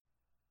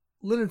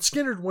Lynyrd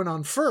Skynyrd went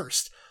on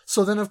first.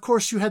 So then, of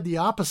course, you had the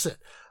opposite.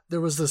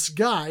 There was this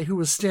guy who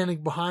was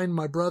standing behind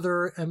my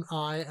brother and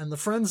I and the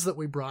friends that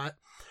we brought,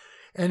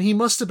 and he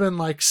must have been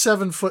like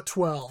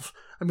 7'12".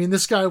 I mean,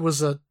 this guy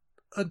was an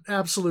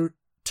absolute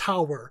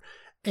tower,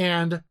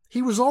 and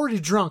he was already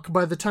drunk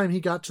by the time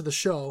he got to the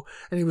show,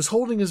 and he was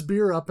holding his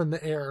beer up in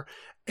the air,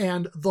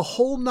 and the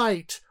whole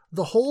night,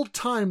 the whole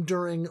time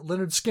during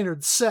Lynyrd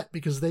Skynyrd's set,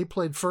 because they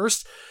played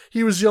first,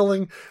 he was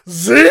yelling,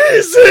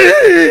 "ZZ!"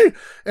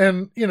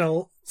 and,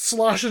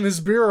 sloshing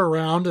his beer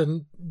around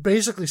and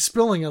basically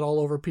spilling it all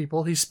over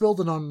people. He spilled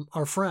it on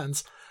our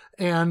friends.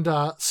 And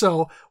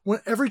so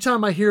every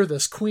time I hear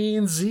this,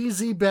 Queen,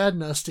 ZZ Bad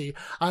Nasty,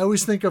 I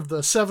always think of the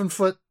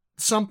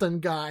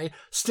 7-foot-something guy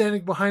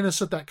standing behind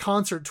us at that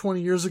concert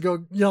 20 years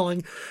ago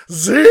yelling,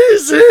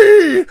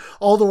 "ZZ!"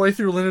 all the way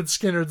through Lynyrd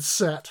Skynyrd's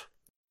set.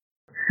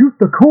 Shoot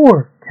the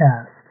Core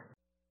Cast.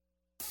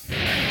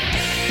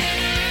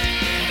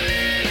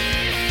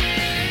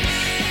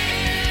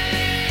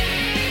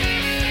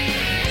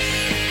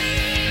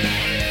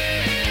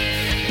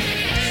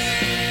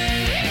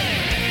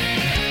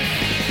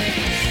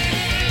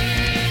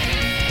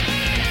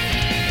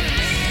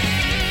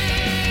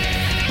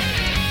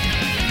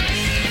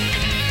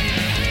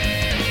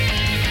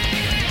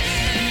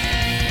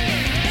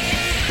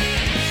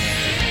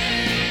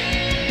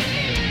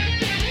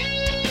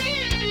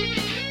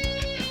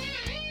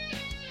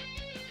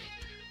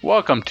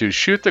 Welcome to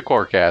Shoot the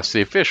Corecast,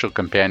 the official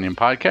companion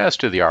podcast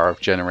to the RF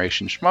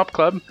Generation Shmup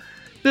Club.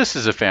 This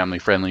is a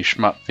family-friendly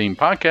shmup-themed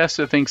podcast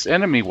that thinks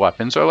enemy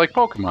weapons are like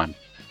Pokemon.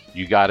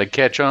 You gotta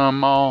catch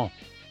 'em all.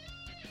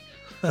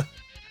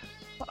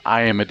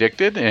 I am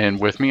Addicted, and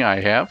with me I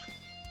have...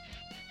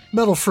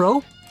 Metal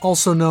Fro,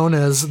 also known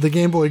as the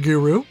Game Boy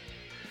Guru.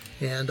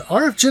 And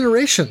RF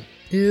Generation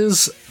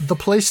is the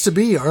place to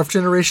be,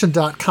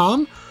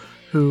 rfgeneration.com,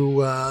 who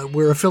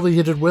we're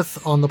affiliated with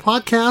on the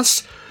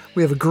podcast.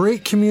 We have a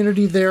great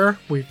community there.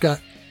 We've got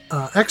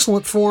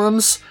excellent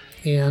forums,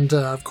 and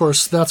of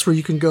course, that's where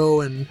you can go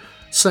and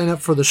sign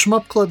up for the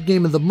Shmup Club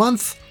Game of the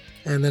Month,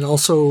 and then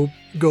also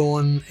go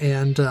on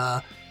and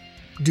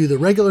do the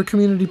regular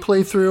community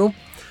playthrough.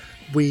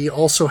 We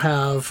also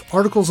have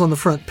articles on the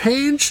front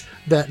page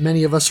that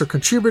many of us are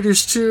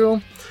contributors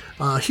to.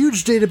 A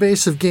huge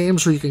database of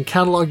games where you can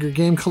catalog your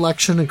game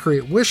collection and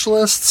create wish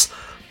lists.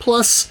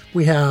 Plus,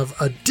 we have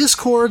a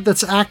Discord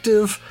that's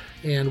active,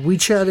 and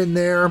WeChat in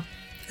there.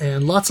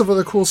 And lots of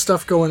other cool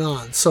stuff going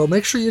on. So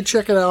make sure you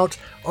check it out,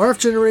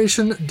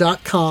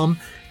 rfgeneration.com,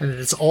 and it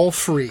is all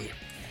free.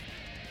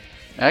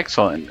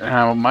 Excellent.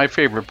 Now, my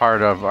favorite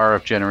part of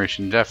RF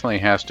Generation definitely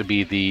has to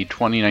be the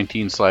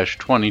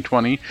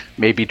 2019/2020,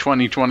 maybe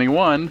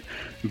 2021,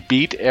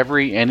 Beat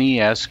Every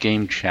NES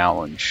Game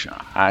Challenge.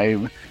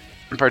 I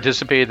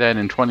participated in that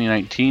in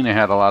 2019. I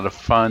had a lot of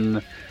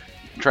fun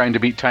trying to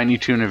beat Tiny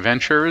Toon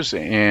Adventures,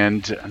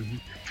 and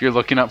if you're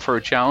looking up for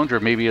a challenge or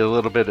maybe a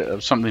little bit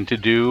of something to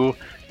do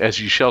as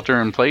you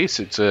shelter in place,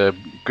 it's a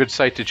good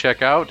site to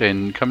check out,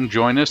 and come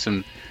join us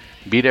and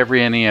beat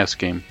every NES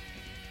game.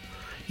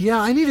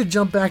 Yeah, I need to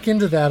jump back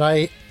into that.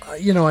 I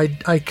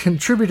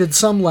contributed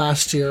some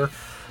last year,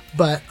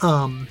 but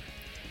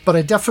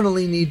I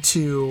definitely need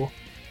to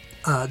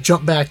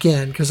jump back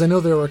in, because I know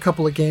there are a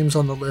couple of games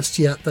on the list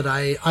yet that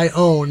I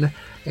own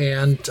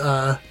and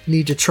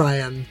need to try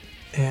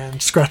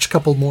and scratch a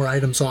couple more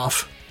items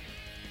off.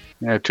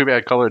 Yeah, too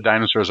bad Colored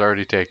Dinosaur's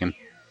already taken.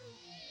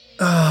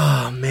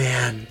 Oh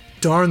man,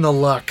 darn the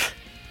luck.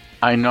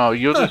 I know,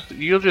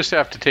 you'll just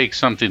have to take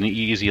something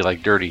easy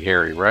like Dirty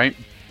Harry, right?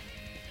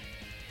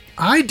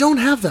 I don't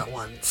have that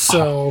one,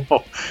 so...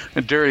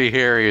 Dirty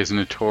Harry is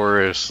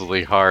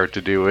notoriously hard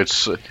to do.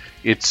 It's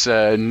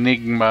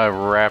enigma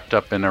wrapped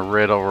up in a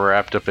riddle,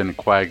 wrapped up in a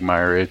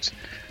quagmire.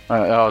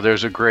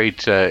 There's a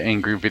great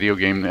angry video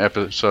game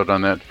episode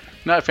on that.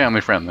 Not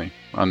family friendly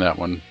on that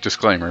one,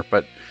 disclaimer,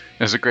 but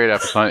it's a great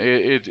episode.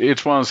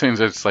 It's one of those things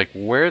that's like,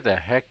 where the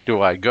heck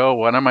do I go?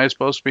 What am I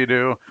supposed to be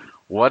doing?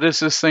 What is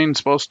this thing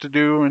supposed to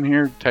do in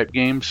here type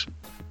games?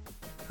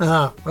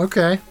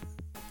 Okay.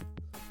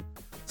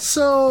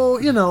 So,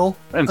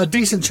 a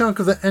decent chunk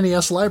of the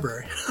NES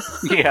library.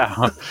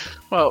 Yeah.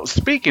 Well,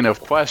 speaking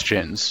of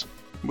questions,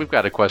 we've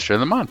got a question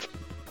of the month.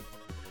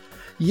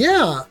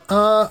 Yeah.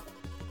 I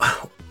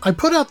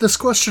put out this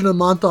question of the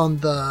month on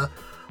the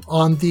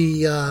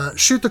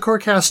Shoot the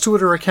Corecast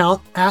Twitter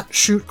account,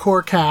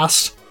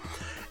 @ShootCorecast,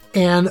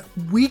 and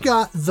we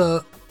got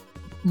the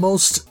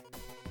most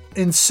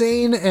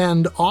insane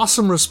and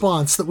awesome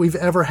response that we've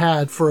ever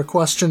had for a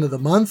question of the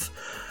month.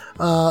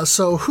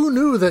 So who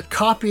knew that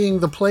copying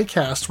the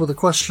playcast with a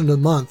question of the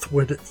month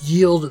would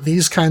yield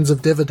these kinds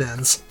of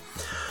dividends?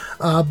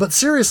 But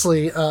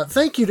seriously,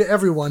 thank you to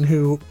everyone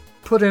who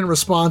put in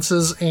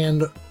responses,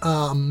 and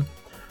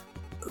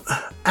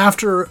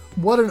after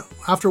what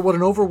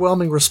an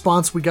overwhelming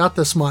response we got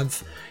this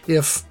month,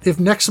 if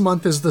next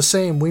month is the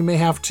same, we may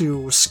have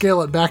to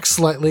scale it back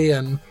slightly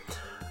and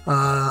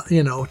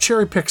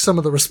cherry pick some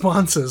of the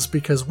responses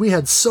because we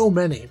had so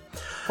many.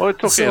 Well,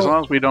 it's okay. As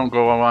long as we don't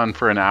go on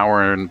for an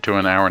hour to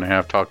an hour and a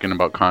half talking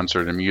about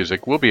concert and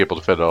music, we'll be able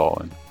to fit it all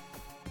in.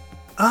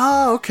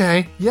 Oh,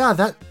 okay. Yeah,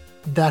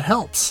 that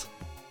helps.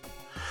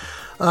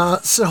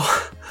 So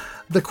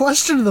the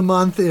question of the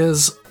month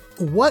is,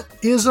 what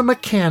is a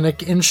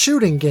mechanic in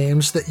shooting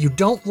games that you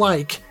don't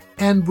like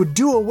and would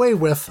do away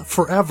with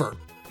forever?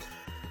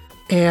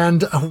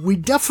 And we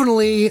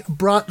definitely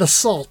brought the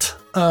salt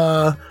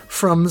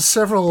from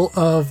several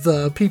of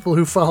the people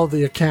who follow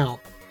the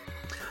account.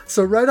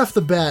 So right off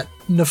the bat,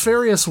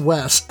 Nefarious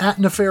Wes, at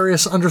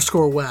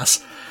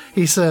Nefarious_Wes,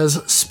 he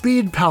says,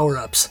 speed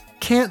power-ups.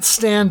 Can't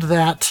stand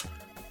that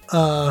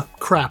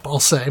crap, I'll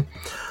say.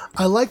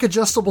 I like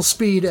adjustable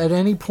speed at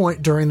any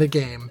point during the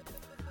game.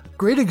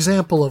 Great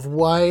example of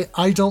why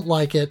I don't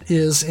like it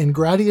is in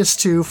Gradius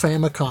 2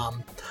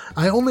 Famicom.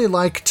 I only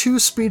like 2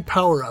 speed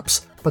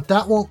power-ups, but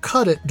that won't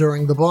cut it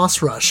during the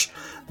boss rush.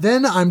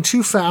 Then I'm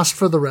too fast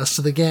for the rest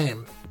of the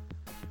game.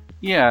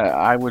 Yeah,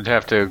 I would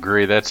have to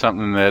agree. That's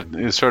something that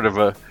is sort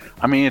of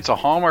it's a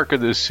hallmark of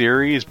this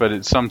series, but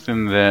it's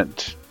something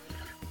that,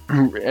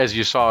 as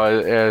you saw,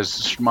 as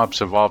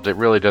shmups evolved, it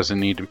really doesn't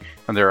need to be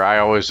there. I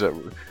always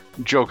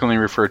jokingly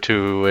refer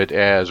to it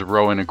as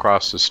rowing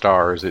across the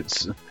stars.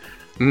 It's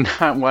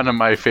not one of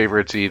my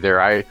favorites either.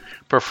 I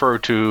prefer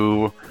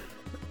to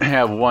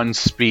have one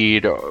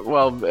speed,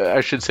 well,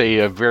 I should say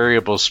a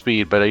variable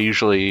speed, but I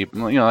usually,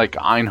 like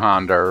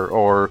Einhand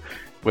or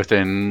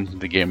within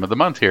the game of the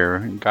month here,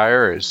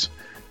 Gaiares,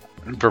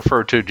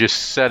 prefer to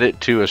just set it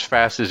to as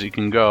fast as you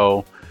can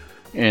go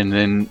and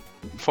then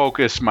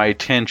focus my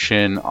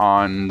attention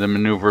on the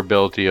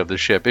maneuverability of the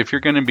ship. If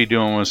you're going to be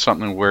doing with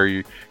something where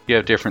you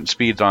have different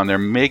speeds on there,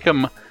 make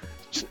them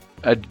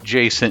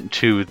adjacent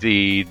to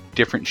the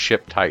different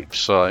ship types.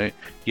 So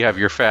you have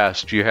your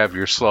fast, you have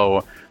your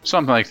slow,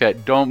 something like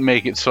that. Don't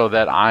make it so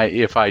that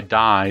if I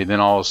die, then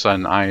all of a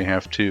sudden I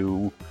have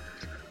to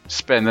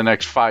spend the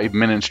next 5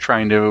 minutes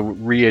trying to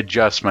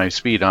readjust my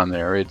speed on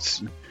there.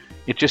 It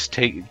just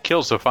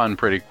kills the fun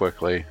pretty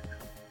quickly.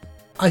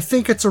 I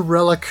think it's a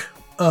relic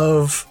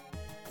of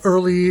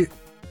early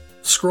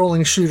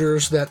scrolling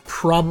shooters that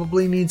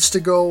probably needs to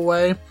go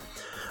away.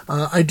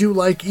 I do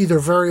like either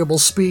variable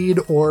speed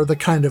or the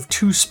kind of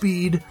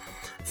 2-speed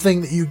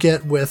thing that you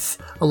get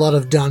with a lot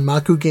of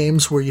Danmaku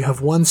games where you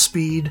have 1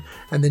 speed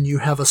and then you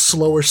have a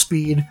slower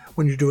speed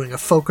when you're doing a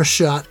focus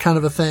shot kind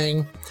of a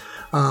thing.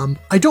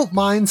 I don't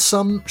mind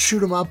some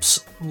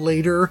shoot-'em-ups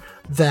later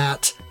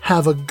that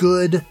have a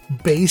good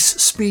base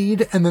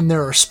speed, and then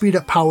there are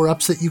speed-up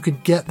power-ups that you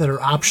could get that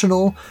are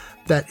optional,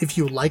 that if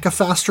you like a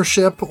faster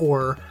ship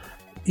or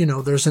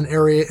there's an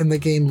area in the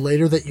game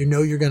later that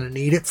you're going to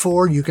need it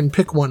for, you can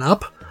pick one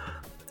up.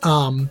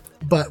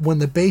 But when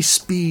the base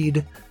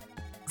speed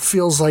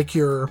feels like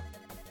you're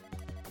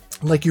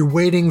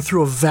wading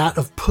through a vat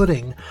of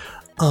pudding,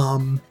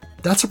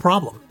 that's a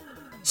problem.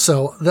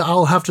 So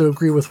I'll have to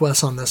agree with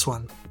Wes on this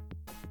one.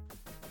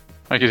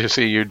 I get to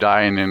see you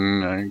dying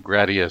in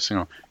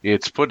Gradius.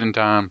 It's pudding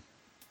time.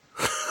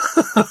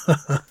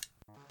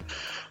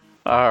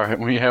 All right,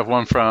 we have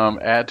one from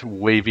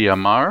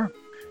 @WavyAmar.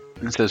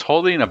 It says,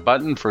 holding a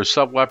button for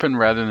sub-weapon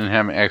rather than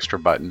having an extra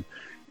button.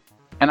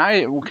 And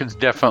I could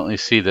definitely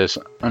see this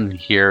on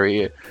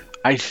here.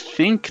 I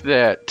think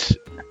that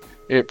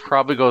it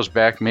probably goes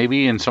back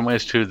maybe in some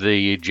ways to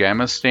the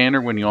JAMA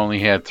standard when you only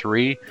had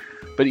 3.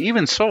 But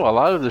even so, a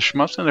lot of the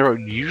shmups in there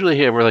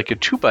usually were like a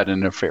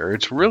 2-button affair.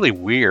 It's really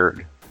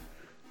weird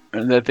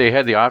that they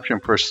had the option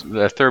for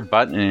the 3rd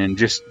button and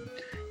just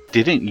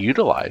didn't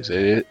utilize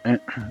it.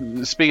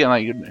 Speaking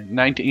like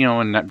back to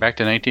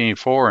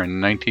 1984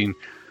 and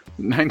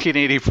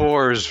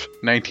 1984's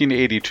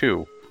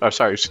 1982. Oh,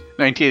 sorry,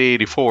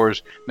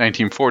 1984's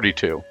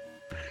 1942.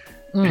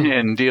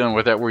 And dealing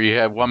with that where you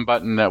had one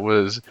button that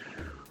was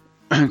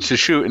to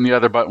shoot and the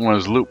other button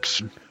was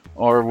loops.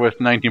 Or with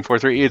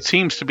 1943, it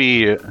seems to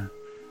be,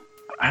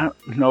 I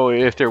don't know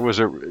if there was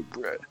a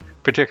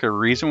particular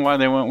reason why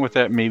they went with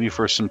that, maybe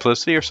for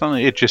simplicity or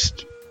something.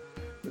 It's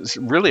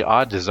a really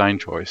odd design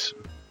choice.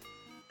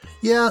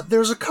 Yeah,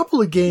 there's a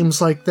couple of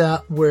games like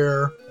that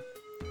where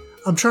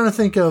I'm trying to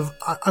think of,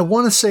 I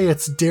want to say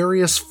it's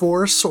Darius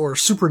Force or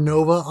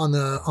Supernova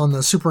on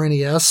the Super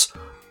NES,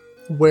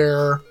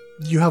 where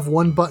you have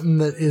one button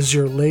that is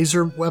your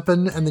laser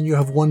weapon, and then you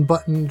have one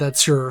button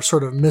that's your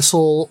sort of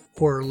missile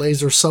or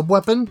laser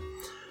sub-weapon.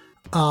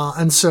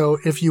 And so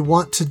if you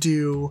want to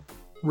do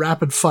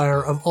rapid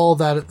fire of all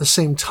that at the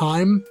same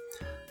time,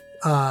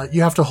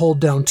 you have to hold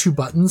down 2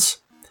 buttons.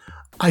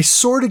 I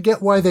sort of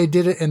get why they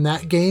did it in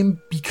that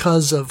game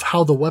because of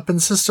how the weapon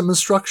system is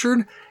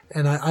structured,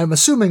 and I'm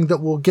assuming that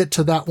we'll get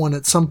to that one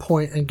at some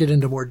point and get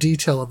into more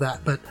detail of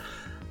that, but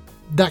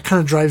that kind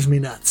of drives me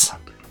nuts.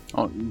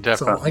 Oh,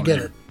 definitely. So I get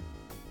it.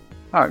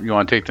 All right, you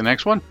want to take the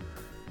next one?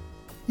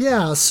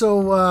 Yeah,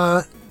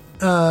 so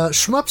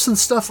Shmups and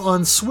Stuff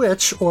on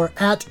Switch, or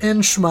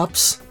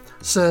 @nshmups,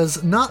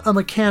 says, not a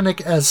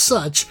mechanic as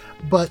such,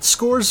 but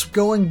scores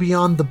going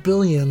beyond the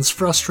billions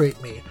frustrate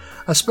me.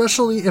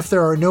 especially if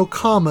there are no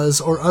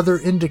commas or other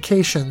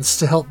indications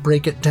to help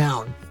break it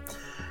down.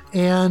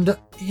 And,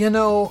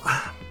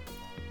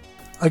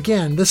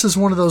 again, this is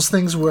one of those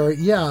things where,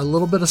 a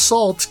little bit of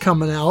salt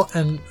coming out,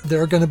 and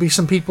there are going to be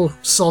some people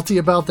salty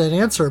about that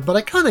answer, but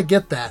I kind of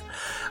get that.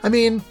 I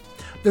mean,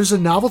 there's a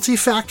novelty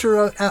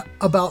factor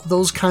about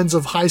those kinds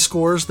of high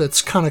scores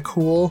that's kind of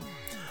cool.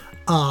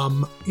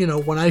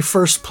 When I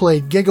first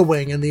played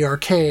Gigawing in the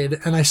arcade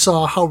and I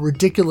saw how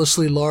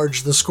ridiculously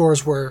large the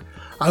scores were,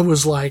 I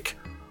was like,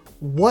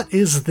 what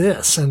is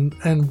this?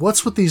 And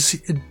what's with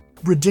these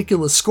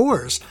ridiculous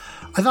scores?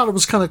 I thought it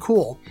was kind of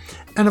cool.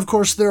 And of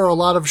course, there are a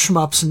lot of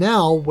shmups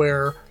now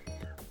where,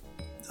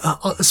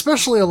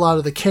 especially a lot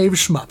of the cave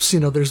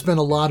shmups, there's been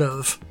a lot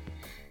of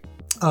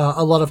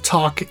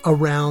talk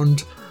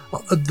around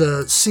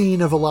the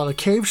scene of a lot of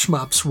cave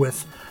shmups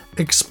with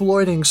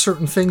exploiting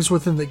certain things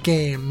within the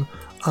game,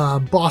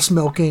 boss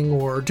milking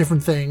or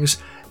different things,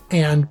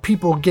 and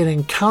people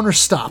getting counter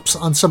stops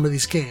on some of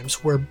these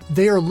games where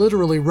they are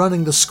literally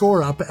running the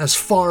score up as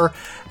far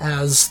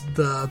as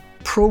the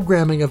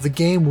programming of the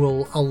game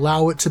will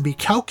allow it to be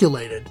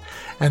calculated.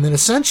 And then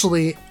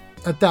essentially,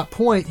 at that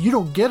point, you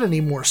don't get any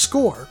more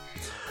score.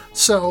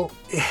 So,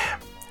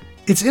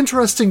 it's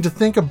interesting to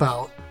think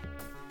about.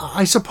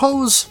 I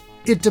suppose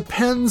it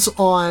depends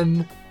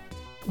on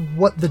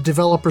what the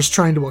developer's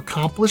trying to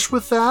accomplish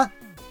with that.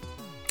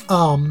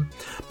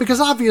 Because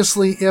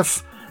obviously,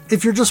 if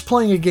you're just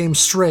playing a game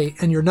straight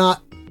and you're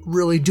not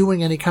really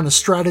doing any kind of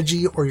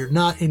strategy or you're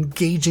not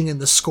engaging in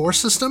the score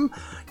system,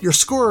 your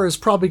score is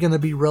probably going to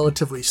be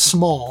relatively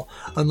small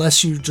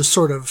unless you just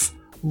sort of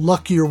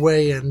luck your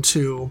way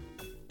into,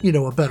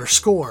 a better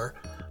score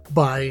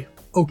by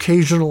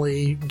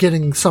occasionally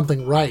getting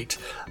something right.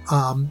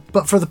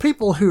 But for the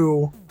people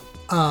who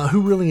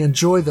really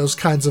enjoy those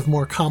kinds of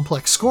more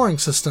complex scoring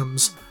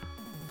systems,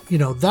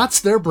 that's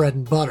their bread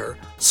and butter.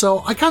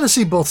 So I kind of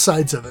see both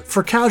sides of it.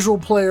 For casual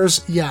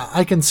players,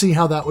 I can see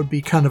how that would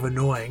be kind of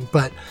annoying.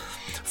 But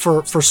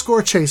for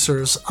score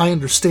chasers, I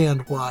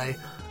understand why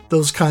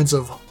those kinds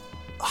of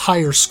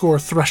higher score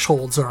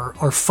thresholds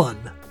are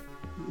fun.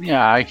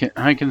 Yeah,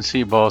 I can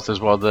see both as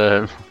well.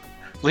 At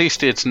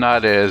least it's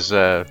not as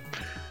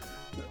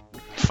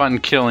fun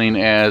killing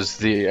as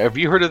the... Have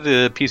you heard of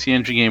the PC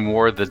Engine game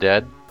War of the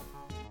Dead?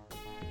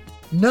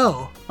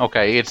 No.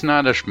 Okay, it's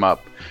not a shmup.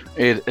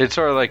 It's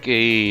sort of like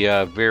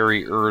a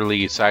very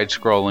early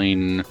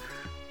side-scrolling...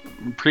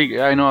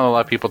 I know a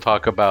lot of people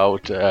talk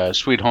about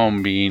Sweet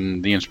Home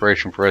being the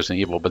inspiration for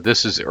Resident Evil, but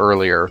this is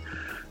earlier.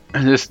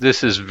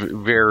 This is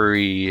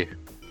very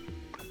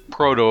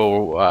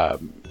proto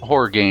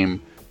horror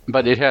game,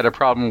 but it had a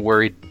problem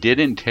where it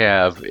didn't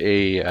have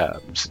a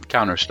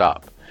counter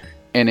stop,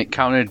 and it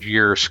counted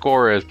your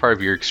score as part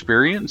of your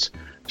experience.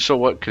 So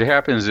what could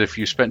happen is if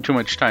you spent too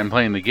much time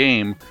playing the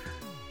game,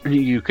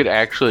 you could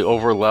actually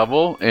over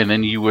level, and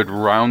then you would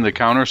round the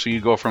counter, so you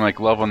go from like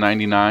level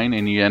 99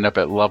 and you end up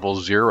at level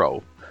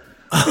 0.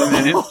 And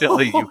then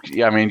instantly,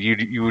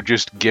 you would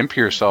just gimp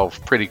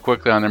yourself pretty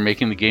quickly on there,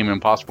 making the game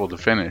impossible to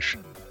finish.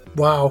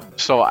 Wow.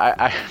 So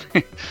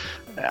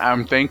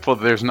I'm thankful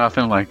that there's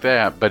nothing like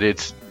that, but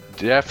it's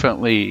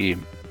definitely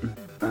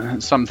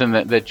something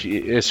that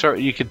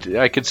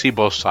I could see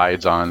both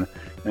sides on.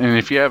 And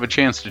if you have a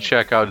chance to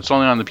check out, it's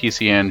only on the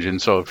PC Engine,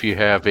 so if you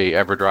have a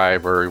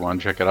EverDrive or you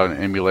want to check it out in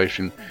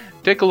emulation,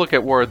 take a look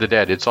at War of the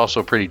Dead. It's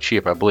also pretty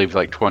cheap, I believe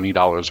like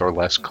 $20 or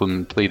less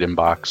complete in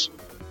box.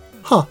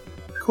 Huh,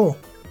 cool.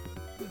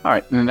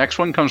 Alright, the next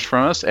one comes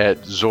from us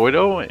at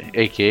Zoido,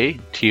 aka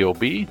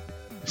TOB. It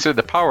said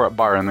the power-up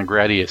bar in the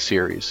Gradius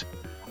series.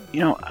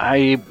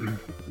 I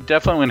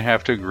definitely would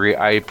have to agree.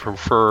 I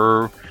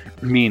prefer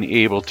being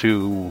able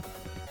to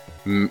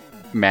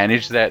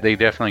manage that. They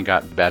definitely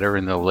got better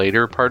in the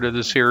later part of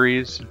the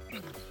series,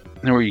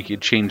 where you could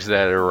change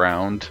that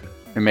around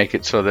and make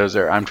it so those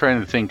are... I'm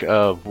trying to think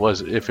of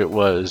if it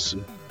was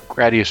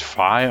Gradius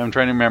 5. I'm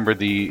trying to remember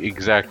the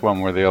exact one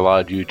where they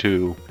allowed you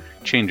to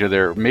change it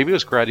there. Maybe it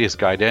was Gradius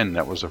Gaiden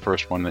that was the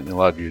first one that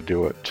allowed you to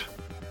do it.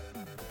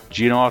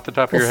 Do you know off the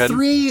top of your head?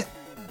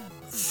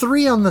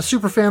 Three on the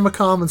Super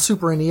Famicom and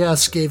Super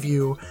NES gave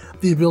you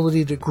the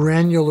ability to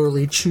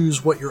granularly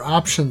choose what your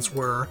options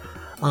were.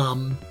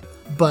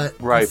 But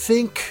right. I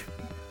think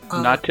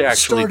not to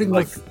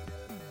actually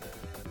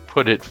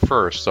put it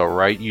first, though,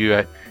 right?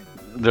 It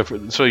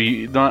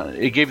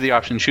gave the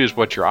option to choose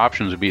what your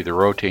options would be, the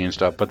rotate and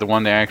stuff. But the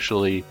one that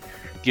actually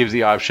gives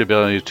the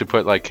ability to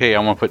put hey, I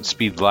want to put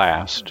speed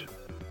last.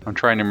 I'm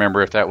trying to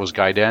remember if that was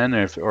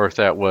Gaiden or if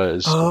that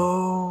was...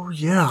 Oh,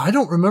 yeah. I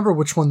don't remember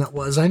which one that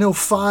was. I know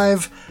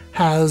 5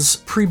 has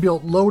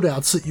pre-built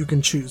loadouts that you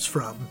can choose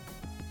from.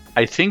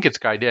 I think it's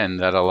Gaiden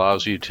that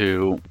allows you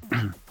to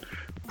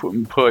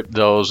put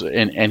those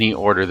in any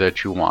order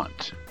that you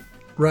want.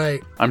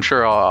 Right. I'm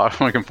sure I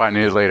can find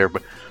it later,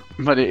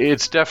 but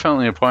it's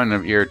definitely a point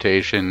of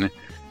irritation.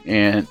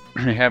 And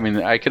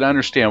I could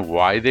understand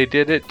why they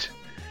did it,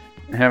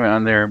 having it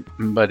on there,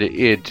 but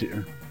it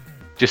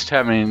just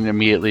having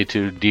immediately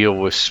to deal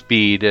with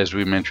speed, as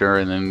we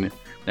mentioned, and then the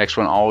next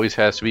one always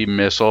has to be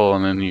missile,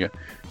 and then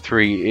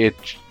 3,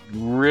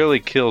 really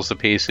kills the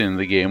pacing of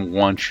the game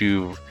once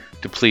you've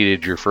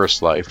depleted your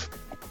first life.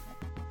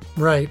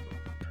 Right.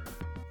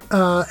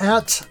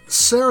 At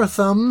Sarah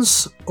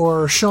Thumbs,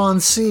 or Sean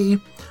C.,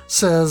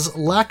 says,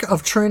 lack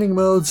of training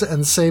modes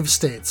and save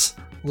states.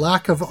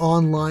 Lack of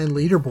online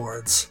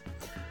leaderboards.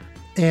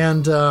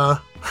 And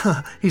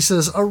he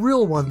says, a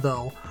real one,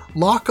 though.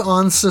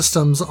 Lock-on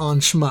systems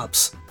on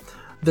shmups.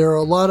 There are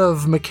a lot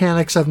of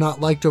mechanics I've not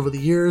liked over the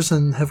years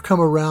and have come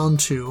around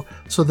to,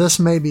 so this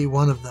may be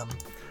one of them.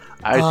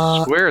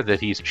 I swear that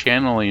he's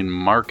channeling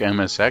Mark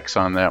MSX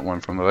on that one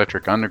from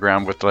Electric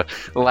Underground with the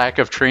lack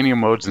of training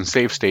modes and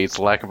save states,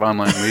 lack of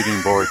online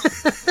leading boards.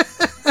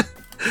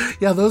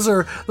 Yeah, those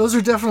are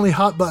definitely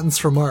hot buttons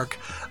for Mark.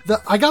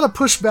 I gotta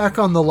push back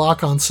on the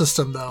lock-on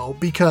system, though,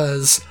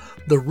 because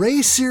the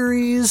Ray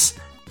series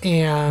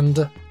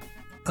and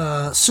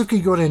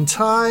Sukigoden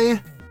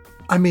Tai,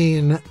 I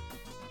mean,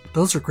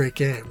 those are great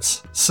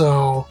games.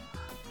 So,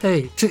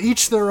 hey, to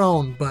each their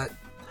own, but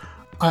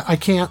I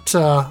can't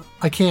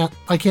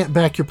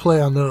back your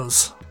play on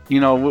those. You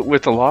know,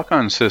 with the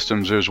lock-on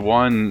systems, there's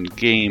one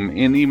game,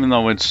 and even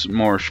though it's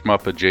more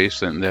shmup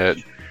adjacent, that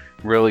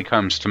really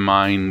comes to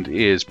mind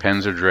is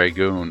Panzer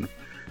Dragoon.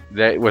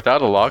 That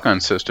without a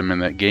lock-on system in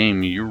that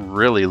game, you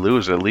really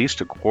lose at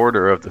least a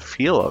quarter of the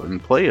feel of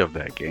and play of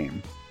that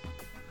game.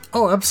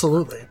 Oh,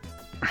 absolutely.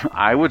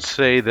 I would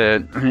say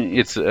that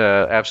it's an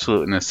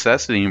absolute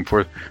necessity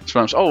for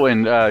shmups. Oh,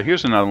 and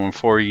here's another one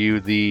for you: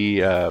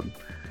 the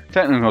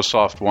technical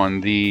soft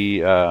one, the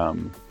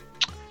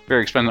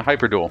very expensive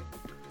Hyperduel.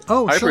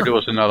 Oh, sure. Hyperduel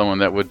is another one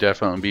that would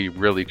definitely be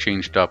really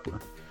changed up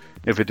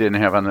if it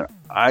didn't have on there.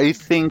 I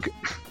think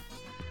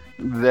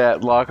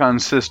that lock-on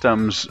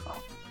systems,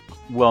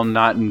 well,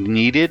 not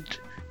needed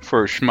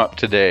for shmup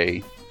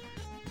today,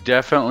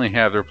 definitely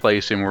have their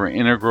place and were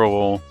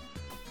integral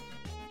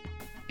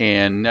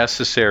and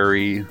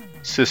necessary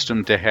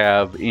system to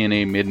have in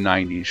a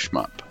mid-90s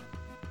shmup.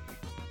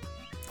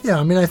 Yeah,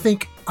 I mean, I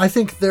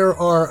think there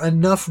are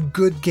enough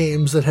good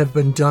games that have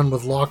been done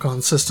with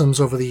lock-on systems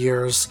over the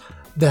years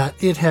that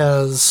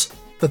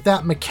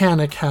that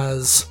mechanic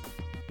has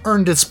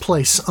earned its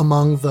place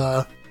among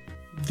the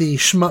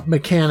shmup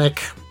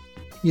mechanic,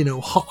 you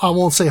know, I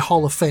won't say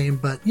Hall of Fame,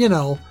 but, you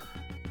know,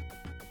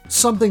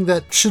 something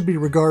that should be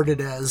regarded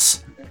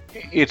as...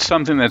 It's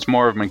something that's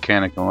more of a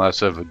mechanic and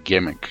less of a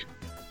gimmick.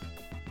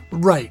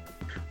 Right.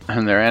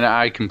 And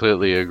I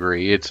completely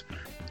agree. It's,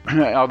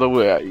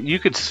 although you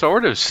could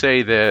sort of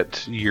say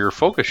that your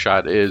focus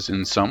shot is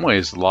in some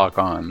ways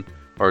lock-on,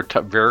 or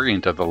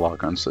variant of the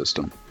lock-on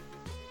system.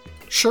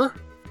 Sure.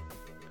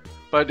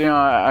 But, you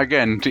know,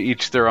 again, to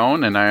each their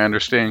own, and I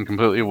understand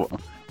completely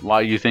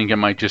why you think it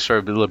might just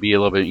sort of be a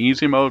little bit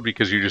easy mode,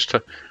 because you're just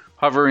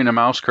hovering a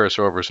mouse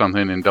cursor over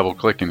something and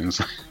double-clicking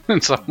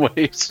in some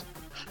ways.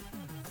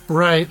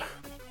 Right.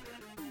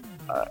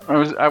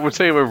 I would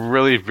say we're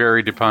really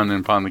very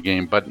dependent upon the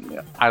game, but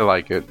I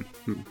like it,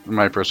 in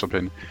my personal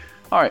opinion.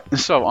 All right,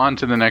 so on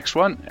to the next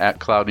one. At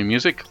Cloudy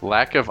Music,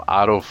 lack of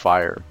auto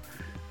fire.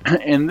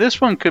 And this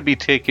one could be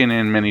taken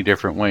in many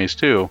different ways,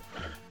 too.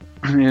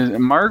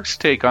 Mark's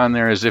take on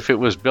there is if it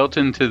was built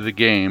into the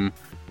game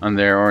on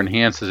there or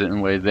enhances it in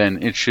a way,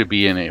 then it should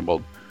be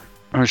enabled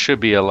or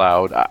should be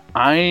allowed.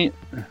 I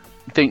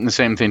think the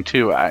same thing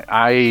too.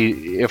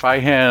 If I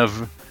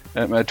have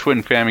a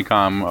twin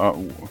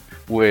Famicom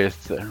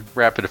with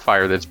rapid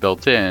fire that's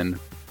built in,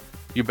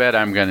 you bet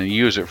I'm going to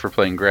use it for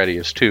playing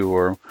Gradius 2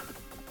 or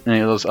any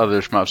of those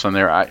other shmups on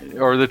there,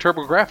 or the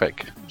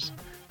TurboGrafx.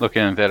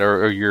 Looking at that,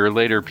 or your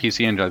later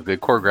PC engine, like the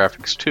Core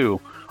Graphics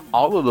 2.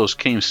 All of those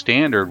came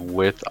standard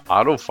with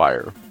auto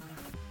fire.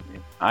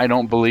 I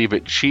don't believe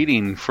it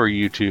cheating for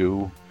you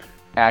to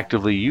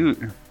actively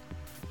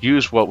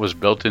use what was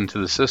built into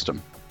the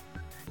system.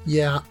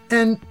 Yeah,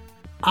 and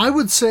I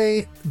would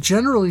say,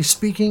 generally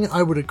speaking,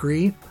 I would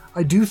agree.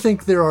 I do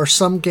think there are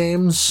some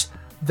games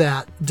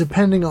that,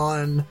 depending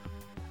on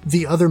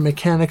the other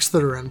mechanics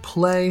that are in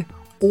play,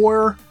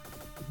 or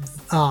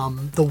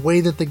the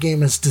way that the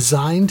game is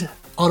designed,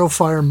 auto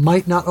fire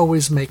might not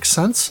always make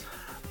sense.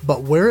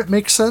 But where it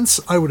makes sense,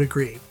 I would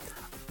agree.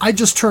 I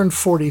just turned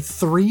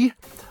 43,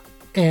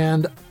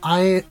 and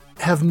I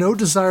have no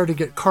desire to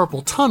get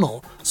carpal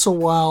tunnel, so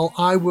while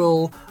I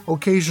will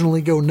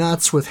occasionally go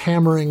nuts with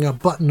hammering a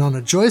button on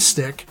a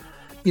joystick,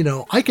 you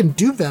know, I can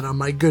do that on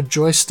my good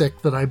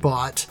joystick that I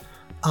bought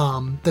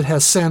that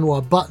has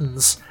Sanwa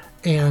buttons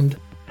and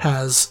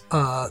has,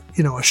 a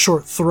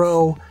short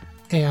throw,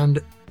 and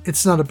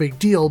it's not a big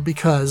deal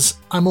because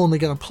I'm only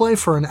going to play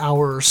for an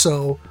hour or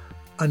so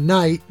a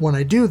night when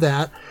I do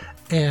that,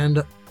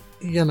 and,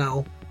 you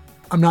know,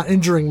 I'm not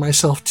injuring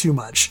myself too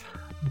much,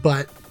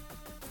 but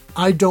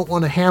I don't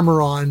want to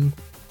hammer on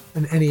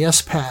an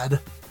NES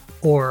pad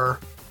or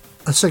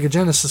a Sega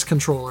Genesis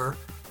controller.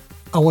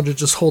 I want to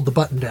just hold the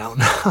button down.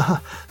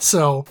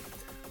 So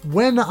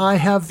when I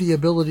have the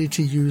ability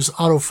to use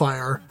auto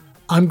fire,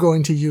 I'm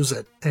going to use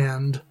it,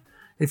 and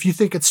if you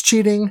think it's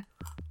cheating,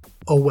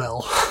 oh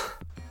well.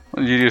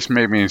 You just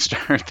made me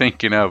start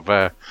thinking of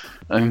a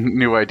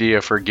new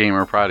idea for a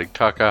gamer product.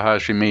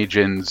 Takahashi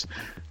Meijin's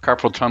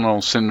Carpal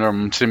tunnel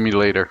syndrome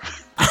simulator.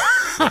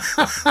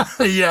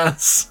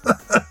 Yes.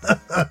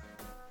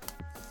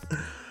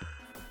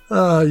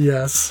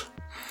 Yes.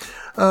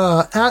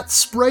 At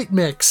Sprite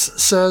Mix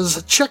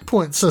says,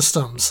 checkpoint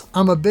systems.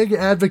 I'm a big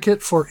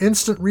advocate for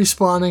instant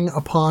respawning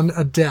upon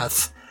a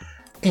death.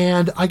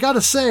 And I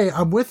gotta say,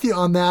 I'm with you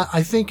on that,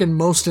 I think in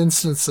most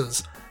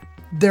instances.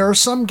 There are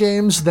some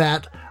games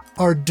that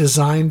are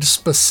designed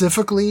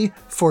specifically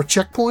for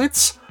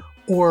checkpoints,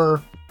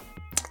 or,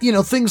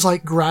 things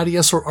like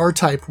Gradius or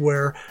R-Type,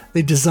 where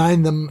they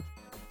design them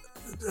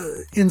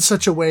in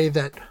such a way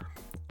that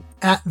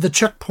at the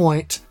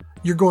checkpoint,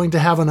 you're going to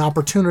have an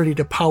opportunity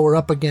to power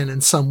up again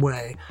in some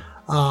way.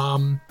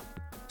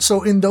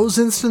 So in those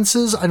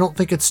instances, I don't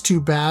think it's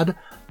too bad,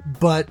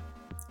 but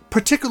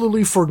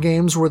particularly for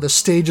games where the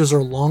stages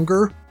are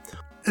longer,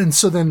 and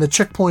so then the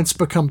checkpoints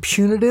become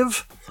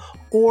punitive,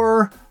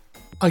 or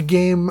a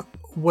game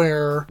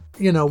where,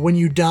 when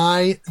you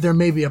die, there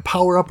may be a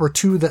power-up or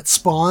two that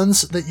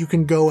spawns that you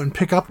can go and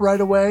pick up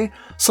right away,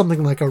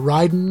 something like a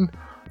Raiden,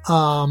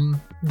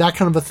 that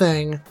kind of a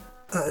thing.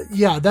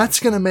 That's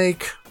going to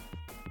make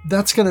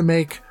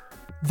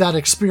that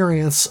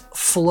experience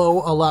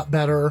flow a lot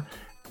better,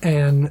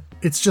 and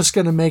it's just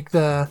going to make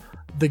the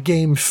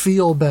game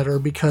feel better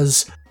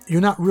because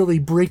you're not really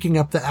breaking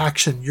up the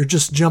action. You're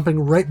just jumping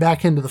right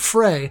back into the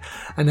fray,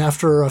 and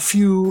after a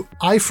few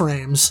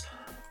iframes,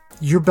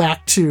 you're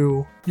back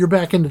into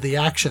the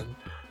action.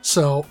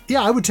 So,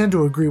 yeah, I would tend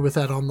to agree with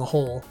that on the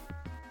whole.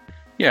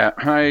 Yeah,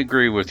 I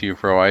agree with you,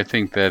 Fro. I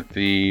think that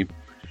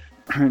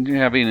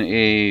having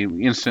a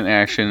instant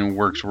action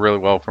works really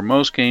well for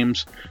most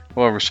games.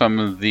 However, some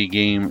of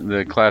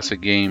the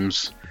classic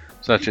games,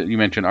 such as you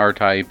mentioned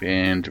R-Type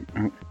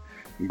and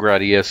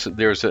Gradius,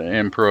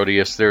 and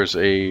Parodius, there's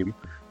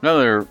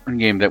another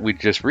game that we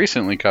just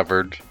recently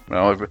covered.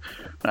 Well,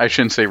 I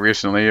shouldn't say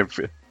recently.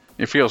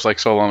 It feels like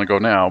so long ago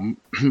now.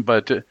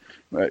 But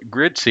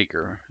Grid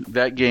Seeker,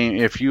 that game,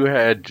 if you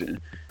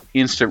had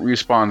instant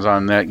respawns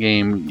on that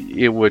game,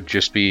 it would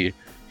just be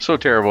so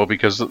terrible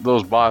because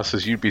those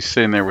bosses, you'd be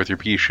sitting there with your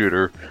pea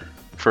shooter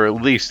for at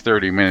least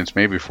 30 minutes,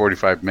 maybe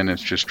 45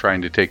 minutes, just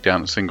trying to take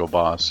down a single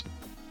boss.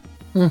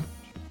 All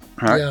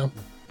right. Yeah.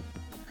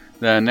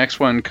 The next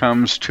one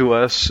comes to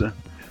us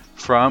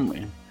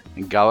from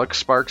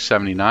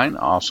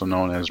GalaxSpark79, also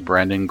known as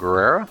Brandon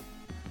Guerrera.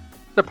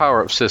 The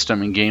power-up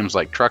system in games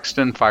like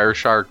Truxton,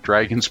 Fireshark,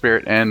 Dragon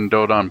Spirit, and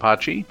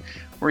Dodonpachi,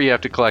 where you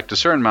have to collect a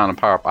certain amount of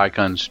power-up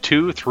icons,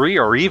 2, 3,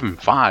 or even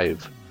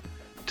 5,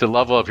 to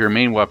level up your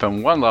main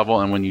weapon 1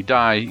 level, and when you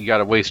die, you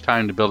gotta waste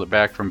time to build it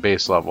back from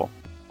base level.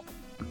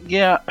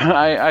 Yeah,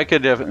 I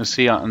could definitely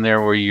see on there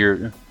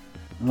where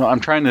I'm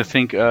trying to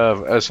think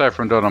of, aside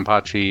from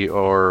Dodonpachi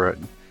or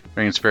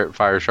Dragon Spirit,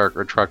 Fireshark,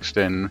 or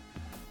Truxton,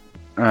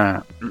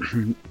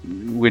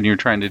 when you're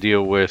trying to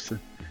deal with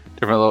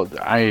different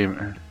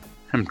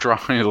I'm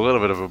drawing a little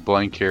bit of a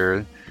blank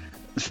here.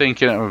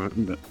 Thinking of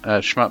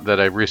a shmup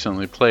that I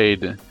recently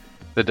played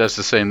that does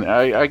the same.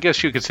 I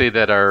guess you could say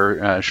that our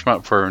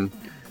shmup for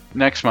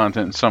next month,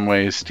 in some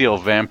ways, Steel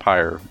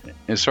Vampire,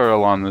 is sort of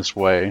along this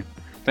way.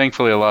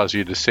 Thankfully, allows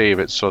you to save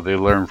it, so they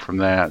learn from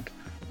that.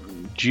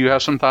 Do you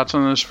have some thoughts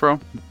on this, Fro?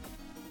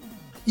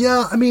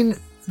 Yeah, I mean,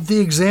 the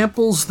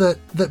examples that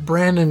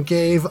Brandon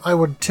gave, I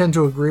would tend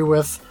to agree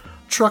with.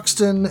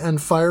 Truxton and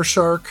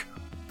Fireshark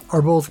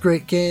are both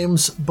great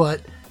games,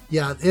 but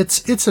yeah,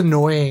 it's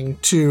annoying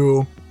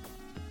to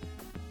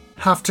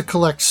have to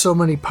collect so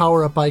many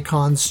power-up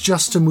icons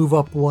just to move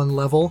up one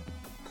level.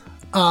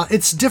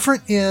 It's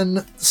different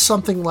in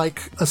something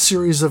like a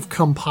series of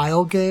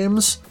compile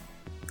games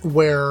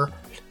where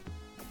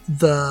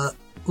the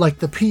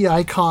P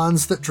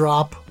icons that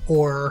drop,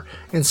 or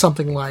in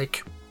something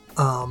like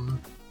Blazing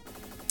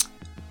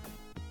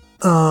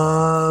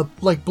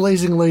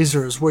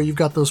Lasers, where you've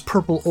got those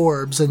purple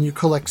orbs and you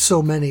collect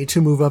so many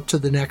to move up to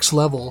the next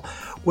level.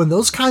 When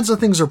those kinds of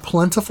things are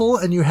plentiful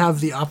and you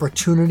have the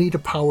opportunity to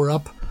power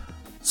up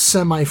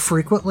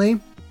semi-frequently,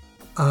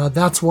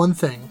 that's one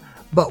thing.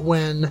 But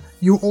when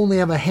you only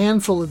have a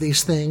handful of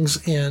these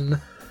things in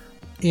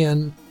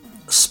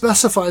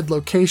specified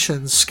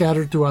locations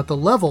scattered throughout the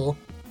level,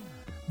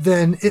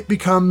 then it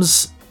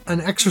becomes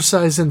an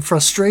exercise in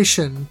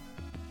frustration.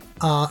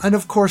 And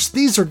of course,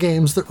 these are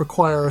games that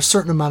require a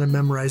certain amount of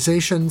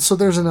memorization, so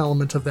there's an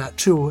element of that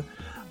too.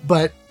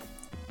 But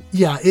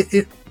yeah,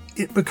 it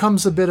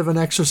becomes a bit of an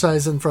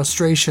exercise in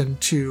frustration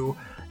to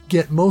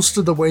get most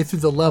of the way through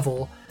the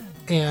level,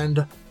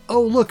 and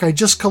oh look, I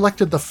just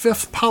collected the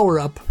 5th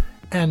power-up,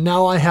 and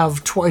now I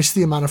have twice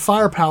the amount of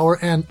firepower,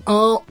 and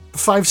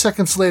 5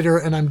 seconds later,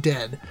 and I'm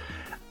dead.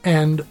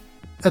 And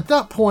at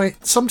that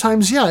point,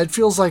 sometimes, yeah, it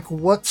feels like,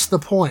 what's the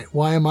point?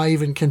 Why am I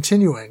even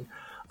continuing?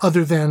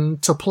 Other than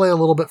to play a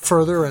little bit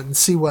further and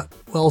see what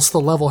else the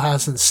level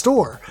has in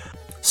store.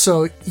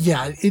 So,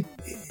 yeah,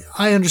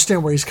 I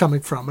understand where he's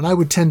coming from, and I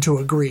would tend to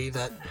agree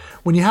that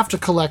when you have to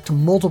collect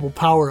multiple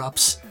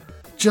power-ups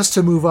just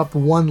to move up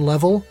one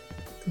level,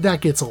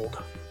 that gets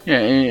old.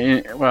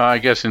 Yeah, well, I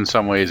guess in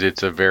some ways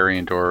it's a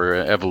variant or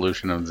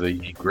evolution of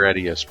the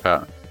Gradius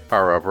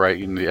power up, right?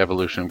 In the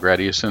evolution of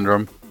Gradius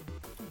syndrome.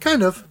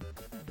 Kind of.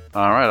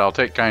 All right, I'll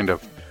take kind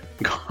of.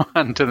 Go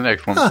on to the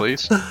next one,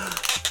 please.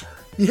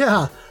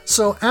 Yeah.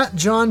 So at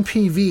John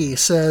PV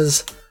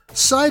says,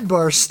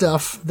 sidebar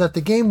stuff that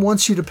the game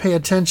wants you to pay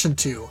attention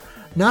to.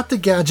 Not the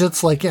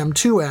gadgets like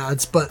M2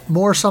 ads, but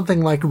more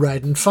something like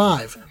Raiden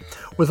 5.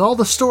 With all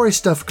the story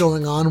stuff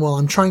going on while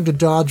I'm trying to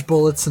dodge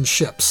bullets and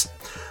ships.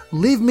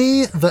 Leave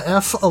me the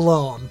F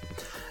alone.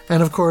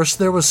 And of course,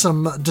 there was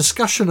some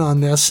discussion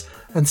on this,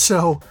 and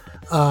so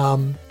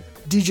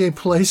DJ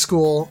Play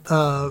School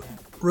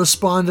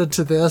responded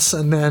to this,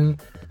 and then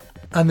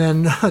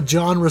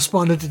John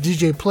responded to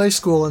DJ Play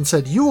School and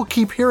said, "You will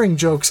keep hearing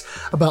jokes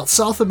about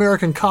South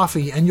American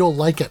coffee, and you'll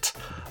like it.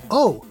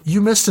 Oh,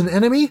 you missed an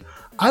enemy?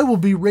 I will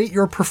berate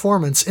your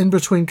performance in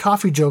between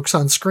coffee jokes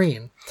on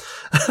screen."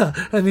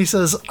 And he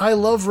says, "I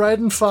love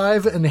Raiden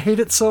 5 and hate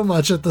it so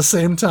much at the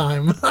same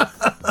time."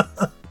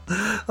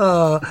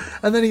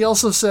 And then he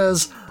also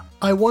says,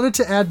 "I wanted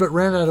to add but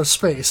ran out of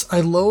space.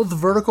 I loathe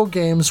vertical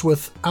games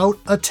without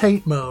a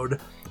Tate mode.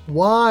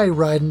 Why,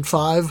 Raiden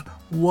 5?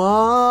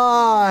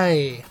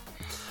 Why?"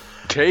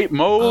 Tate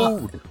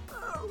mode!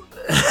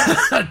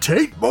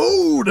 Tate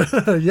mode!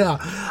 Yeah.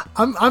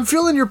 I'm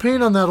feeling your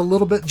pain on that a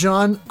little bit,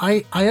 John.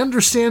 I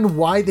understand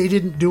why they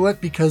didn't do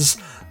it, because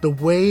the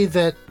way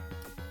that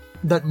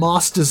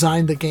Moss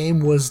designed the game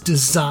was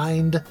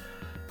designed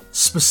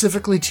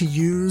specifically to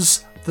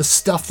use the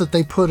stuff that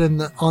they put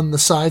on the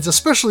sides,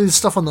 especially the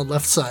stuff on the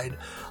left side,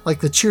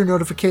 like the cheer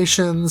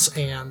notifications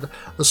and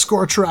the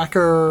score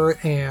tracker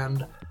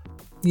and,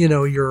 you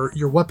know,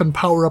 your weapon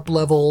power-up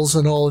levels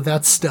and all of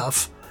that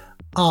stuff.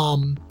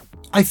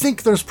 I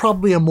think there's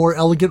probably a more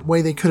elegant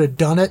way they could have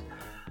done it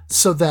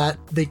so that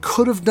they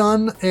could have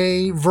done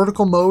a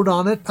vertical mode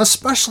on it,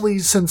 especially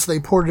since they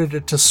ported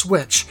it to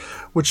Switch,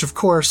 which of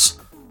course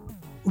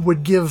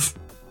would give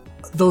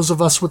those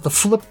of us with the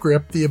flip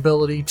grip the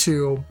ability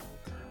to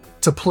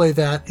play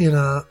that in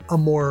a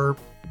more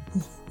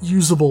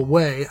usable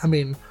way. I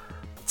mean,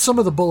 some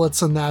of the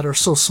bullets in that are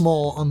so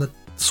small on the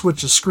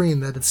Switch's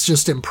screen that it's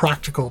just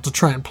impractical to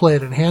try and play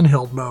it in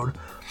handheld mode.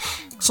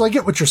 So I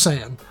get what you're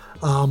saying.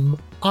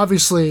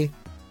 Obviously,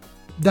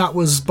 that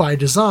was by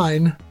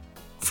design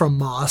from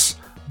Moss,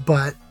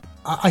 but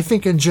I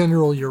think in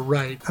general you're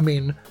right. I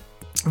mean,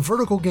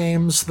 vertical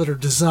games that are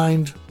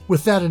designed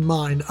with that in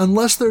mind,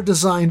 unless they're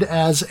designed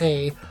as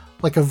a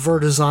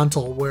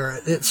vertical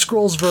where it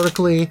scrolls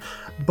vertically,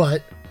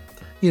 but,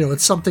 you know,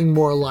 it's something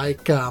more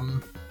like,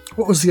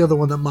 what was the other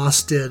one that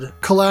Moss did?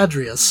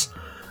 Caladrius.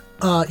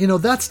 You know,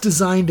 that's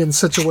designed in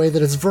such a way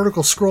that it's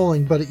vertical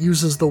scrolling, but it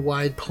uses the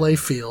wide play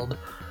field.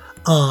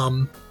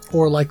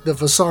 Or like the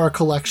Vasara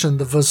collection,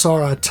 the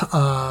Vasara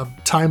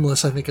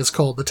Timeless, I think it's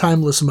called, the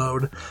Timeless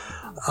mode.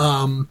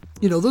 You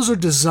know, those are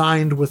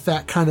designed with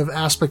that kind of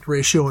aspect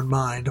ratio in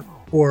mind.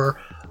 Or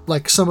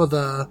like some of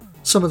the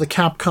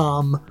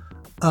Capcom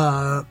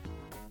 90s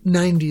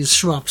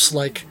shmups,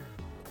 like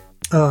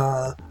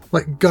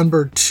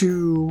Gunbird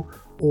 2,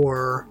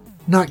 or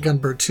not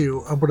Gunbird 2,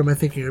 what am I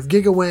thinking of?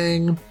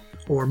 Gigawing,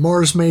 or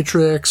Mars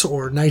Matrix,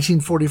 or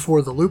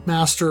 1944 The Loop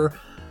Master.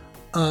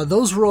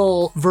 Those were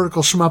all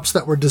vertical shmups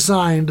that were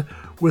designed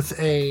with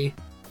a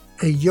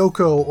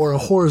Yoko or a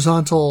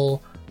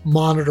horizontal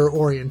monitor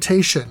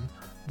orientation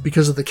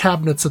because of the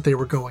cabinets that they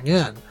were going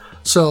in.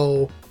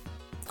 So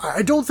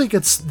I don't think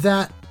it's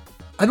that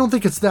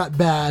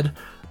bad.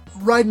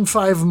 Raiden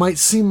 5 might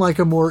seem like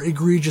a more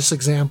egregious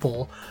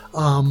example,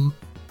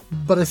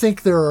 but I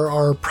think there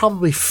are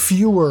probably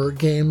fewer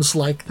games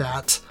like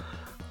that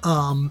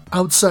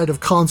outside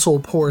of console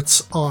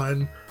ports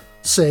on,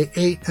 say,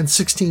 8 and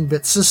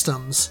 16-bit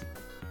systems,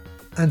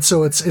 and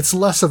so it's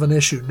less of an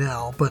issue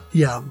now. But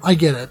yeah, I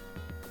get it.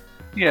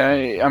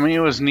 Yeah, I mean, it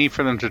was neat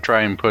for them to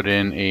try and put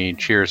in a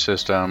cheer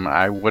system.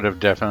 I would have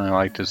definitely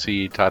liked to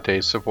see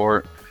Tate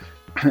support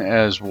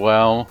as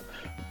well.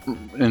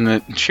 In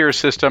the cheer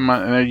system,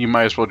 you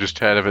might as well just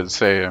have it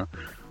say,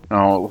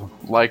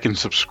 like and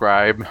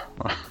subscribe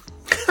or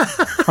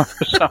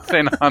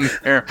something on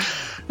there.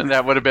 And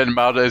that would have been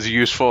about as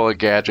useful a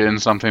gadget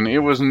and something. It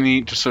was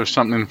neat, just sort of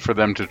something for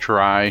them to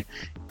try.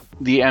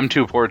 The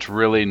M2 ports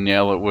really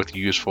nail it with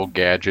useful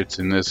gadgets,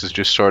 and this is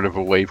just sort of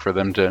a way for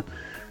them to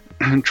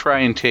try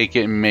and take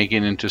it and make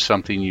it into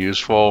something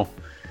useful.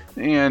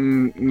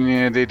 And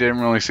yeah, they didn't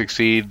really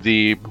succeed.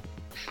 The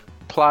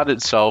plot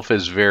itself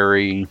is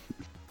very,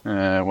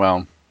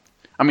 well,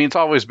 I mean, it's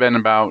always been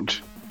about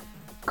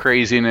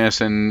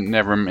craziness and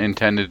never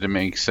intended to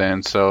make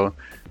sense, so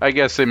I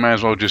guess they might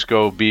as well just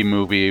go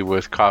B-movie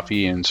with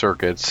coffee and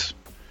circuits.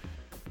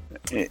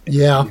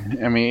 Yeah.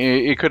 I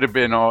mean, it could have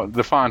been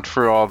the font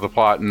for all the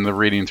plot and the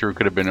reading through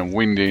could have been in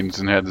Wingdings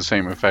and had the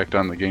same effect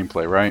on the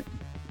gameplay, right?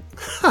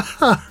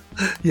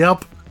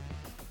 Yep.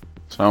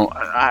 So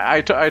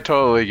I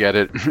totally get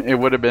it. It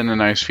would have been a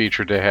nice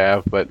feature to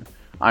have, but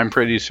I'm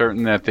pretty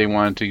certain that they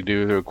wanted to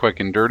do a quick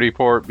and dirty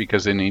port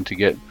because they need to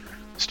get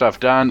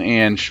stuff done,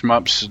 and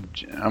shmups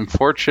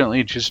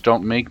unfortunately just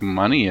don't make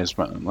money as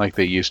much like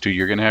they used to.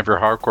 You're going to have your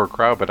hardcore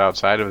crowd, but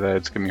outside of that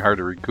it's going to be hard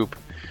to recoup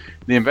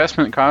the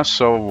investment cost,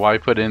 so why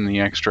put in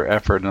the extra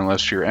effort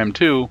unless you're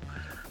M2,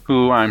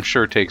 who I'm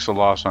sure takes a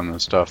loss on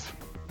this stuff.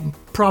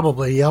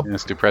 Probably, yep.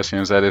 As depressing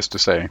as that is to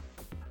say.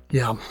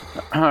 Yeah. All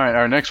right,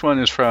 our next one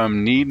is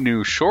from Need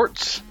New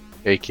Shorts,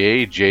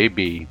 aka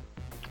JB.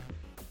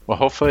 Well,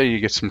 hopefully you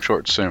get some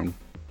shorts soon.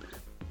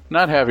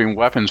 Not having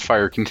weapons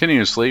fire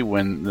continuously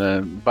when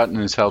the button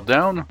is held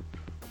down,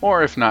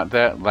 or if not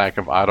that, lack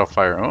of auto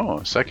fire. Oh,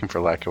 a second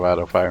for lack of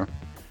auto fire.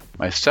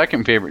 My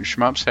second favorite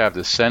shmups have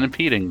the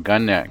Centipede and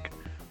Gun Neck.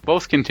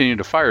 Both continue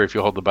to fire if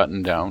you hold the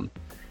button down.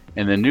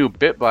 And the new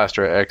Bit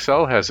Blaster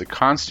XL has a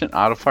constant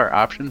auto fire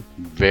option.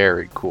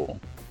 Very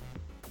cool.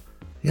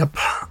 Yep.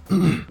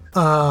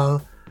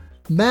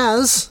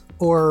 Maz,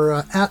 or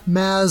at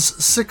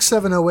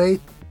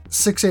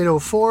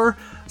Maz6708-6804,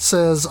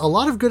 says, a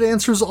lot of good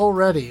answers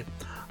already.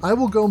 I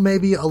will go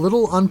maybe a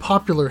little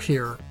unpopular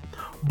here.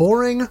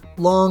 Boring,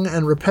 long,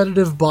 and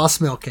repetitive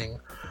boss milking,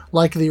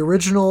 like the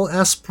original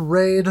Esp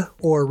Raid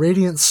or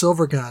Radiant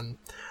Silvergun.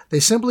 They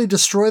simply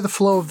destroy the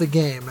flow of the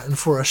game, and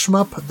for a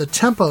shmup, the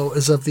tempo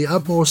is of the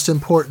utmost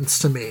importance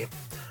to me.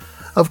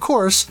 Of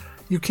course,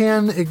 you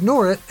can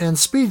ignore it and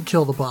speed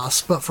kill the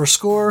boss, but for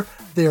score,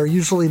 they are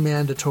usually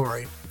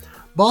mandatory.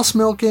 Boss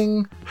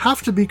milking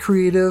have to be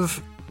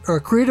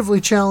creatively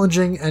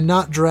challenging and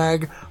not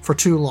drag for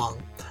too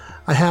long.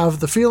 I have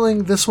the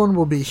feeling this one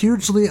will be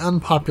hugely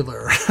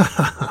unpopular.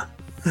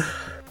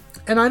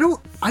 And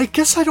I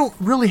guess I don't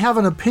really have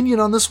an opinion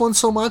on this one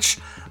so much.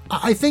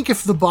 I think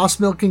if the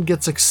boss milking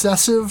gets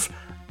excessive,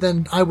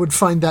 then I would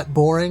find that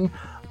boring.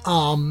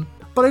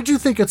 But I do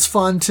think it's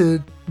fun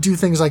to do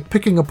things like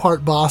picking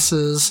apart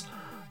bosses,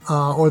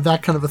 or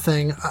that kind of a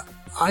thing.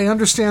 I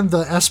understand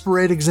the Esp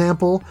Raid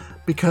example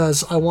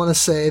because I want to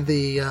say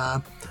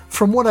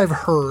from what I've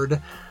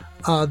heard,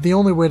 the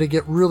only way to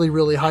get really,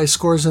 really high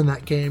scores in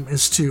that game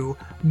is to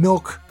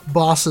milk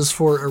bosses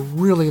for a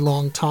really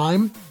long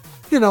time.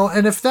 You know,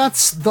 and if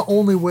that's the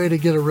only way to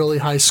get a really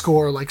high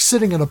score, like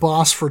sitting in a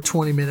boss for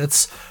 20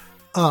 minutes,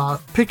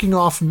 picking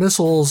off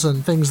missiles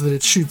and things that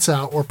it shoots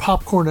out, or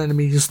popcorn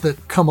enemies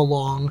that come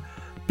along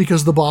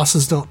because the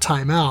bosses don't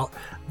time out,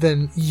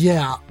 then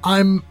yeah,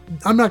 I'm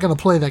not going to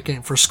play that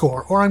game for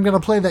score, or I'm going to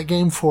play that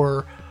game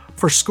for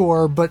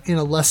score, but in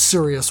a less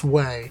serious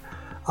way,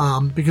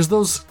 because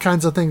those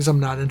kinds of things I'm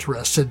not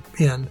interested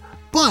in.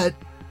 But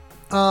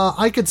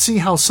I could see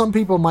how some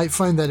people might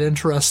find that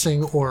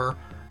interesting, or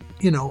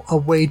a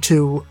way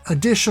to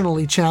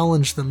additionally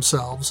challenge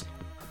themselves.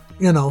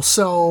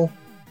 So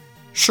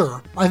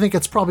sure, I think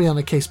it's probably on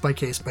a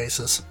case-by-case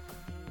basis.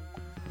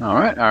 All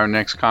right, our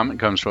next comment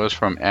comes to us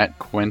from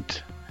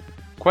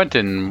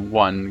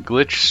 @Quentin1.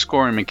 Glitch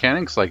scoring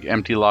mechanics like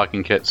empty lock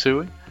and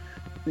Ketsui.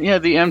 Yeah,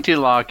 the empty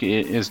lock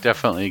is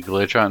definitely a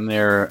glitch on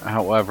there.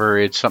 However,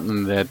 it's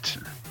something that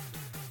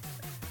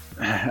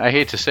I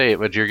hate to say it,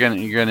 but you're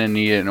gonna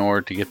need it in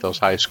order to get those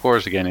high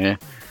scores again.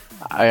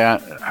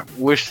 I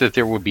wish that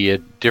there would be a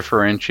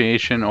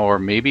differentiation, or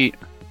maybe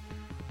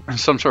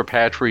some sort of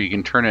patch where you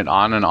can turn it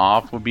on and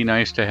off. Would be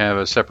nice to have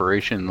a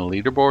separation in the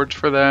leaderboards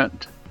for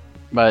that.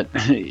 But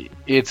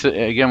it's,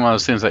 again, one of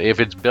those things that if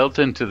it's built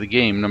into the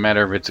game, no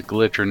matter if it's a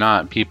glitch or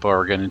not, people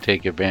are going to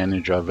take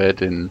advantage of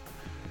it, and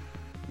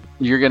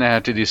you're going to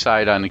have to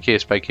decide on a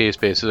case-by-case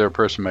basis or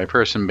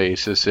person-by-person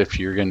basis if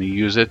you're going to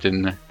use it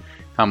and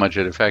how much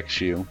it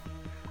affects you.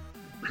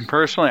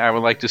 Personally, I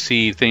would like to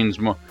see things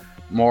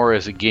more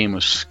as a game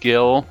of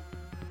skill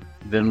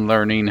than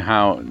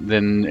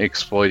than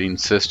exploiting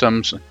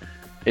systems.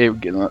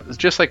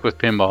 Just like with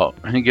pinball,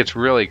 it gets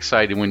really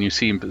exciting when you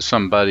see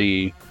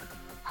somebody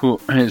who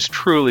is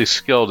truly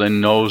skilled and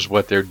knows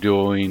what they're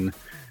doing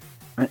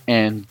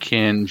and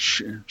can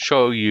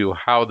show you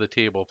how the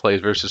table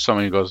plays, versus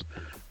someone who goes,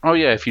 oh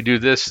yeah, if you do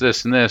this,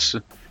 this, and this,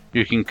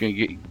 you can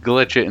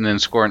glitch it and then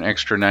score an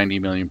extra 90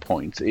 million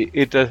points. I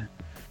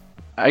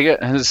get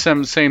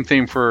the same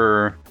thing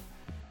for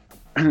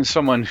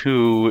someone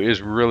who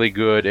is really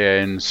good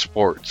in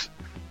sports.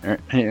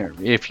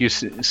 If you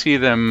see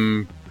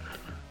them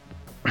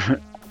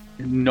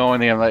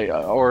knowing them, like,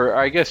 or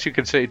I guess you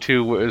could say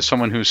too,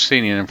 someone who's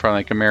singing in front of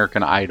like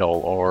American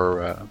Idol,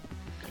 or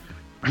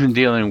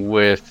dealing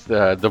with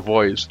The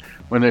Voice,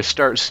 when they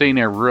start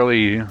singing a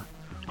really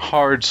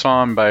hard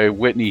song by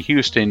Whitney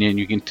Houston, and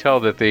you can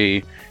tell that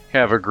they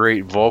have a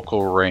great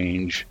vocal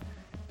range,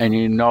 and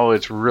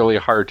it's really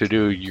hard to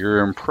do,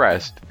 you're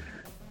impressed.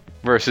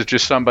 Versus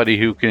just somebody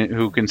who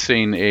can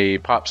sing a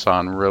pop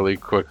song really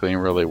quickly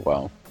and really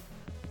well.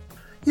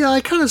 Yeah,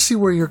 I kind of see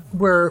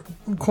where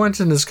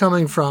Quentin is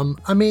coming from.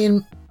 I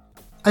mean,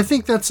 I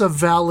think that's a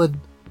valid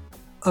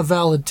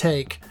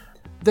take.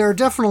 There are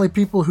definitely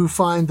people who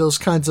find those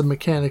kinds of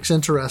mechanics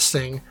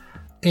interesting,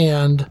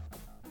 and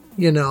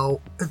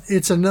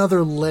it's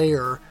another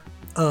layer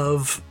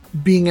of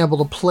being able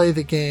to play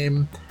the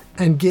game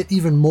and get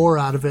even more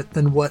out of it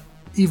than what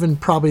even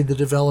probably the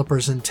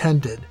developers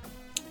intended.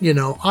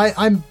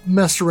 I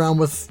messed around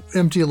with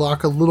Empty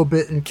Lock a little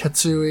bit in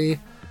Ketsui,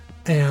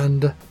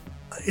 and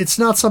it's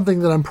not something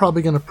that I'm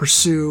probably going to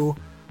pursue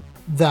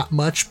that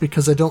much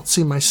because I don't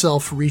see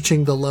myself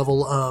reaching the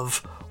level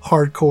of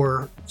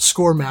hardcore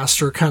score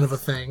master kind of a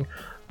thing.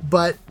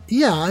 But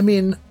yeah, I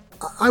mean,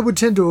 I would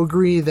tend to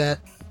agree that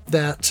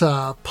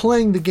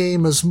playing the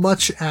game as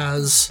much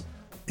as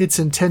it's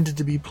intended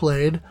to be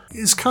played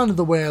is kind of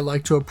the way I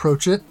like to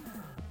approach it.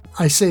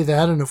 I say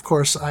that, and of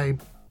course I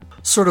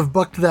sort of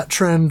bucked that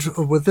trend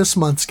with this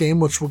month's game,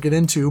 which we'll get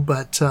into,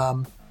 but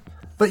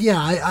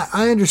yeah,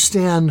 I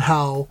understand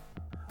how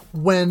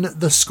when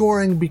the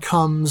scoring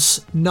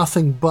becomes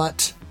nothing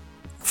but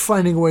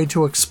finding a way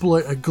to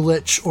exploit a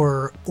glitch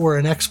or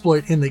an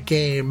exploit in the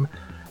game,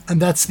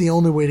 and that's the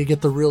only way to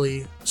get the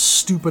really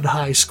stupid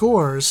high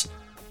scores,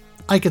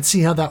 I could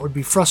see how that would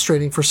be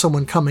frustrating for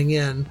someone coming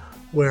in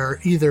where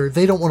either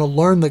they don't want to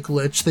learn the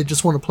glitch, they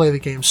just want to play the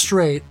game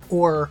straight,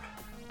 or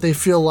they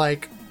feel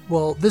like,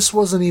 well, this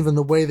wasn't even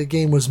the way the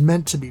game was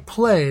meant to be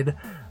played,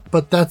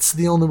 but that's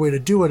the only way to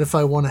do it if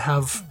I want to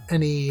have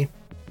any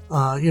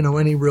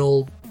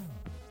real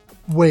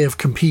way of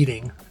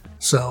competing.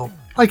 So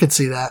I could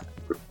see that.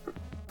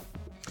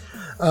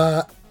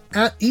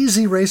 At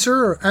Easy Racer,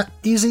 or at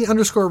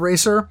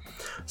Easy_Racer,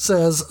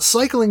 says,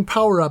 cycling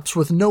power-ups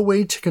with no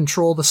way to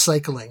control the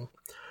cycling.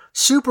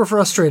 Super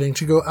frustrating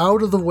to go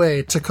out of the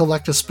way to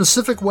collect a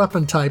specific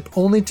weapon type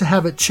only to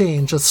have it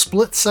change a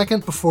split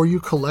second before you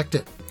collect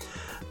it.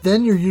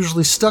 Then you're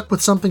usually stuck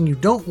with something you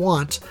don't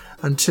want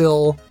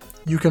until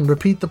you can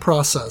repeat the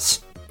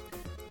process.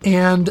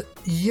 And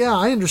yeah,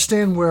 I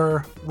understand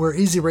where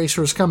Easy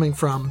Racer is coming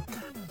from.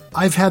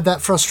 I've had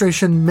that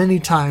frustration many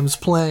times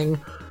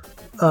playing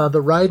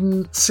the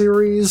Raiden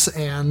series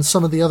and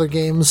some of the other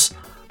games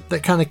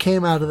that kind of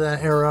came out of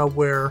that era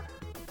where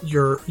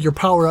your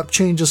power-up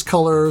changes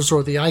colors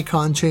or the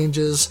icon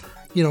changes.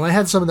 You know, I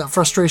had some of that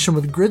frustration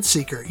with Grid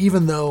Seeker,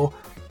 even though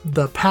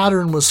the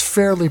pattern was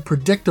fairly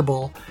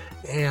predictable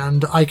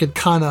and I could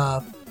kind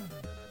of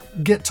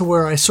get to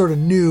where I sort of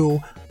knew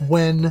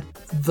when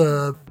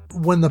the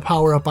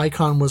power-up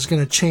icon was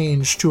going to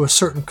change to a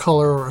certain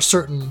color or a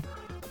certain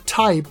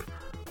type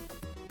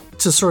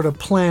to sort of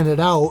plan it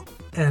out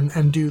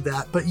and do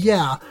that. But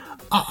yeah,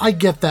 I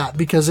get that,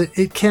 because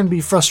it can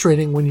be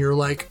frustrating when you're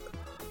like,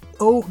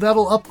 oh,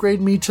 that'll upgrade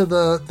me to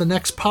the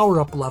next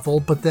power-up level,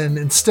 but then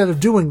instead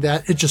of doing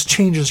that, it just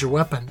changes your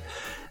weapon.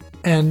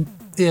 And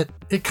it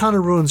kind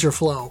of ruins your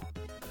flow.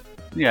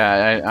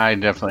 Yeah, I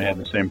definitely had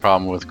the same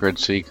problem with Grid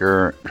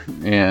Seeker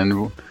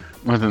and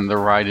within the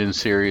Raiden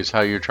series,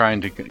 how you're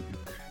trying to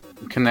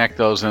connect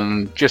those,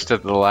 and just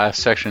at the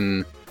last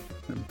section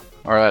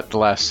or at the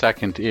last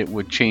second, it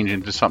would change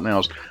into something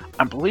else.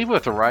 I believe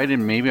with the Raiden,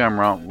 maybe I'm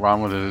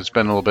wrong with it. It's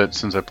been a little bit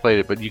since I played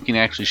it, but you can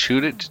actually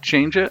shoot it to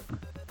change it.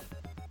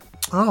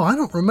 Oh, I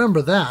don't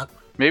remember that.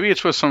 Maybe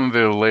it's with some of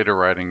the later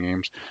Raiden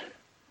games.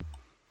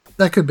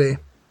 That could be.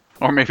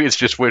 Or maybe it's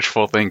just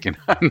wishful thinking.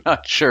 I'm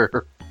not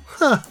sure.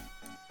 Huh.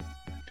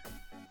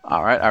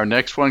 All right, our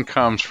next one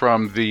comes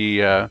from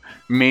the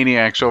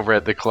Maniacs over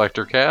at the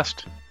Collector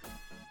Cast.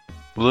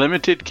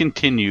 Limited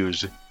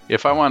continues.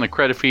 If I want a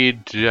credit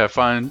feed to have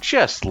fun,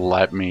 just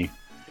let me.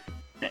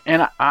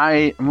 And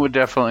I would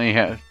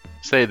definitely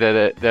say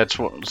that that's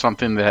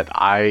something that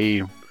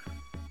I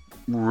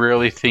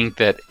really think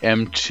that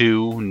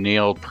M2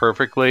 nailed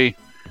perfectly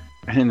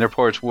in their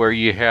ports, where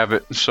you have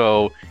it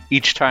so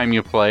each time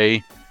you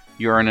play,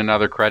 you earn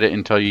another credit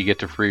until you get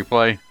to free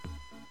play.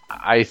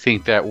 I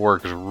think that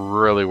works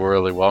really,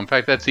 really well. In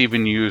fact, that's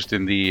even used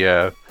in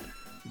the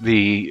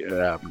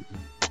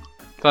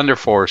Thunder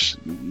Force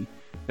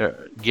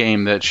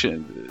game, that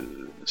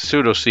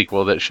pseudo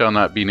sequel that shall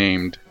not be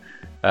named,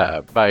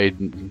 by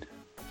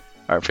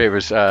our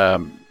favorites,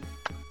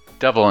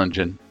 Devil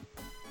Engine.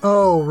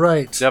 Oh,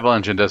 right. Devil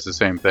Engine does the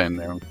same thing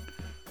there,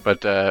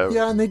 but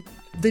yeah, and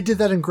they did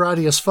that in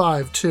Gradius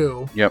 5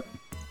 too. Yep.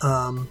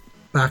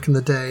 Back in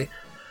the day.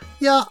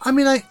 Yeah, I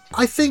mean,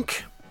 I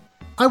think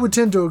I would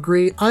tend to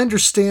agree. I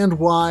understand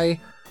why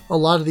a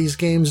lot of these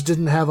games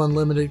didn't have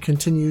unlimited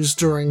continues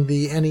during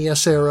the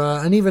NES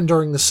era, and even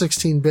during the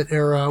 16-bit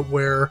era,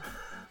 where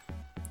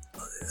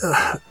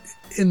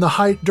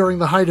during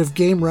the height of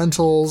game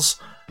rentals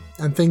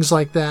and things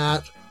like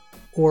that,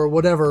 or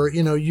whatever,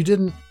 you know, you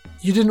didn't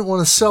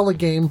want to sell a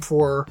game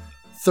for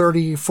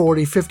 $30,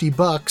 $40,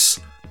 $50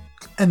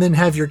 and then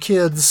have your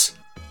kids,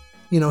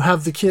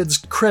 have the kids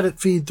credit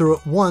feed through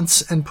it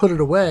once and put it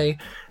away,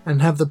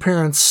 and have the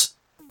parents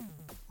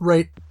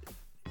write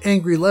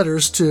angry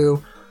letters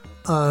to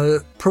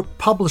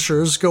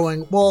publishers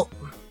going, well,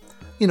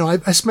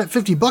 I spent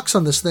 $50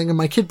 on this thing and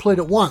my kid played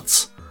it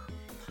once.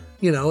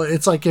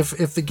 It's like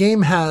if the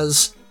game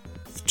has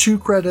 2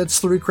 credits,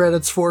 3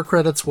 credits, 4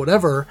 credits,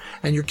 whatever,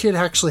 and your kid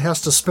actually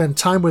has to spend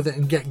time with it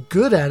and get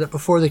good at it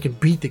before they can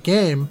beat the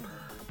game,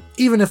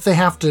 even if they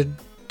have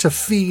to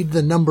feed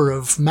the number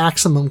of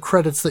maximum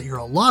credits that you're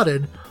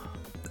allotted,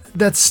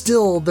 that's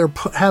still they're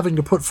having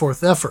to put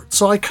forth effort.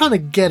 So I kind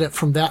of get it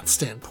from that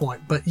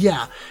standpoint. But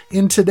yeah,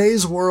 in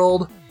today's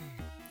world,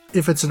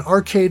 if it's an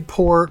arcade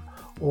port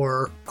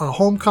or a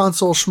home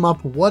console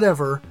shmup,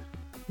 whatever,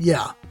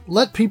 yeah,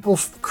 let people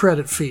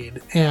credit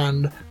feed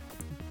and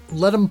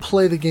let them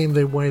play the game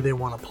the way they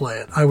want to play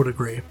it. I would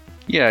agree.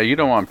 Yeah, you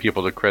don't want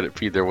people to credit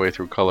feed their way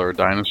through Color a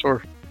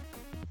Dinosaur.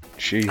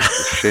 Jeez,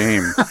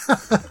 shame.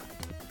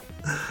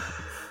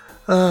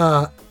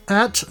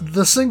 At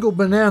The Single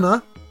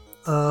Banana,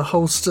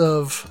 host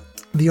of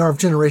the RF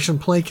Generation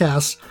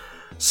Playcast,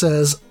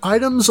 says,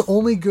 items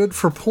only good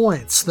for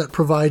points that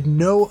provide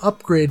no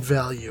upgrade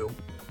value.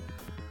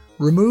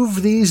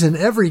 Remove these in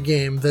every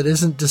game that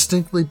isn't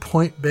distinctly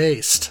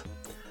point-based.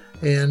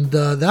 And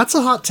that's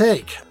a hot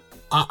take.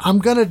 I'm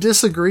going to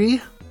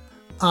disagree.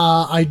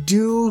 I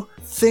do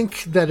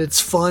think that it's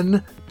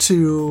fun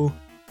to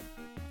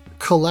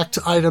collect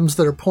items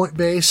that are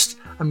point-based.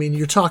 I mean,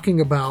 you're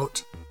talking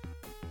about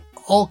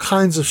all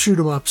kinds of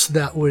shoot-'em-ups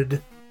that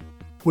would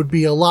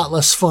be a lot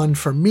less fun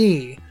for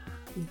me.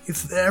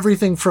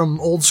 Everything from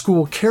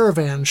old-school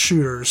caravan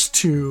shooters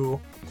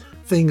to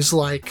things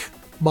like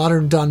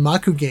modern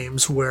Danmaku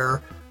games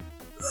where,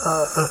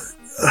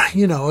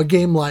 a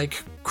game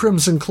like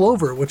Crimson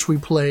Clover, which we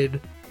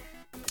played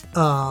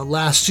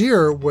last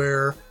year,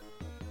 where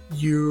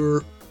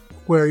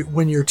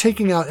when you're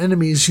taking out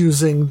enemies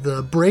using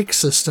the break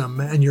system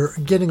and you're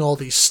getting all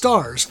these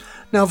stars.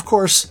 Now, of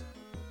course,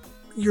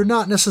 you're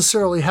not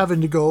necessarily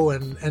having to go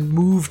and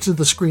move to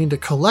the screen to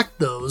collect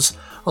those.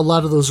 A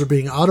lot of those are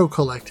being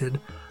auto-collected.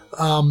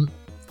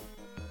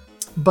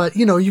 But,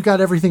 you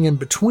got everything in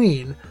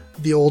between.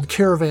 The old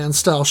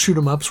caravan-style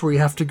shoot-'em-ups where you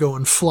have to go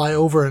and fly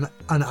over an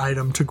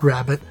item to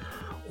grab it,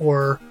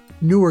 or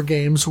newer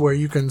games where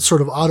you can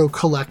sort of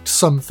auto-collect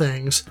some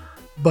things.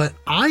 But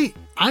I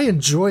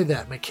enjoy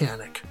that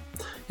mechanic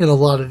in a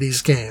lot of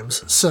these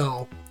games,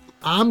 so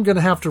I'm going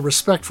to have to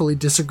respectfully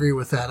disagree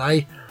with that.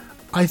 I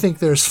think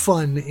there's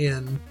fun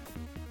in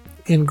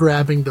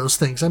grabbing those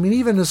things. I mean,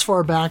 even as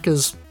far back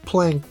as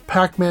playing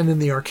Pac-Man in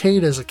the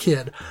arcade as a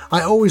kid,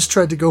 I always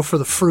tried to go for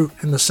the fruit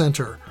in the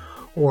center,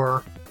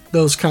 or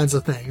those kinds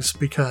of things,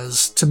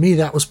 because to me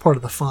that was part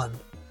of the fun.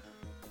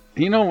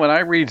 When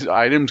I read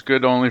items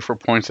good only for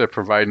points that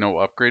provide no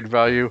upgrade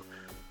value,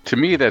 to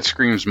me that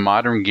screams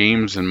modern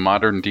games and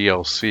modern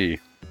DLC.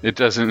 It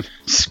doesn't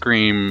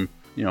scream,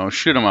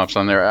 shoot 'em ups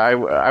on there.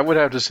 I would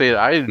have to say that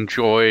I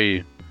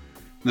enjoy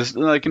this,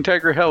 like in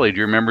Tiger Heli. Do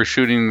you remember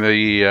shooting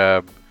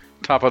the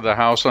top of the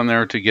house on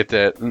there to get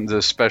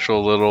the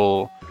special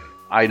little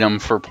item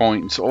for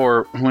points?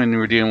 Or when we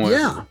were dealing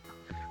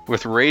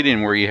with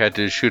Raiden, where you had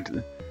to shoot,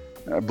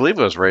 I believe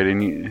it was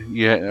Raiden,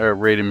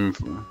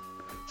 Raiden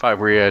 5,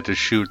 where you had to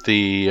shoot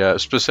the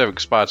specific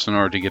spots in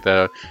order to get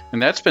that.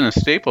 And that's been a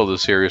staple of the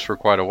series for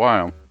quite a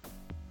while.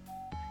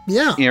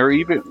 Yeah. Or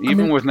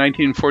even with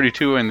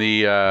 1942 and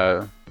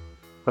the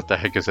what the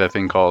heck is that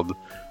thing called?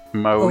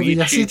 Maoichi?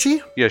 The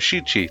Yashichi?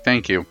 Yashichi,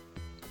 thank you.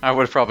 I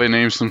would probably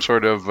name some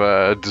sort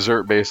of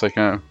dessert base, like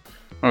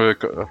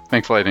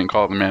thankfully I didn't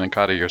call it the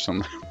manicotti or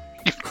something.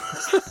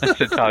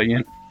 That's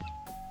Italian.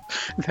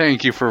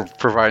 Thank you for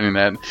providing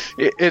that.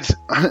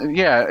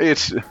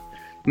 It's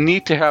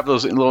neat to have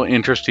those little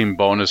interesting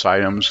bonus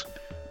items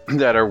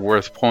that are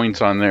worth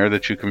points on there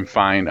that you can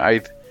find.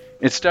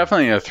 It's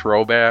definitely a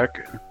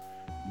throwback,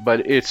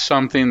 but it's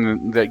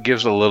something that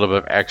gives a little bit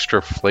of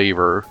extra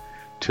flavor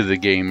to the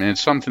game, and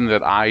it's something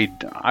that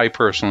I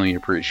personally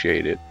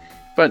appreciate it.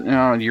 But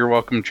you're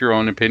welcome to your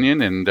own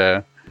opinion,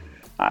 and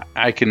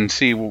I can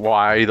see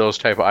why those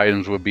type of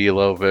items would be a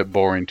little bit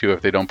boring too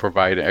if they don't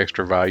provide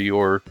extra value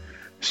or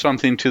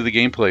something to the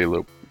gameplay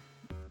loop.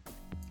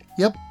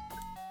 Yep.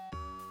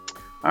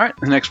 All right,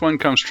 the next one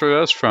comes to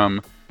us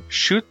from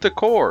Shoot the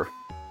Core.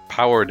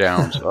 Power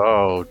downs.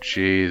 Oh,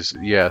 jeez.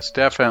 Yes,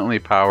 definitely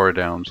power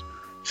downs.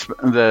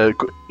 The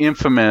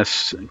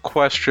infamous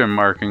question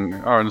marking,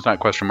 or it's not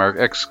question mark,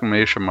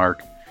 exclamation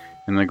mark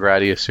in the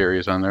Gradius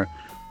series on there.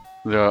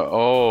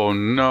 Oh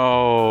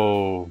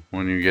no,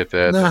 when you get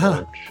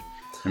that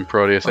in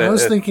Proteus. I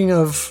was thinking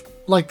of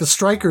like the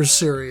Strikers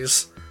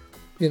series.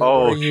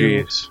 Oh,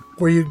 jeez.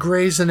 Where you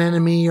graze an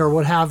enemy or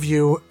what have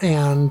you,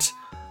 and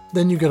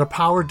then you get a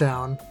power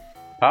down.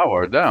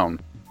 Power down?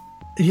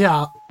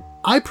 Yeah.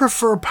 I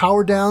prefer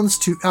power downs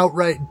to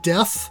outright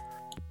death,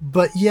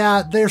 but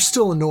yeah, they're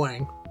still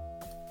annoying.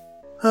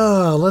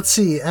 Let's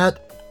see. At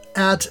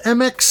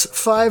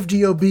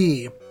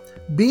MX5DOB,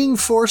 being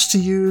forced to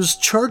use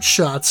charge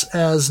shots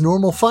as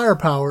normal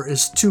firepower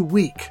is too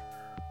weak.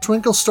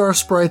 Twinkle Star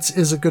Sprites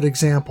is a good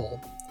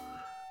example.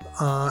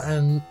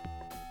 And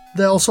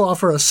they also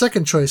offer a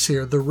second choice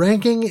here, the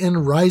ranking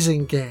in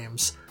Rising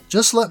games.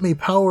 Just let me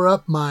power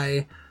up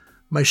my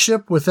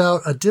ship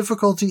without a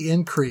difficulty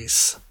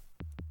increase.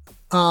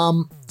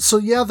 So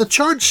yeah, the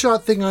charge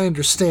shot thing I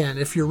understand.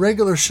 If your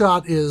regular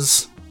shot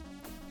is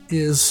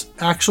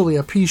actually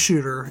a pea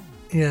shooter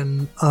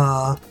in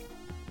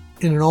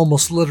an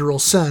almost literal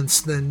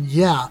sense, then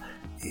yeah,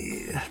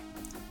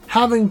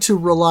 having to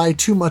rely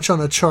too much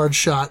on a charge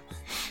shot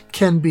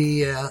can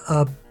be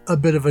a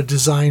bit of a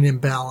design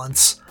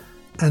imbalance,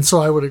 and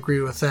so I would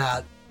agree with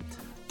that.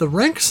 The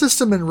rank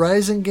system in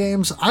Rising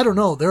games, I don't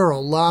know, there are a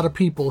lot of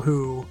people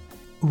who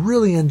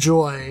really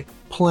enjoy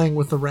playing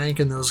with the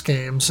rank in those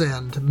games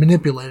and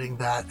manipulating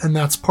that, and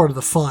that's part of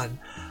the fun.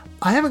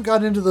 I haven't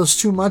got into those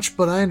too much,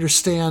 but I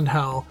understand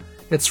how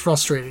it's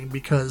frustrating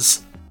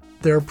because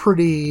they're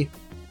pretty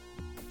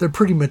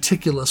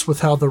meticulous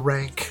with how the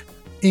rank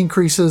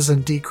increases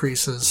and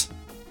decreases,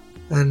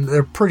 and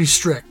they're pretty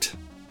strict.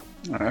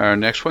 Our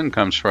next one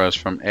comes for us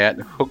from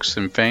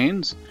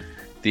 @HooksandFanes.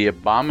 The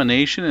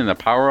Abomination in the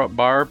power-up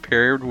bar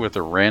paired with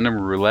a random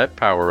roulette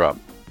power-up.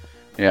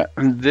 Yeah,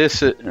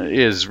 this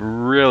is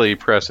really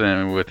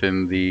precedent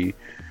within the...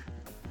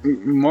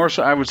 More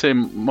so, I would say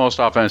most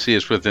often I see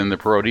this within the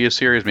Parodius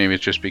series. Maybe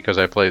it's just because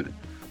I play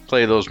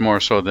those more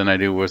so than I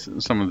do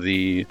with some of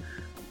the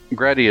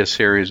Gradius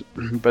series.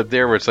 But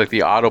there where it's like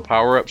the auto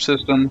power-up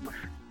system,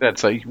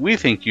 that's like, we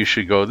think you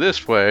should go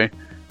this way.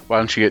 Why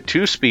don't you get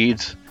 2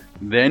 speeds?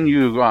 Then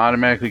you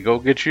automatically go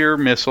get your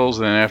missiles,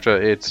 and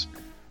after it's...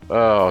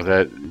 Oh,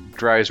 that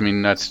drives me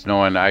nuts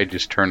knowing I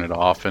just turn it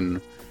off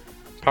and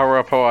power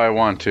up how I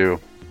want to.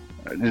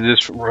 Did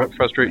this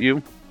frustrate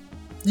you?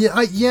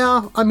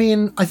 Yeah. I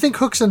mean, I think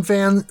Hooks and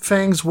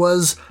Fangs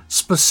was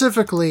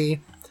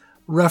specifically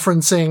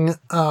referencing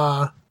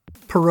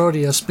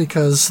Parodius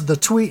because the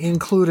tweet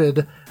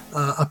included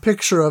a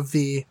picture of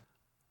the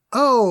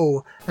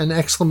an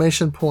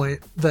exclamation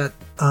point that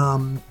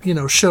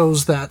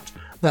shows that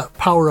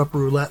power up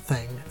roulette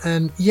thing.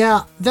 And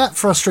yeah, that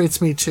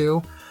frustrates me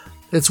too.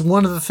 It's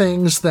one of the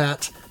things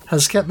that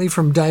has kept me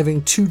from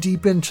diving too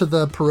deep into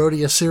the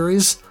Parodia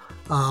series,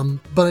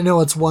 but I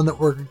know it's one that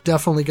we're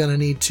definitely going to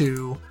need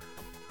to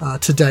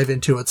dive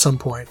into at some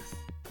point.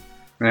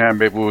 Yeah,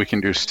 maybe we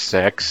can do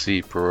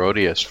Sexy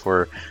Parodius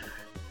for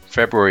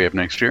February of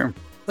next year.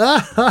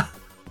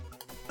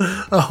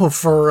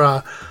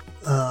 For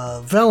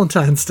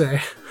Valentine's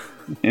Day.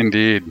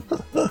 Indeed.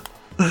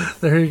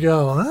 There you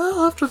go.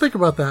 I'll have to think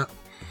about that.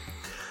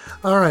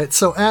 All right,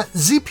 so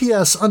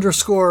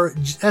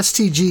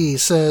 @ZPS_STG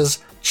says,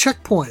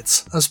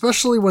 checkpoints,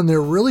 especially when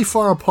they're really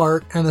far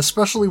apart and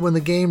especially when the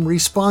game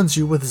respawns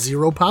you with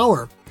 0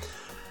 power.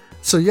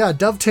 So yeah,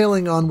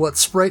 dovetailing on what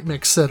Sprite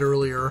Mix said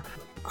earlier,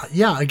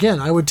 again,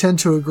 I would tend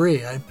to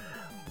agree.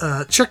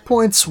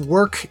 Checkpoints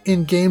work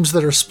in games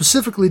that are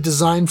specifically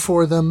designed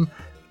for them,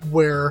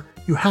 where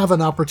you have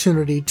an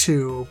opportunity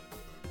to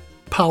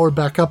power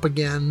back up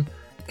again,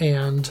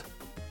 and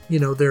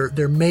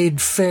they're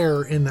made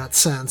fair in that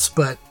sense.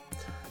 But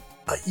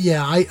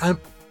I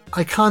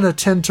kind of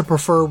tend to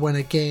prefer when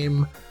a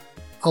game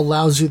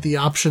allows you the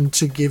option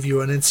to give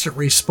you an instant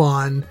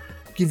respawn,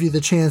 give you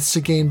the chance to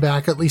gain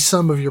back at least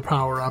some of your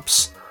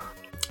power-ups,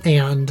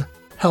 and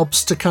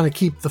helps to kind of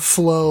keep the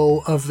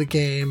flow of the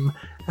game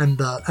and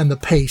the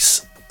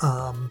pace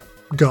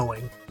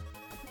going.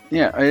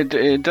 Yeah,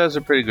 it does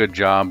a pretty good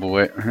job,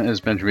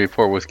 as mentioned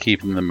before, with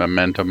keeping the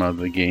momentum of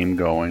the game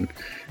going.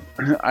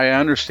 I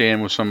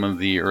understand with some of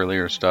the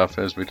earlier stuff,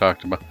 as we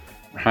talked about,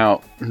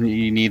 how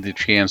you need the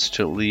chance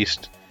to at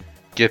least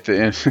get the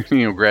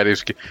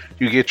Gradius.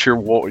 You get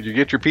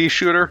your pea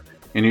shooter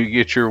and you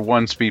get your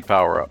 1 speed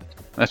power up.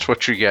 That's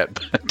what you get.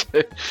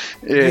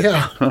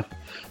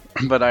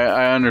 But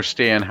I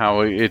understand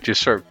how it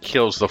just sort of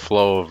kills the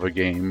flow of a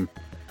game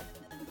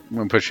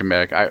when pushing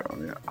back.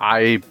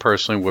 I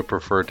personally would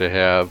prefer to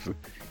have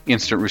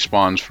instant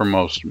respawns for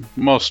most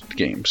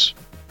games.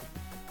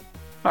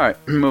 Alright,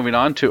 moving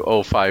on to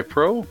 05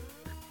 Pro.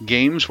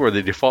 Games where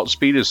the default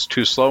speed is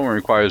too slow and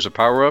requires a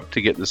power-up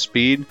to get the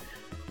speed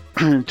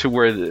to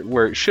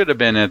where it should have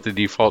been at the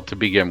default to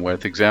begin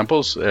with.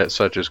 Examples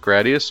such as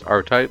Gradius,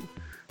 R-Type,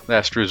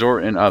 Last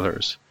Resort, and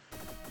others.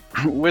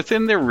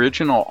 Within the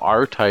original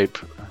R-Type,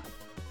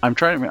 I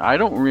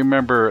don't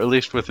remember, at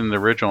least within the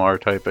original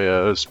R-Type,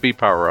 a speed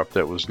power-up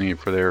that was needed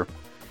for there.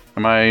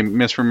 Am I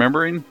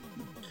misremembering?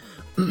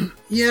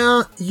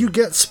 Yeah, you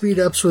get speed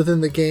ups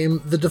within the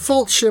game. The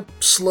default ship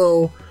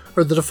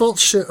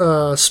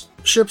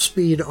ship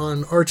speed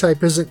on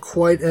R-Type isn't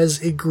quite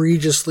as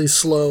egregiously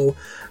slow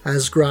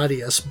as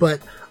Gradius,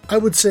 but I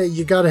would say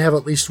you got to have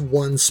at least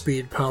 1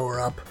 speed power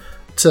up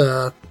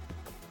to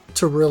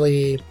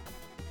really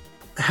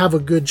have a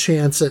good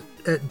chance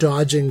at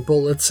dodging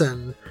bullets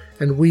and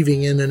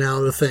weaving in and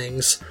out of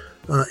things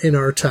in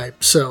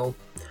R-Type. So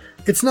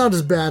it's not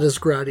as bad as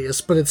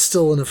Gradius, but it's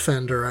still an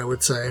offender, I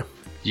would say.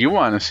 You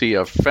want to see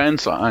a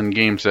fence on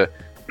games that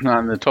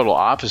on the total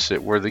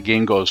opposite, where the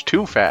game goes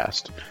too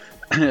fast.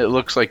 It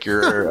looks like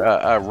you're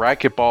a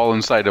racquetball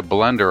inside a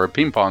blender, or a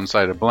ping pong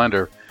inside a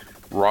blender.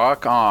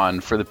 Rock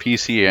on for the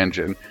PC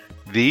Engine,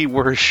 the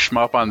worst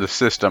shmup on the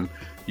system.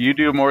 You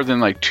do more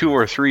than like 2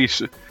 or 3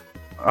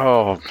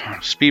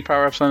 speed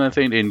power-ups on that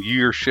thing, and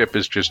your ship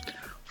is just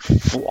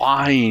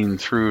flying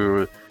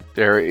through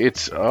there.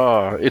 It's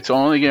the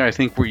only game I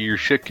think where your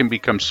ship can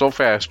become so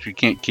fast you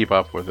can't keep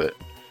up with it.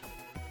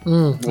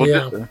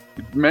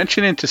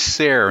 Mention it to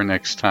Sarah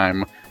next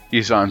time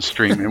he's on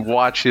stream and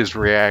watch his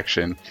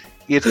reaction.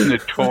 It's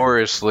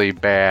notoriously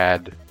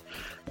bad,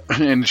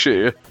 and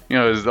she,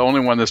 is the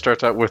only one that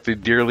starts out with the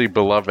dearly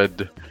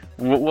beloved.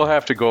 We'll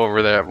have to go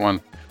over that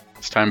one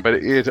this time, but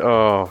it's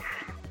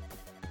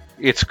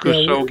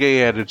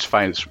Kusoge at its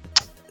finest.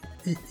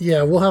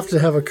 Yeah, we'll have to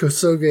have a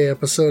Kusoge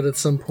episode at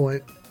some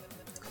point.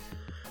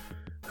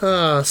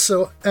 At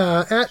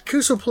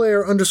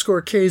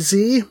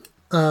KusoPlayer_KZ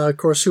of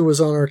course, who was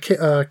on our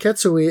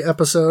Ketsui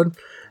episode,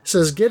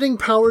 says, getting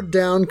powered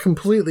down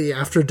completely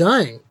after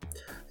dying.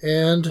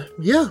 And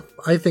yeah,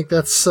 I think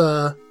that's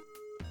a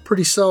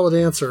pretty solid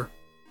answer.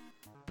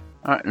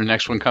 All right, the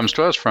next one comes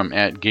to us from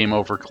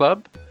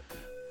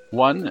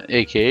 @GameOverClub1,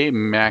 aka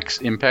Max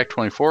Impact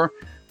 24.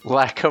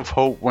 Lack of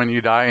hope when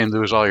you die and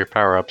lose all your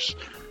power-ups.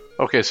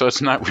 Okay, so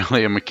it's not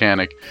really a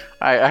mechanic.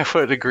 I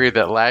would agree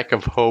that lack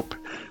of hope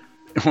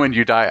when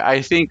you die,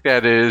 I think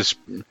that is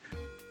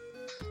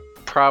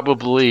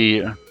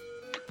probably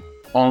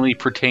only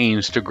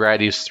pertains to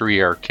Gradius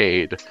 3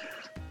 Arcade.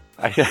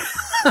 I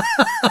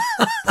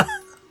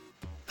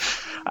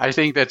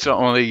think that's the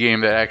only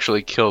game that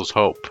actually kills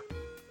hope.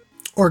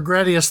 Or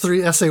Gradius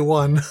 3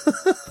 SA1.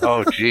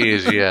 Oh,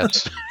 geez,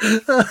 yes.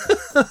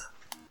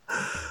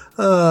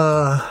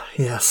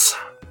 Yes.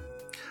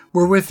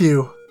 We're with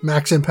you,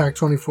 Max Impact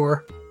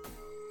 24.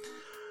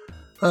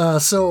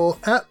 So,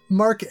 at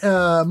Mark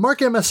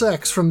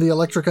MSX from the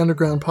Electric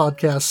Underground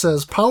podcast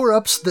says,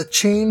 power-ups that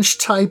change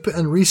type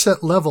and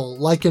reset level,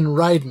 like in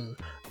Raiden.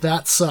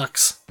 That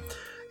sucks.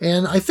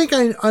 And I think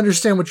I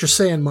understand what you're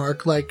saying,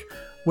 Mark. Like,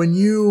 when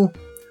you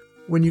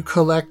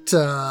collect,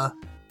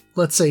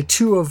 let's say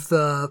two of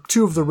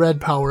the red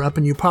power-up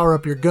and you power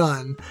up your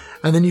gun,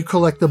 and then you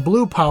collect the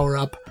blue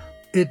power-up,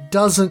 it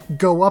doesn't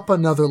go up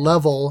another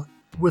level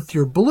with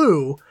your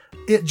blue.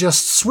 It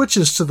just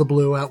switches to the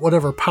blue at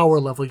whatever power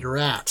level you're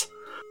at.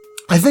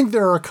 I think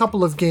there are a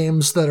couple of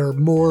games that are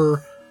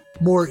more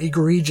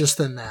egregious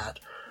than that,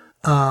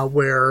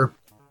 where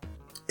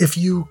if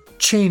you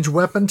change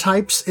weapon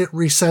types, it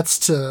resets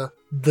to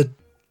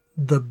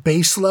the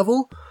base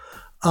level.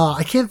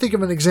 I can't think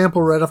of an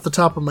example right off the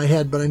top of my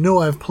head, but I know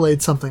I've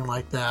played something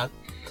like that.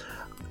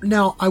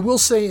 Now, I will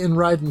say in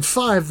Raiden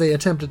 5, they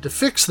attempted to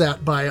fix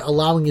that by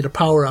allowing you to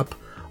power up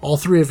all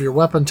three of your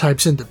weapon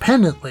types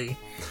independently.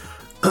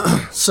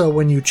 So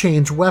when you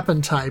change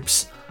weapon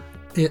types,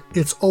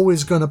 it's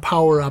always going to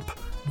power up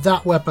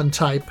that weapon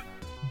type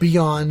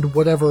beyond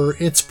whatever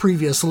its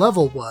previous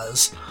level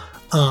was.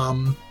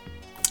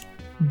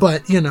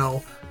 But, you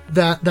know,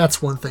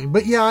 that's one thing.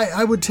 But yeah,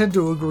 I would tend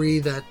to agree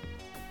that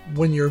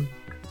when you're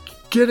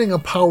getting a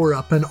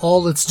power-up and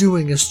all it's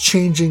doing is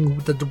changing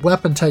the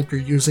weapon type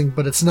you're using,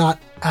 but it's not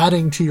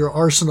adding to your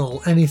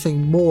arsenal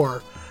anything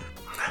more,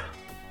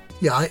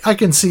 yeah, I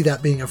can see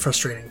that being a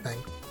frustrating thing.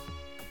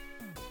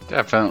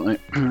 Definitely.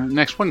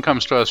 Next one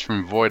comes to us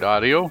from Void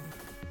Audio.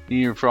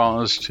 He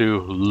refers to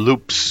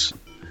loops.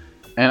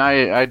 And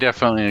I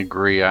definitely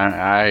agree.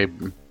 I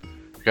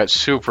got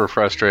super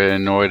frustrated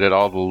and annoyed at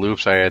all the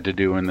loops I had to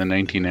do in the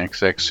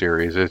 19XX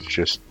series. It's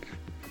just,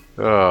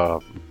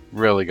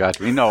 really got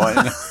to me. No,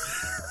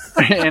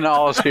 in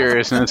all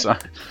seriousness,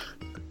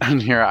 in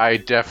here, I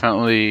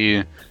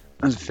definitely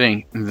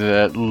think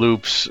that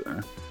loops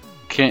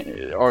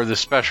or the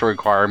special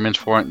requirements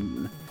for it,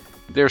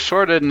 they're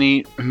sort of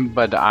neat,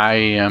 but I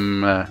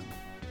am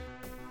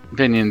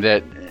opinion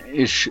that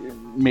it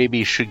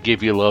maybe should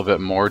give you a little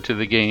bit more to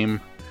the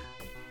game.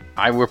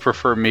 I would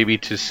prefer maybe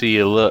to see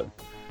a little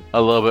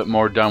bit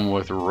more done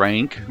with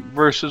rank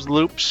versus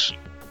loops,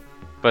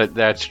 but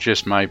that's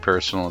just my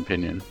personal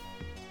opinion.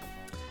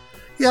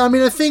 Yeah, I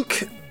mean, I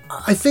think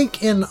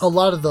in a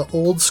lot of the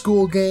old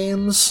school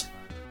games,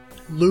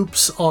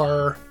 loops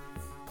are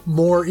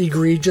more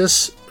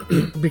egregious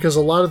because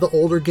a lot of the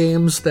older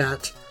games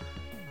that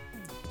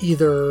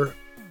either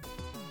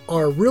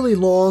are really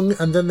long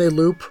and then they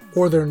loop,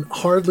 or they're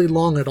hardly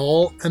long at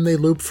all and they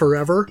loop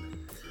forever.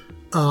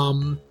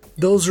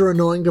 Those are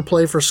annoying to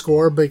play for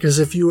score, because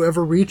if you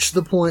reach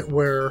the point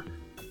where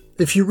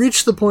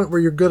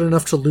you're good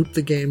enough to loop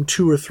the game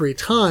 2 or 3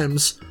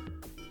 times,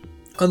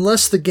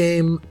 unless the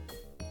game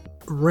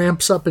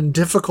ramps up in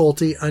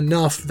difficulty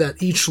enough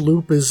that each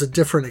loop is a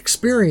different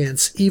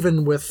experience,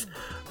 even with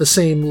the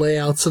same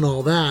layouts and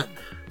all that,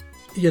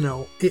 you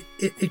know,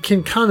 it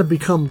can kind of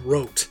become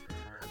rote.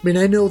 I mean,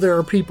 I know there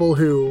are people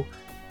who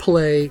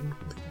play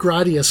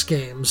Gradius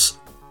games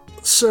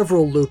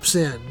several loops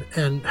in,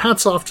 and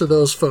hats off to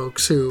those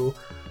folks who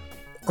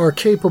are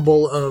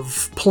capable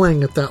of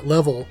playing at that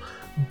level.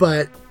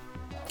 But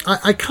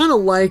I kind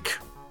of like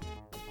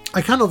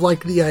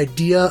the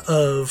idea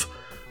of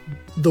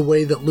the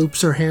way that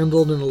loops are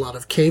handled in a lot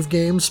of cave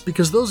games,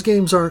 because those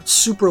games aren't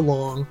super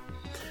long,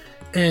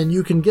 and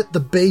you can get the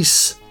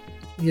base,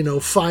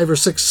 5 or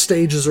 6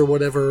 stages or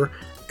whatever,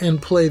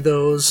 and play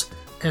those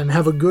and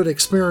have a good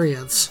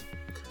experience,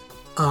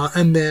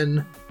 and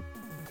then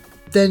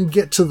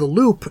get to the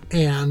loop,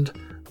 and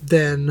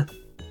then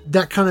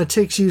that kind of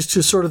takes you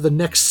to sort of the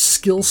next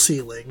skill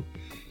ceiling.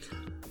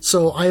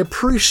 So I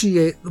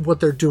appreciate what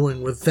they're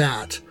doing with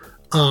that.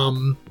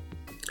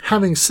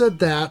 Having said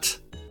that,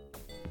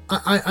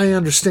 I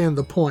understand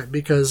the point,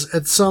 because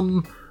at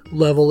some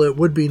level it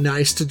would be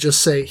nice to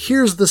just say,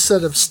 here's the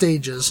set of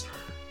stages,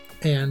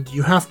 and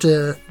you have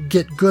to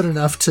get good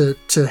enough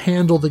to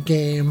handle the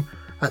game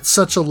at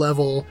such a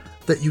level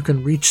that you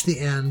can reach the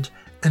end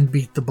and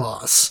beat the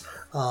boss.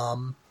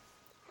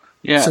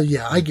 Yeah. So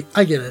yeah, I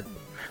get it.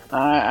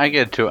 I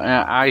get to.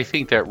 I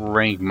think that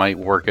rank might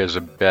work as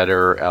a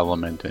better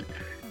element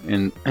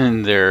in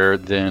there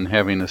than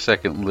having a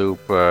second loop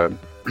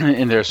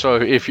in there. So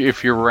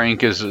if your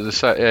rank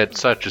is at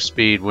such a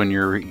speed when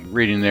you're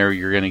reading there,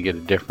 you're going to get a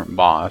different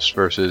boss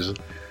versus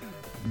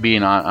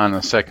being on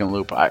a second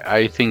loop.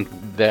 I think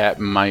that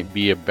might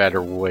be a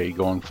better way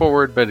going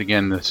forward. But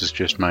again, this is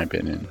just my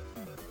opinion.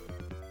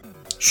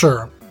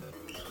 Sure.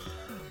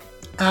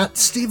 At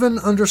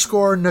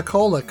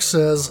Steven_Nikolic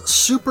says,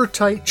 super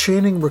tight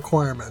chaining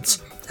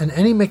requirements, and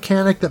any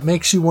mechanic that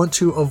makes you want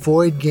to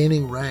avoid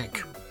gaining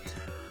rank.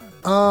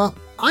 I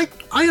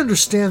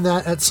understand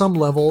that at some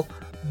level,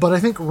 but I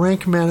think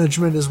rank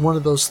management is one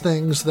of those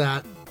things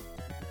that,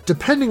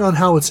 depending on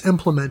how it's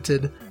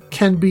implemented,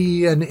 can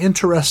be an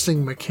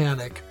interesting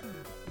mechanic.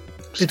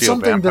 It's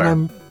something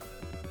that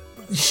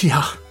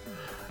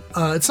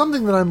it's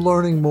something that I'm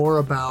learning more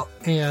about,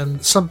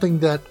 and something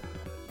that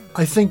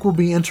I think will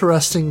be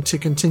interesting to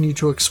continue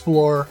to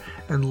explore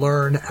and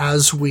learn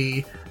as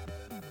we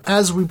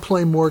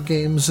play more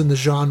games in the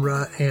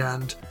genre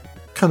and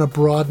kind of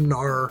broaden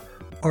our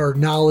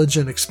knowledge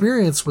and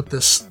experience with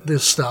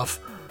this stuff.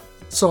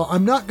 So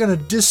I'm not going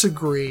to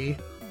disagree,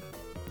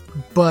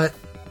 but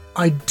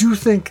I do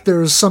think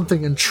there's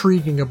something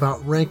intriguing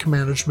about rank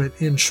management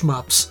in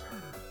shmups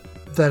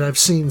that I've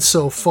seen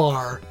so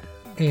far,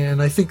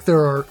 and I think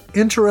there are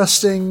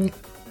interesting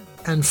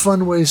and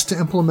fun ways to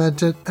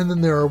implement it, and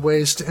then there are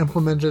ways to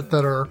implement it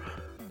that are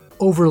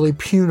overly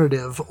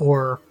punitive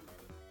or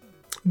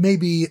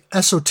maybe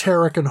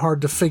esoteric and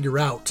hard to figure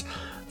out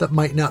that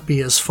might not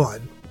be as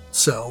fun.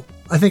 So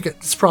I think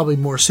it's probably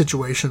more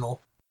situational.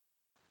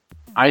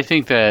 I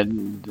think that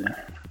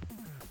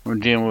when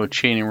dealing with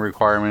chaining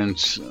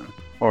requirements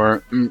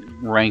or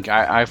rank,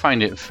 I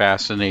find it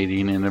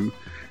fascinating. And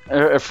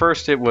at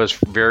first it was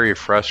very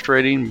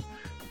frustrating,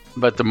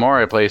 but the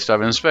more I play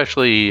stuff, and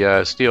especially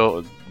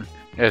Steel,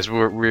 as we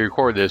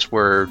record this,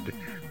 we're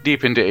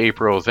deep into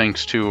April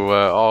thanks to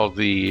all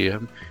the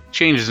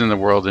changes in the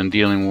world and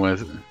dealing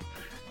with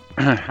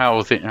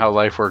how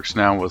life works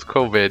now with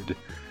COVID.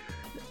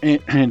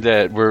 And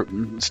that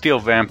Steel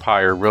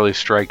Vampire really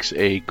strikes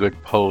a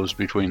good pose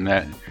between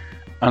that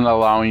and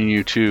allowing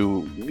you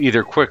to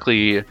either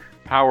quickly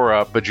power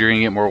up, but you're going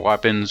to get more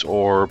weapons,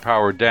 or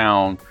power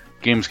down.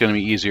 Game's going to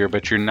be easier,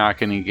 but you're not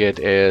going to get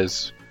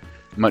as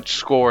much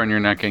score, and you're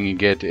not going to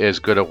get as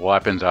good of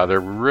weapons out there.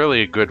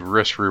 Really a good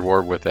risk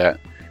reward with that.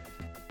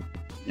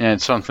 And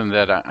it's something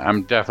that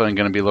I'm definitely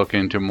going to be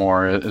looking into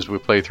more as we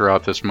play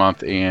throughout this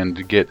month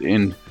and get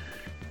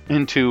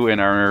into in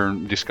our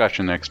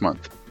discussion next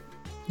month.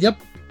 Yep.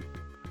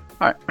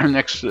 All right, our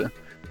next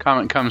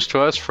comment comes to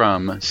us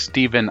from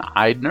Steven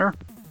Eidner.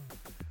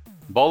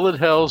 Bullet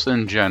hells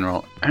in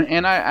general,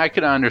 and I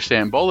can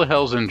understand, bullet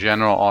hells in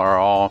general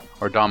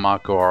or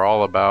Danmaku are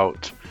all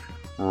about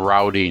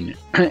routing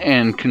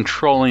and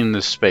controlling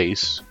the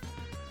space.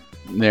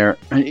 There,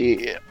 I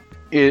mean,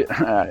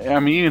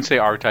 you can say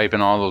R-Type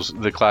and all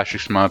the classic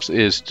shmups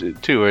is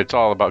too. It's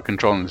all about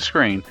controlling the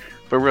screen.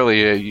 But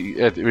really,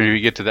 when you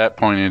get to that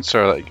point, it's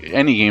sort of like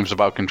any game's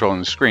about controlling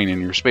the screen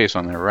and your space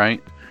on there,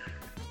 right?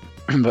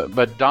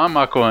 But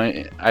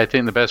Danmaku, I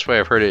think the best way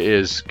I've heard it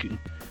is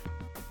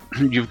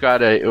you've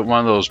got one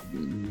of those,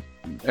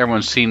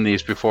 everyone's seen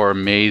these before,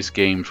 maze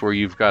games where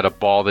you've got a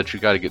ball that you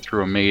got to get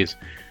through a maze.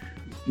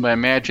 But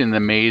imagine the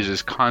maze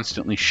is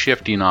constantly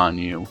shifting on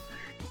you.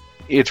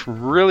 It's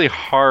really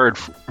hard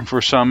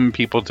for some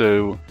people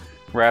to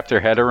wrap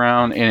their head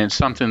around, and it's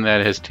something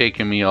that has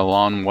taken me a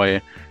long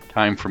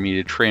time for me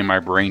to train my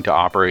brain to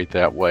operate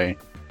that way.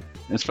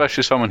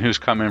 Especially someone who's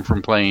come in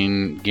from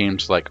playing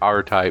games like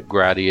R-Type,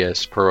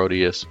 Gradius,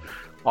 Parodius,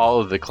 all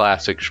of the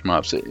classic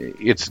shmups.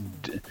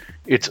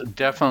 It's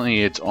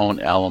definitely its own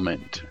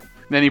element.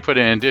 Then you put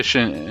an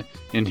addition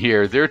in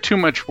here. They're too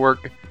much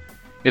work.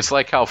 It's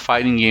like how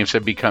fighting games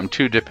have become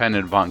too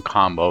dependent upon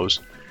combos.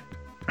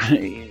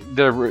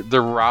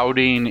 The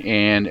routing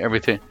and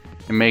everything,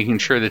 and making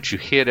sure that you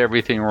hit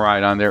everything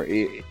right on there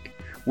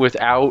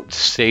without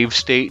save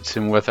states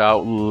and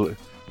without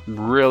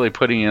really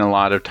putting in a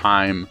lot of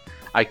time.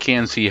 I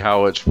can see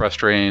how it's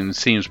frustrating. It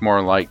seems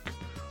more like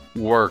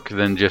work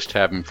than just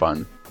having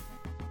fun.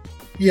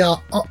 Yeah,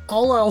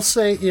 all I'll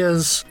say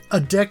is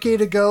a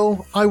decade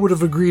ago, I would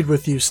have agreed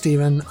with you,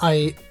 Steven.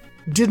 I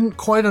didn't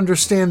quite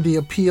understand the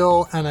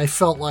appeal, and I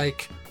felt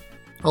like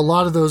a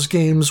lot of those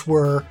games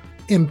were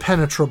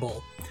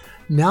impenetrable.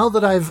 Now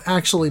that I've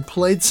actually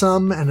played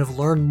some and have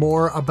learned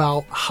more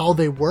about how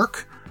they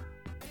work,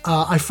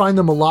 I find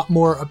them a lot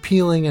more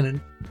appealing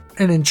and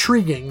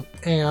intriguing,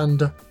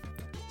 and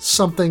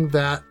something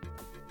that,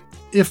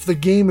 if the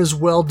game is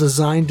well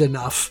designed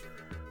enough,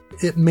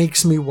 it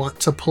makes me want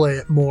to play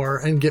it more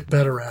and get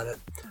better at it.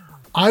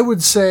 I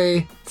would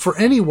say, for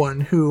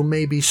anyone who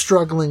may be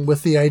struggling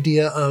with the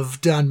idea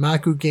of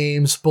Danmaku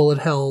games, bullet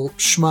hell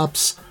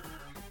shmups,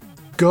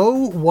 go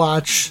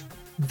watch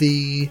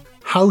the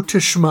How to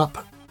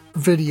Shmup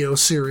video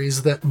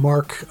series that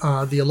Mark,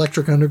 the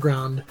Electric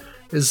Underground,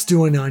 is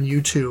doing on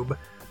YouTube.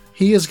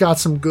 He has got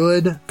some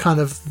good kind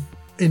of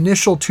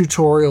initial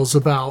tutorials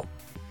about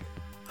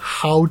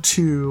how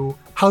to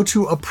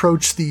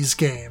approach these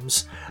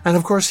games. And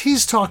of course,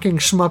 he's talking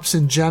shmups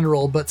in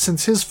general, but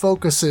since his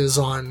focus is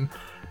on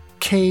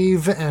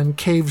cave and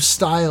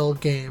cave-style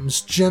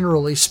games,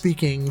 generally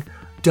speaking,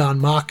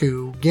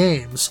 Danmaku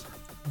games,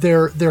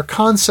 they're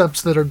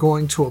concepts that are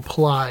going to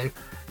apply,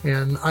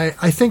 and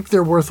I think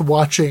they're worth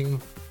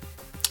watching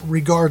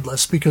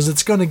regardless, because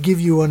it's going to give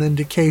you an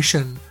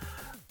indication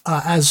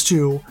as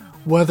to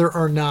whether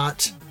or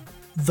not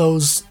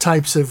those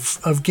types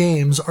of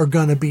games are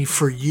going to be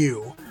for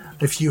you.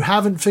 If you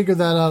haven't figured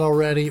that out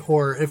already,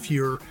 or if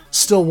you're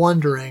still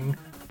wondering,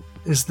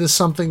 is this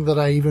something that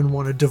I even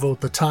want to devote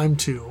the time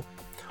to?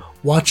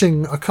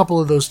 Watching a couple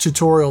of those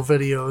tutorial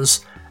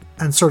videos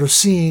and sort of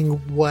seeing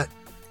what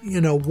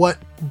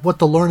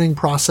the learning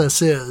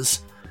process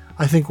is,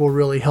 I think will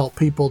really help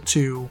people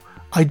to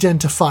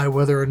identify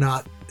whether or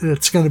not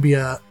it's going to be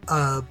a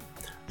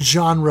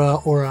genre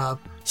or a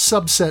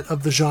subset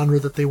of the genre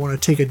that they want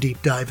to take a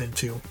deep dive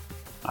into.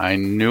 I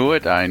knew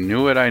it. I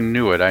knew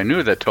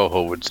that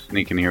Toho would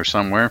sneak in here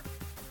somewhere.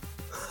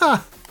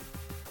 Ha!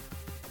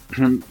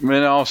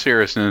 In all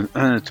seriousness,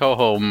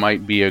 Toho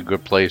might be a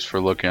good place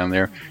for looking on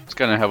there. It's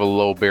going to have a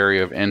low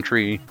barrier of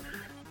entry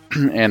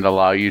and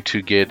allow you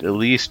to get at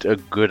least a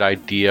good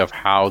idea of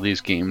how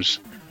these games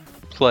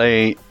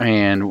play.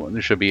 And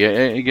there should be,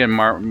 again,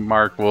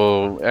 Mark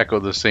will echo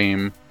the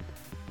same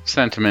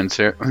sentiments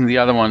there. The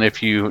other one,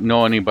 if you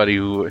know anybody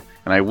who,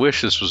 and I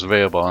wish this was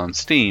available on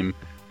Steam,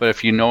 but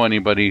if you know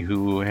anybody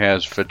who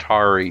has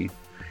Fatari,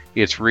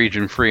 it's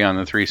region free on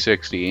the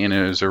 360, and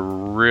it is a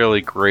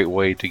really great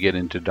way to get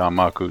into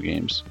Danmaku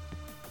games.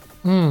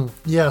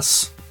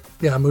 Yes.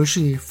 Yeah,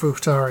 Mushi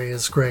Futari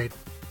is great.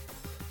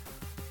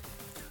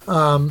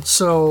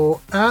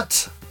 So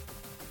at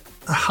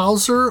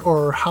Hauser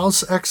or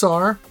House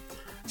XR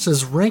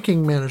says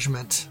ranking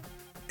management.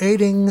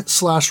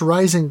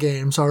 Aiding/rising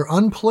games are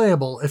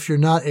unplayable if you're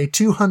not a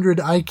 200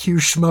 IQ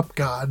shmup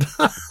god.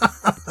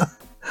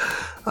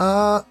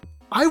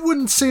 I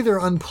wouldn't say they're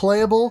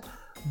unplayable,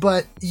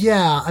 but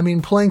yeah, I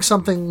mean, playing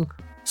something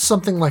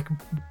like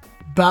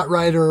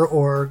Batrider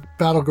or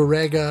Battle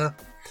Garega,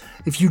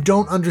 if you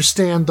don't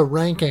understand the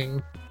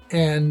ranking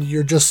and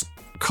you're just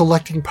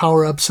collecting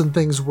power-ups and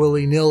things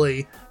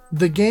willy-nilly,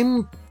 the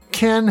game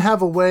can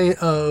have a way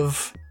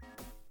of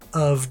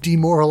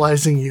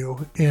demoralizing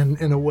you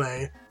in a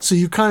way. So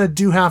you kind of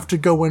do have to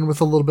go in with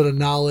a little bit of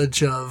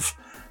knowledge of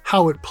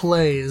how it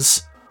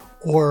plays,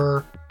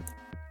 or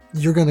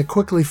you're going to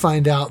quickly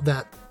find out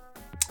that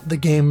the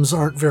games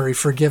aren't very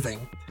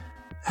forgiving.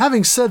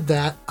 Having said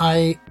that,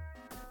 I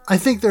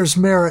think there's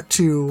merit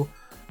to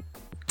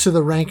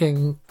the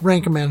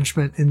rank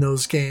management in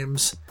those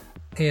games,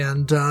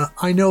 and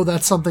I know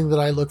that's something that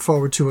I look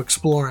forward to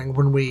exploring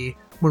when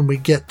we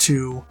get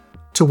to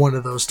one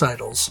of those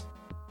titles.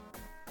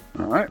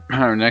 All right,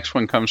 our next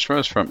one comes to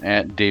us from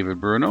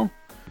 @DavidBruno.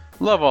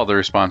 Love all the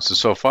responses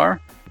so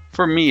far.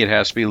 For me, it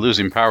has to be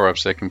losing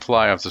power-ups that can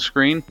fly off the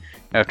screen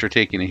after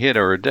taking a hit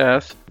or a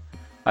death.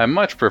 I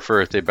much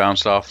prefer if they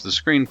bounced off the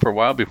screen for a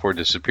while before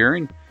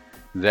disappearing.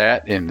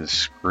 That and the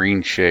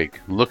screen shake.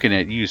 Looking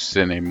at you,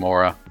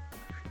 Cinemora.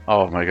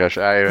 Oh my gosh,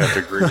 I have to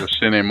agree with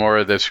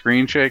Cinemora. The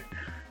screen shake.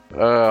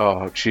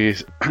 Oh,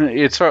 jeez.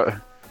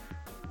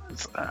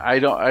 I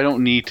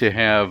don't need to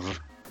have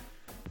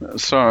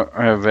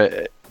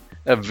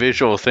a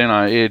visual thing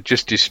on it. It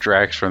just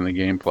distracts from the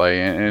gameplay,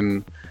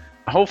 and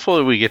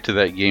hopefully we get to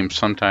that game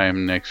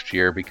sometime next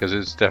year, because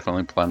it's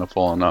definitely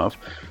plentiful enough.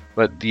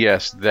 But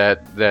yes,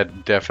 that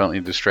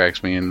definitely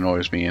distracts me and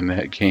annoys me in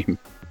that game.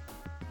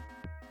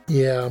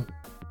 Yeah.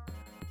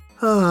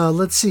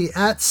 Let's see.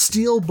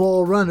 Steel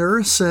Ball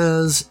Runner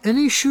says,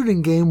 any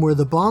shooting game where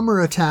the bomber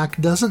attack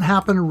doesn't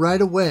happen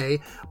right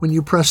away when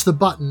you press the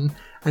button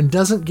and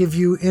doesn't give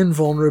you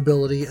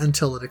invulnerability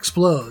until it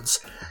explodes.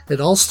 It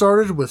all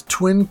started with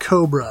Twin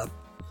Cobra.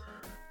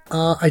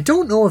 I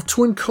don't know if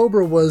Twin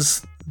Cobra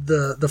was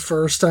the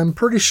first. I'm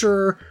pretty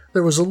sure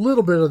there was a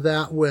little bit of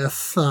that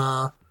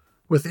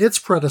with its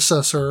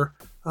predecessor,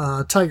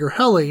 Tiger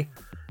Heli,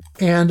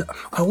 and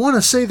I want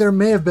to say there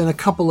may have been a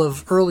couple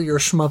of earlier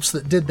shmups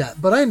that did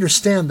that, but I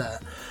understand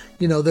that.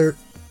 You know, there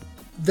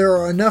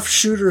are enough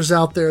shooters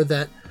out there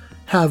that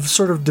have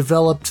sort of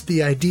developed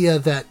the idea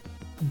that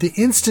the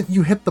instant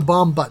you hit the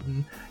bomb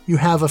button, you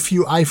have a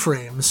few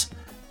iframes,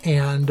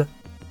 and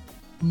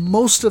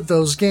most of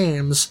those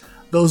games,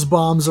 those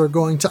bombs are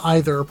going to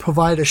either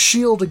provide a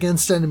shield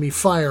against enemy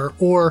fire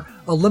or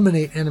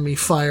eliminate enemy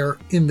fire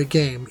in the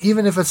game.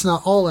 Even if it's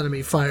not all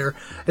enemy fire,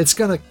 it's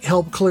going to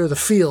help clear the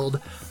field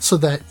so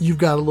that you've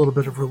got a little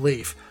bit of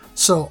relief.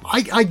 So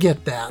I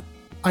get that.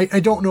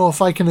 I don't know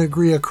if I can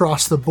agree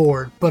across the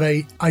board, but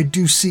I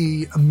do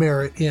see a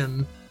merit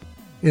in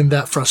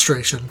that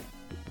frustration.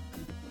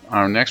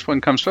 Our next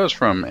one comes to us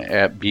from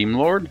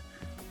 @Beamlord.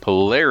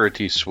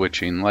 Polarity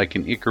switching like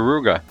an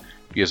Ikaruga,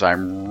 because I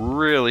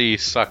really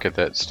suck at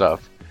that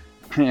stuff.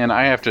 And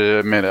I have to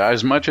admit,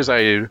 as much as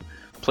I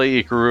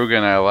play Ikaruga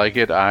and I like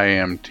it, I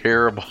am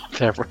terrible at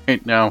that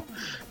right now.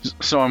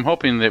 So I'm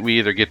hoping that we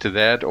either get to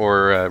that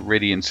or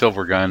Radiant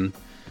Silvergun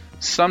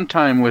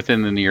sometime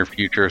within the near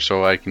future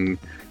so I can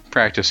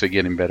practice at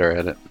getting better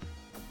at it.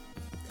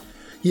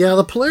 Yeah,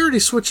 the polarity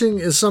switching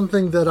is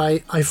something that I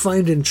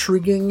find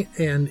intriguing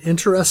and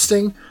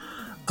interesting.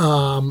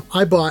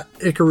 I bought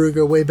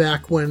Ikaruga way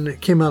back when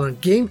it came out on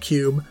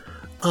GameCube,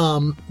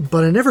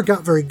 but I never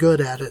got very good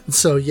at it.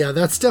 So yeah,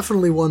 that's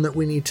definitely one that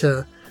we need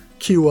to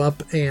queue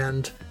up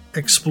and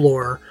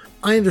explore.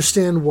 I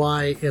understand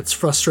why it's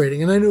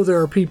frustrating, and I know there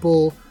are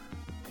people...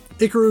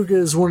 Ikaruga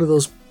is one of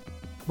those,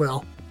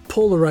 well,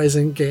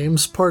 polarizing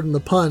games, pardon the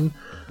pun,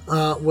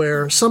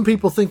 where some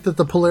people think that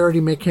the polarity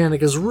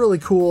mechanic is really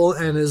cool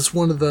and is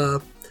one of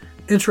the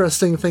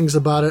interesting things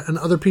about it, and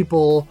other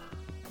people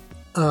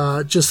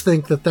just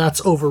think that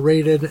that's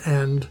overrated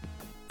and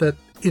that,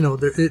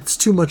 it's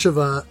too much of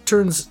a...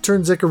 turns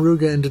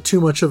Ikaruga into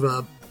too much of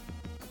a,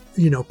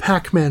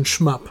 Pac-Man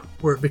shmup,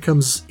 where it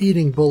becomes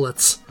eating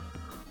bullets.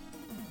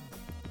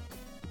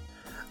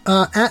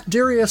 At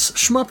Darius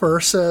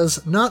Schmupper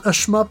says, not a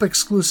shmup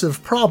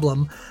exclusive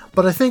problem,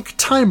 but I think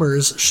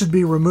timers should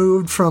be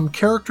removed from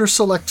character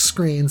select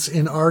screens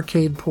in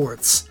arcade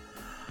ports.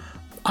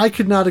 I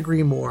could not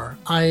agree more.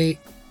 I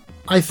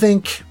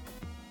think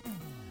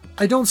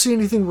I don't see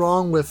anything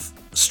wrong with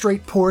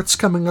straight ports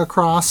coming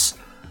across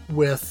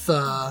with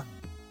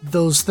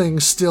those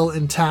things still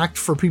intact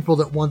for people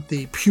that want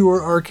the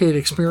pure arcade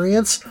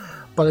experience,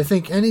 but I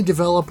think any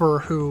developer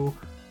who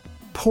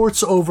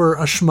ports over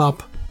a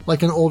shmup,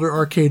 like an older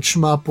arcade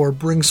shmup, or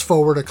brings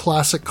forward a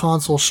classic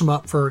console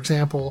shmup, for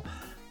example,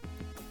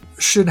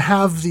 should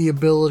have the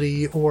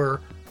ability or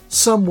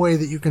some way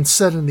that you can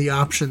set in the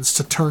options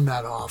to turn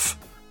that off.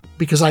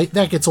 Because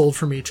that gets old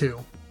for me too.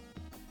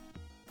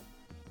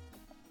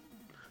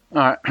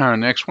 Our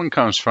next one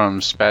comes from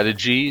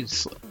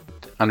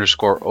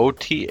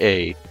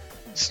Spatagy_OTA.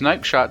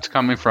 Snipe shots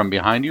coming from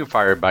behind you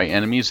fired by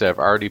enemies that have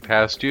already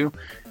passed you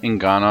and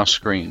gone off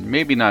screen.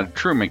 Maybe not a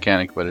true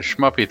mechanic, but a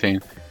shmuppy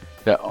thing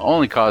that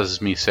only causes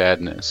me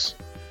sadness.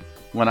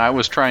 When I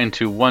was trying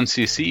to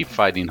 1cc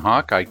fighting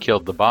Hawk, I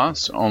killed the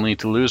boss, only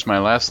to lose my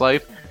last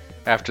life.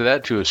 After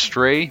that, to a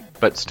stray,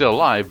 but still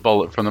alive,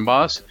 bullet from the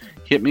boss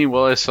hit me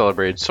while I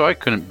celebrated, so I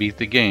couldn't beat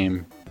the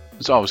game.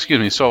 So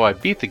I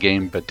beat the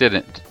game, but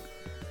didn't.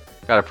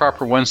 Got a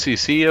proper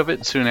 1cc of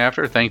it soon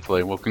after,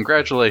 thankfully. Well,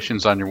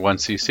 congratulations on your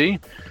 1cc,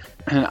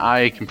 and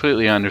I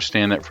completely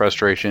understand that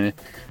frustration.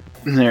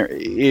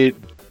 A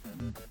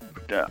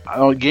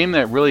game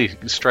that really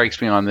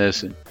strikes me on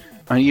this,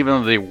 even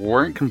though they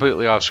weren't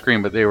completely off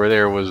screen, but they were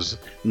there, was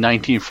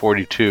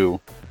 1942.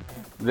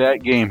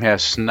 That game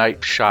has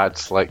snipe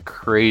shots like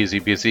crazy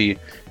because the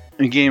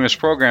game is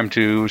programmed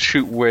to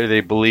shoot where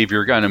they believe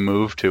you're going to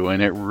move to,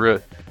 and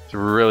it's a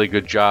really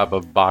good job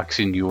of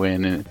boxing you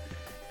in and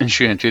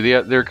shooting to.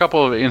 There are a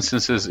couple of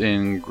instances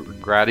in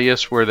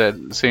Gradius where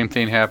that same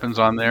thing happens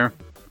on there.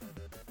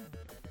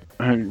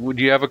 Would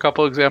you have a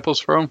couple examples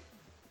from?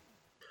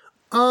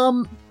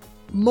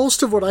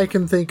 Most of what I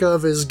can think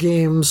of is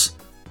games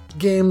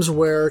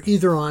where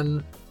either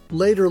on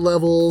later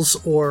levels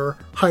or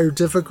higher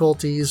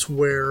difficulties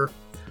where,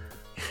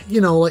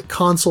 like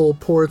console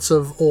ports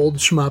of old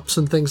shmups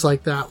and things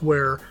like that,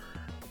 where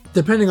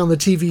depending on the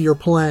TV you're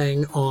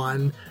playing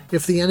on,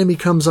 if the enemy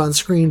comes on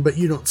screen but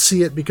you don't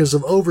see it because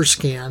of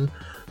overscan,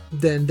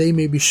 then they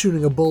may be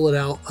shooting a bullet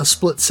out a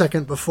split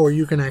second before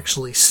you can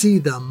actually see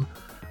them.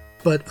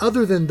 But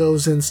other than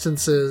those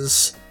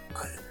instances,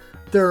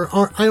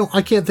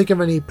 I can't think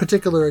of any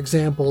particular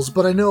examples,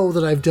 but I know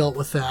that I've dealt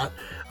with that,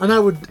 and I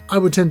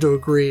would tend to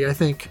agree. I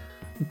think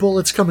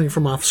bullets coming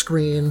from off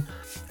screen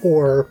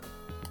or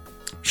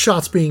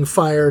shots being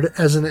fired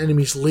as an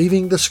enemy's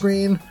leaving the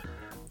screen,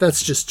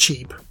 that's just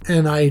cheap,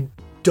 and I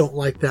don't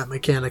like that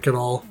mechanic at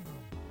all.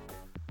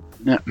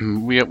 Yeah,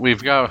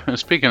 we've got,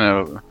 speaking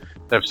of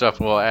that stuff,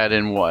 we'll add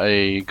in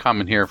a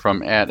comment here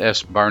from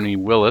 @S Barney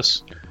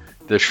Willis.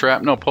 The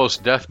shrapnel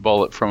post-death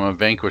bullet from a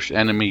vanquished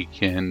enemy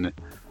can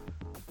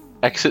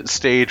exit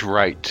stage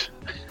right.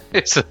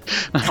 It's the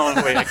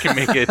only way I can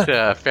make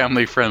it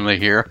family friendly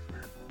here.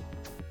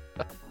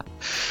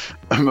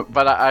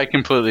 But I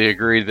completely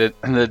agree that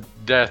the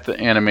death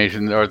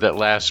animation, or that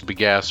last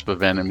gasp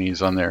of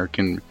enemies on there,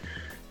 can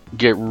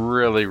get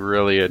really,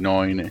 really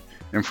annoying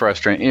and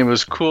frustrating. It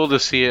was cool to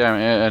see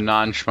a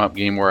non-shmup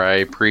game where I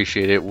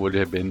appreciate it would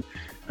have been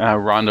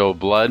Rondo of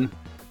Blood.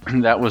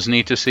 That was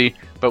neat to see.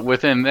 But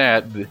within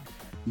that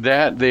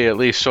they at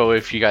least, so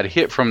if you got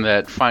hit from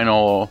that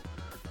final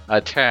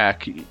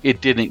attack,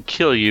 it didn't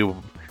kill you,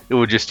 it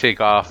would just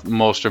take off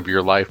most of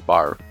your life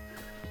bar.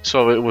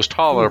 So it was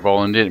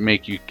tolerable and didn't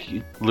make you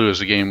lose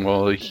the game.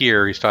 Well,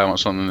 here he's talking about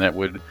something that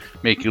would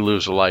make you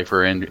lose a life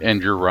or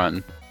end your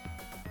run.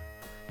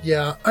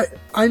 Yeah,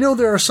 I know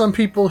there are some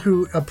people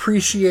who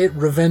appreciate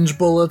revenge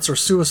bullets or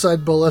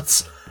suicide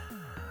bullets.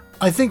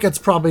 I think it's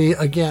probably,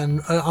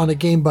 again, on a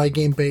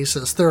game-by-game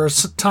basis. There are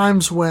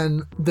times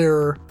when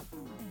they're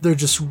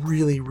just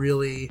really,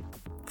 really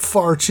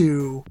far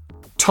too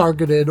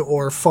targeted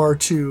or far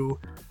too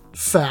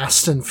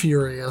fast and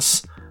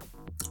furious.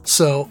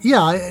 So,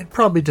 yeah, it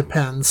probably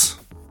depends.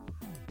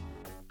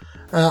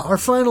 Our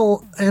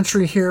final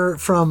entry here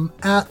from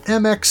at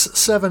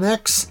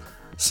MX7X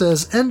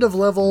says end of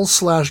level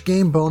 /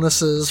 game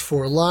bonuses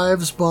for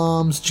lives,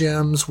 bombs,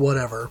 gems,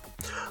 whatever.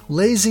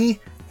 Lazy,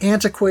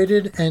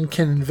 antiquated, and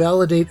can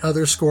invalidate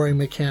other scoring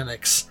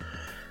mechanics.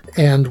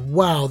 And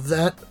wow,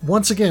 that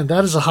once again,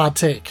 that is a hot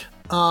take.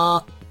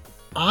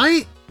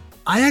 I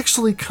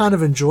actually kind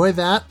of enjoy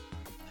that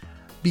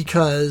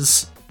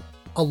because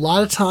a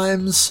lot of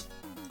times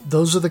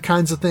those are the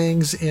kinds of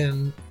things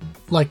in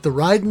like the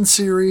Raiden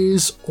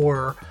series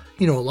or,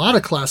 a lot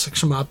of classic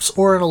shmups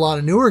or in a lot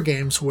of newer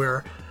games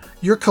where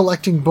you're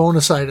collecting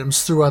bonus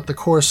items throughout the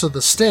course of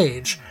the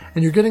stage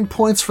and you're getting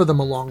points for them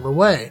along the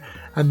way.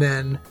 And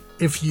then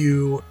if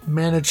you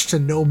manage to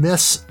no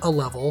miss a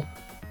level,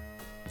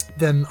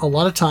 then a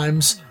lot of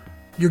times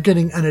you're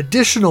getting an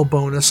additional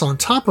bonus on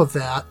top of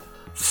that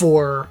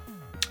for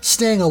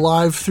staying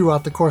alive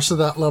throughout the course of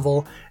that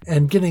level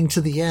and getting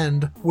to the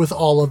end with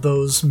all of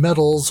those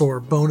medals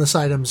or bonus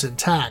items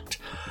intact.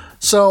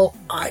 So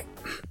I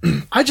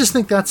just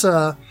think that's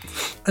an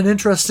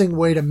interesting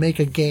way to make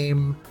a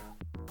game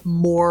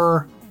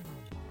more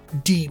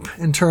deep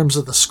in terms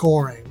of the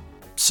scoring.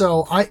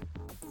 So I'm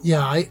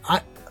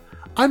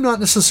not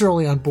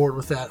necessarily on board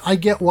with that. I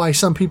get why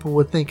some people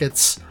would think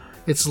it's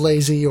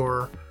lazy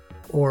or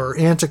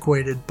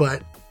antiquated,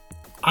 but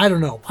I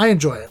don't know. I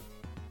enjoy it.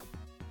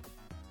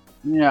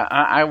 Yeah,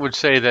 I would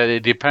say that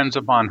it depends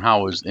upon how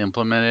it was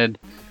implemented,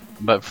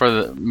 but for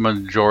the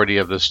majority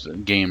of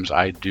the games,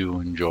 I do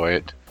enjoy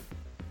it.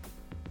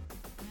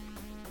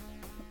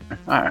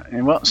 All right,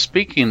 and well,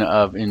 speaking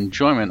of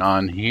enjoyment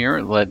on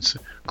here, let's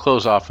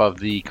close off of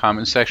the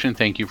comment section.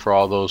 Thank you for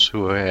all those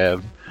who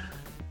have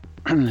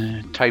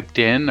typed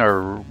in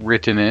or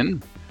written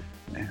in.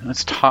 Let's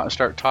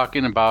start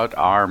talking about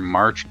our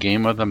March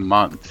game of the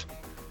month,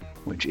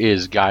 which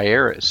is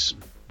Gyruss.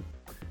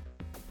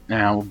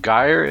 Now,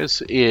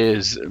 Gyruss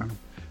is,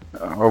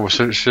 or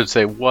should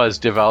say, was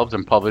developed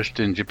and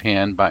published in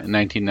Japan by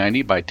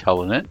 1990 by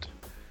Telenet,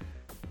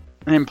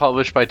 and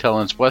published by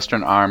Telenet's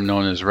Western arm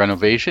known as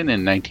Renovation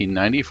in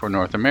 1990 for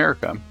North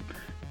America.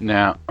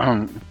 Now,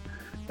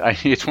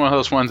 it's one of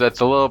those ones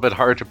that's a little bit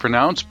hard to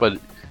pronounce, but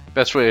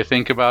best way to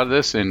think about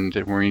this, and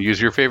we're going to use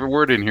your favorite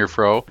word in here,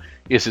 Fro,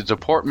 is it's a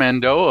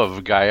portmanteau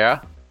of Gaia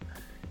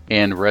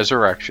and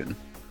Resurrection.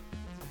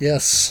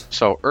 Yes.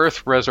 So,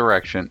 Earth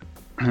Resurrection.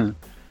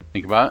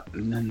 Think about it.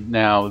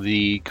 Now,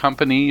 the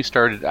company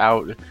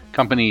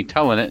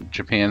Telenet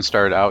Japan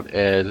started out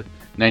as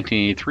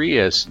 1983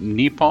 as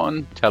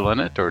Nippon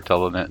Telenet, or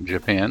Telenet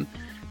Japan,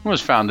 and was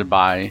founded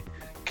by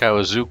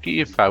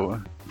Kawazuki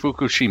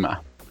Fukushima.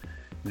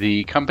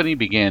 The company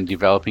began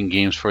developing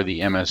games for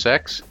the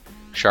MSX,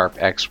 Sharp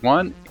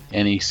X1,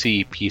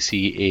 NEC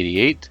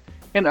PC-88,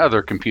 and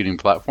other computing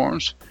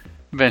platforms,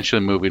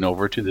 eventually moving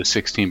over to the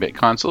 16-bit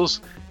consoles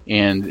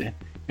and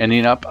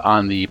ending up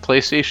on the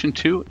PlayStation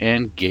 2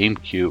 and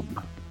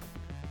GameCube.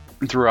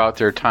 Throughout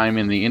their time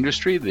in the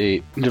industry,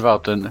 they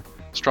developed a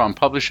strong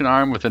publishing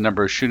arm with a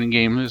number of shooting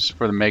games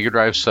for the Mega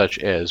Drive such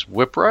as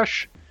Whip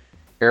Rush,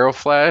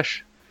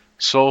 Aeroflash,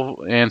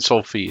 and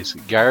Solfees.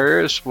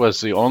 Gyruss was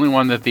the only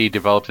one that they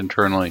developed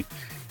internally.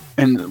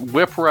 And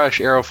Whip Rush,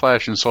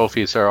 Aeroflash, and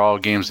Solfees are all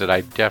games that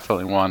I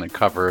definitely want to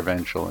cover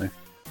eventually.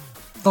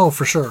 Oh,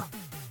 for sure.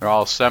 They're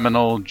all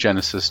seminal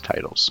Genesis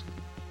titles.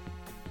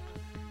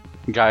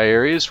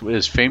 Gyruss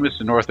is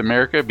famous in North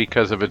America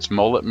because of its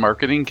mullet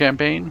marketing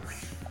campaign.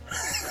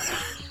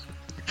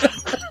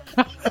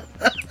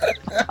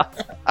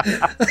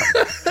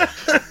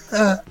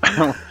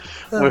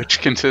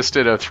 Which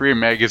consisted of 3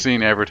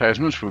 magazine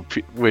advertisements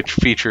which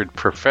featured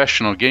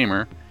professional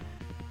gamer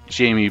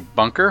Jamie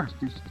Bunker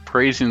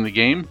praising the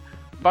game.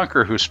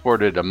 Bunker, who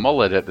sported a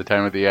mullet at the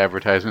time of the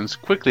advertisements,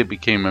 quickly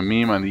became a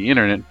meme on the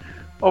internet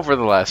over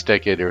the last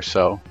decade or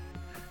so.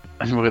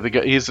 And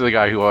he's the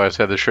guy who always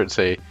had the shirt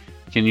say,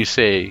 "Can you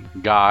say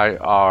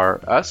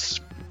Gyruss?"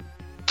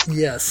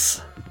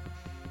 Yes.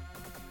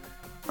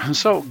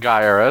 So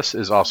Gyruss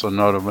is also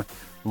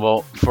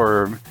notable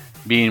for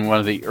being one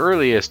of the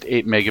earliest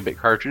 8 megabit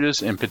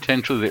cartridges and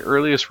potentially the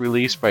earliest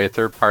release by a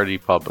third-party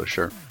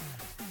publisher.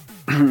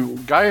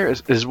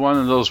 Gyruss is one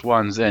of those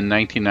ones in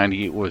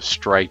 1990 was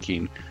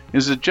striking,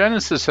 is that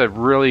Genesis had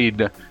really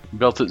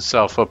built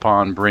itself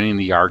upon bringing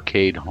the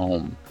arcade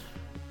home.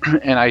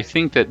 And I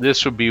think that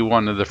this would be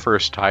one of the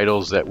first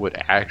titles that would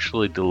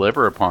actually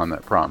deliver upon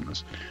that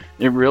promise.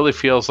 It really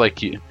feels like,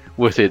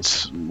 with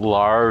its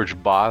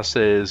large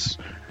bosses,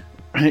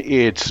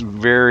 its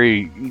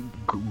very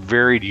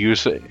varied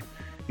use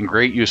and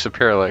great use of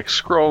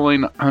parallax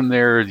scrolling on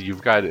there.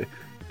 You've got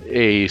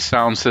a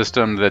sound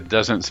system that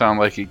doesn't sound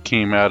like it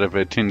came out of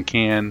a tin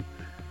can.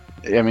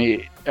 I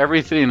mean,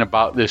 everything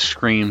about this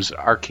screams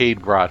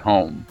arcade brought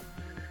home.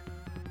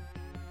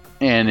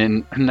 And in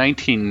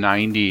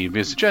 1990,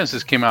 because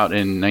Genesis came out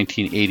in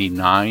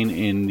 1989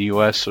 in the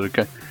US, so it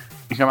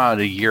came out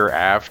a year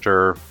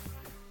after,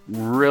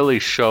 really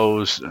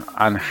shows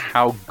on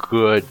how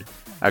good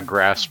a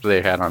grasp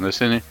they had on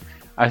this. And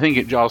I think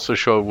it also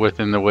showed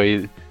within the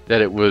way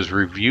that it was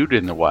reviewed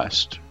in the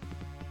West.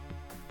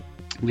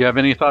 You have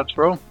any thoughts,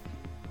 bro?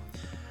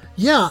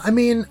 Yeah, I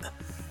mean,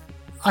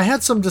 I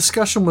had some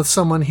discussion with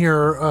someone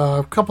here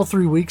a couple,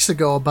 3 weeks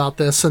ago about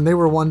this, and they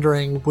were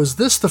wondering, was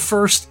this the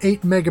first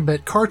 8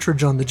 megabit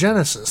cartridge on the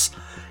Genesis?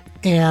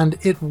 And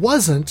it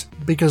wasn't,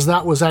 because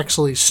that was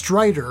actually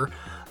Strider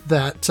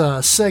that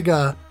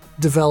Sega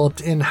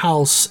developed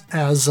in-house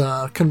as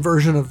a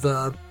conversion of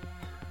the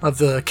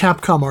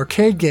Capcom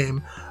arcade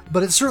game,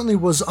 but it certainly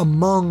was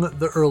among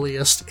the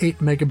earliest 8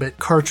 megabit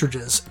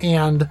cartridges.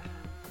 And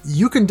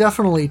you can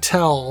definitely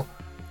tell,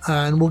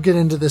 and we'll get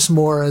into this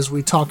more as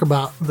we talk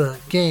about the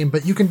game,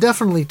 but you can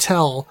definitely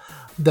tell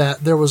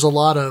that there's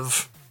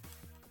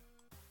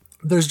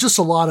just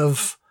a lot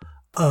of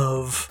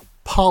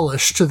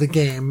polish to the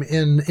game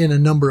in a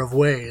number of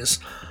ways.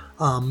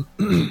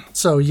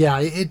 So yeah,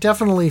 it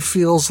definitely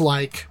feels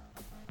like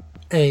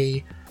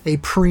a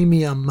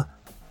premium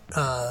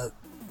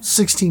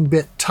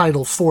 16-bit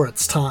title for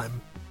its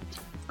time.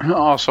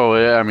 Also,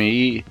 I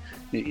mean,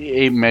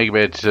 8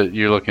 megabits,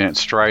 you're looking at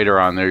Strider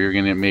on there, you're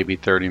going to get maybe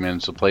 30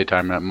 minutes of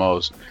playtime at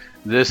most.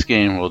 This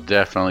game will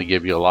definitely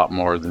give you a lot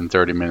more than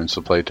 30 minutes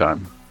of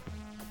playtime.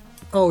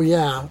 Oh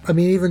yeah, I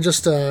mean, even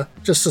just a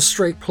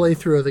straight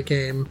playthrough of the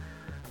game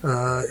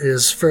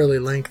is fairly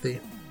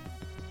lengthy.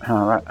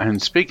 All right, and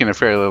speaking of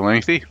fairly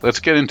lengthy, let's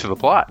get into the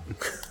plot.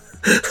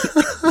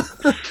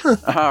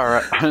 All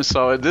right,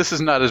 so this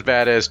is not as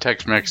bad as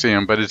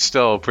Tex-Mexium, but it's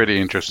still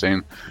pretty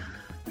interesting.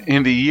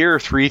 In the year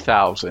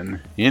 3000,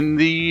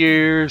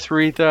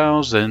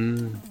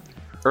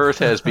 Earth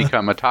has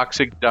become a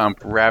toxic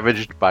dump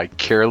ravaged by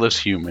careless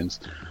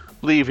humans,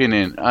 leaving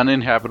an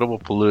uninhabitable,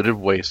 polluted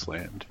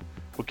wasteland.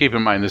 Well, keep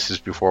in mind this is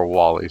before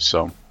WALL-E,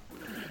 so...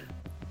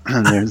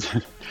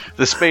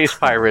 the space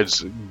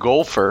pirates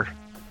Golfer,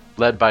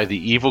 led by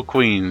the evil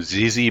queen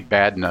ZZ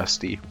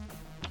Badnusty,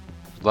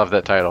 love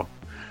that title,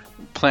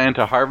 plan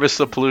to harvest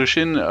the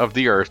pollution of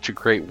the Earth to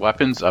create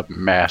weapons of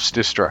mass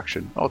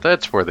destruction. Oh,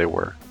 that's where they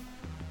were.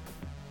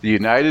 The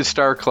United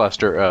Star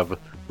Cluster of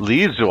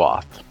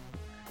Leazoth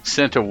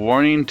sent a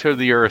warning to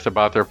the Earth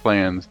about their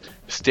plans,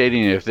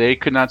 stating if they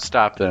could not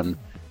stop them,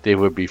 they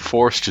would be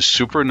forced to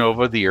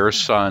supernova the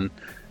Earth's sun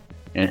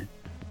and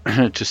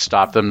to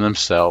stop them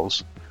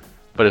themselves.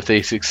 But if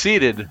they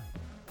succeeded,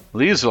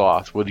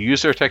 Leazoth would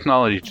use their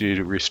technology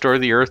to restore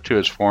the Earth to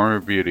its former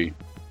beauty.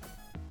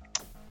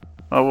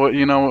 Well,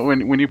 you know,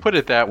 when you put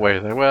it that way,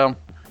 like, well,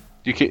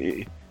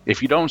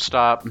 if you don't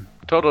stop,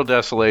 total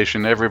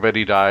desolation,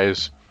 everybody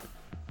dies.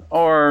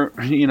 Or,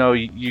 you know,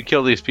 you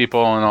kill these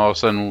people and all of a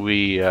sudden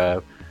we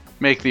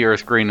make the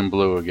Earth green and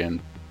blue again.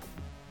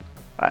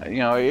 You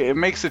know, it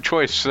makes the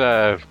choice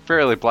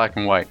fairly black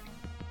and white.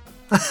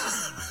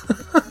 This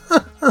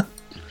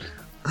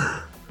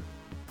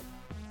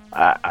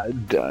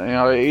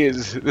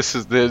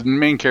is the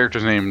main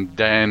character's name,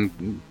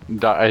 Dan.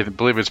 I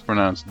believe it's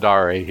pronounced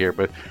Dare here,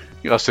 but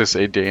you also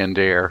say Dan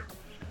Dare,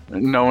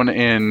 known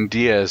in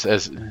Diaz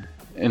as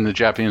in the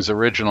Japanese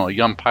original, a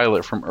young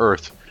pilot from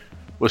Earth,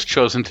 was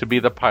chosen to be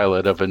the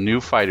pilot of a new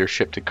fighter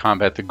ship to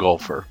combat the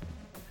Golfer.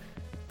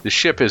 The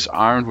ship is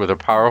armed with a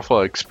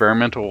powerful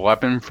experimental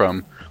weapon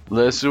from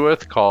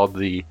Leazoth called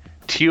the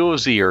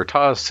TOZ or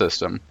TOZ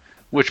system,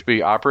 which will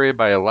be operated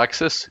by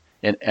Alexis,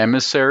 an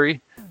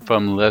emissary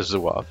from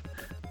Leazoth.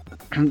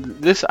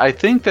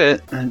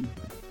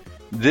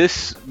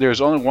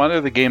 There's only one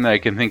other game that I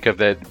can think of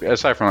that,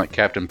 aside from like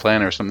Captain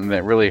Planet or something,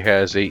 that really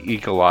has a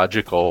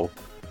ecological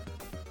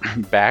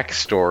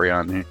backstory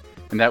on it,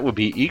 and that would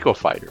be Eco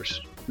Fighters.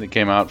 That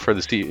came out for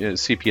the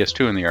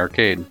CPS2 in the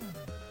arcade.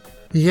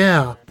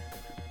 Yeah.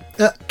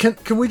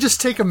 Can we just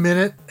take a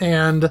minute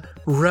and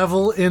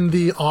revel in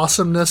the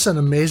awesomeness and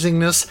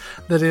amazingness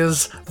that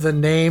is the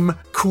name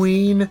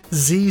Queen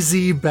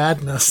ZZ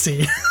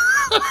Badnusty?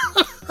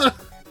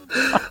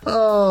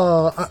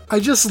 Oh, I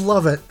just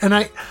love it, and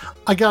I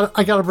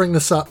gotta bring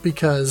this up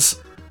because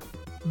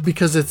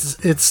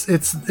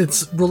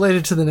it's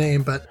related to the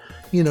name, but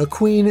you know,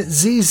 Queen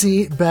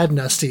ZZ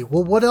Badnusty.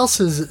 Well, what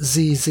else is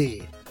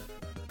ZZ?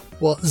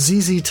 Well,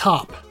 ZZ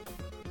Top,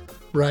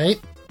 right?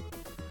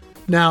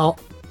 Now,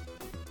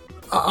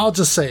 I'll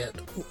just say it.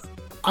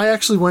 I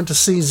actually went to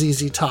see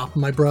ZZ Top,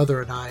 my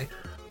brother and I,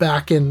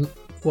 back in,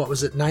 what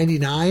was it,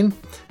 99?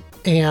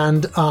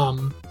 And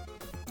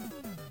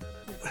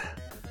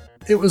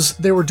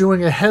they were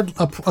doing a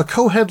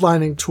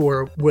co-headlining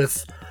tour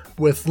with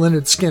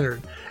Lynyrd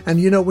Skynyrd.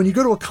 And you know, when you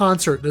go to a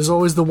concert, there's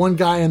always the one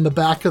guy in the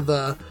back of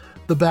the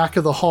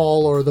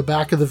hall or the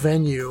back of the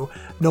venue,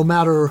 no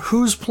matter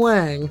who's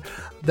playing,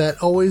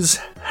 that always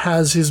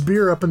has his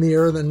beer up in the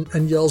air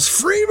and yells,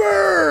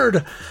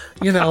 "Freebird!"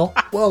 You know,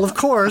 well, of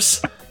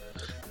course,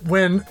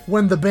 when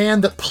the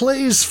band that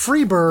plays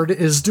Freebird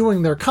is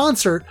doing their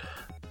concert,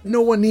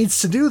 no one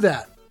needs to do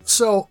that.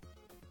 So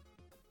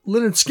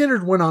Lynyrd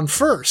Skynyrd went on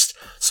first.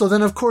 So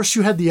then, of course,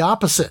 you had the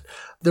opposite.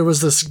 There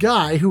was this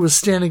guy who was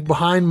standing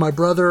behind my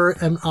brother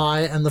and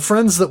I and the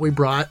friends that we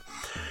brought,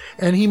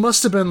 and he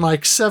must have been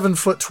like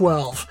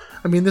 7'12".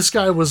 I mean, this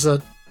guy was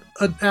an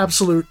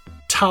absolute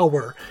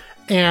tower.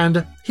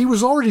 And he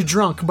was already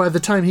drunk by the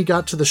time he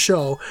got to the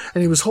show,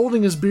 and he was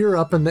holding his beer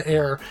up in the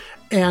air,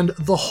 And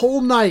the whole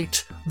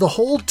night, the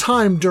whole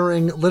time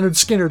during Leonard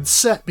Skinnerd's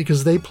set,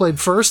 because they played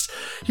first,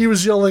 he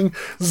was yelling,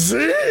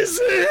 "ZZ!"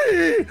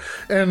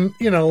 and,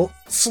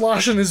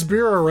 sloshing his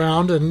beer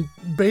around and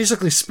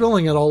basically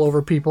spilling it all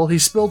over people. He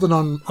spilled it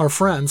on our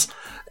friends.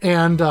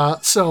 And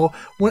so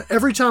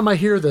every time I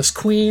hear this,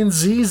 Queen,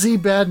 ZZ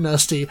Bad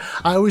Nasty,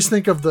 I always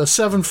think of the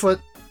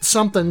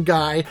 7-foot-something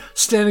guy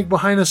standing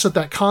behind us at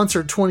that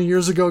concert 20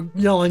 years ago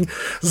yelling,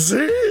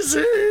 "ZZ!"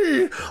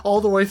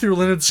 all the way through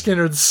Leonard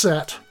Skinnerd's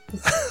set.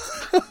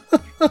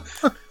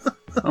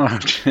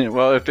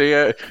 Well, if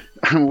they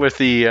with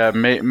the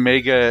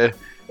Mega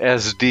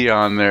SD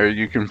on there,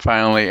 you can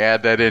finally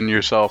add that in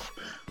yourself.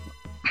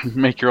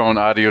 Make your own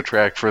audio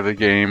track for the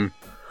game.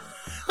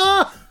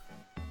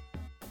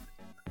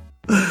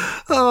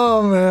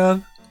 Oh,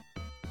 man.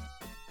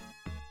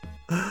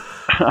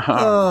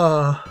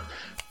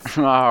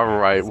 All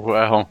right.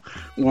 Well,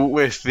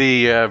 with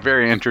the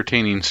very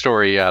entertaining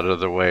story out of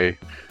the way,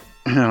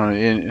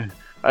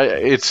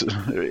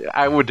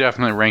 I would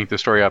definitely rank the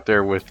story up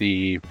there with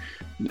the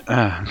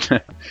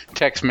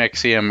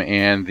Tex-Mexium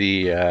and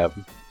the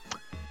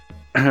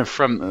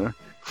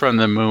from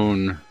the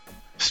moon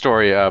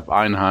story of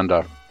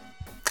Einhanda.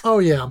 Oh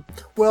yeah,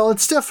 well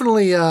it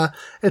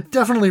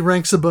definitely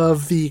ranks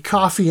above the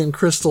Coffee and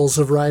Crystals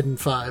of Raiden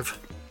 5.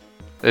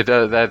 It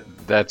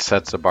that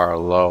sets the bar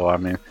low. I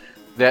mean,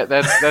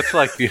 that's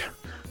like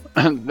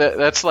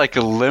that's like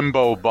a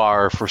limbo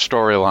bar for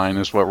storyline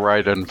is what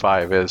Raiden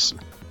 5 is.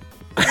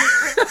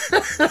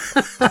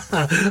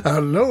 How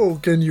low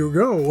can you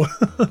go?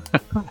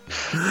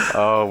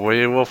 Oh,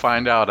 we will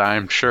find out,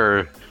 I'm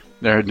sure.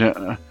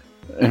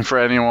 And for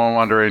anyone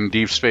wondering,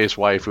 Deep Space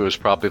Waifu is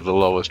probably the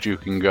lowest you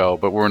can go,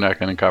 but we're not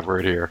going to cover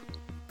it here.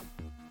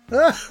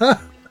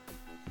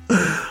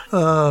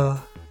 All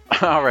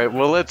right,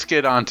 well, let's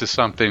get on to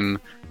something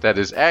that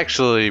is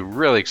actually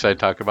really exciting to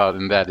talk about,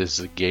 and that is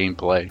the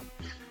gameplay.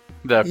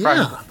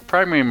 The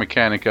primary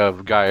mechanic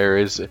of Geyer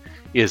is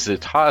the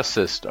TOS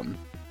system.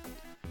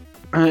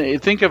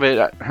 Think of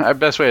it, the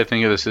best way to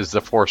think of this is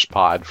the Force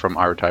Pod from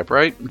R-Type,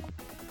 right?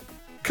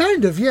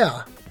 Kind of,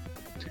 yeah.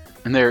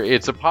 And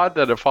it's a pod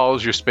that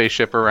follows your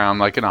spaceship around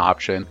like an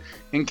option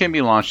and can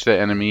be launched at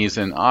enemies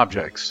and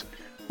objects.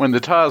 When the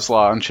TOS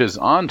launches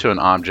onto an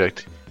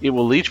object, it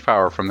will leech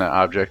power from that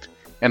object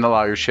and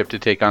allow your ship to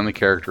take on the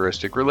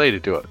characteristic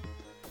related to it.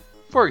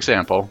 For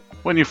example,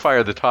 when you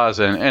fire the TOS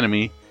at an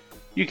enemy,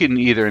 you can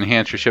either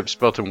enhance your ship's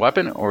built-in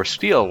weapon or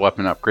steal a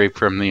weapon upgrade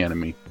from the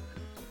enemy.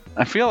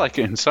 I feel like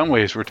in some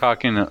ways we're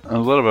talking a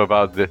little bit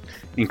about the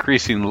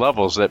increasing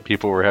levels that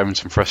people were having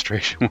some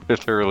frustration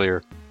with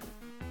earlier.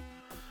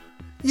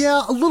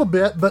 Yeah, a little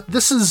bit, but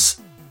this is...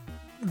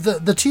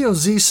 The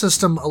TOZ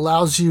system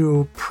allows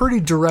you pretty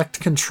direct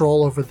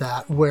control over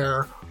that,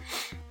 where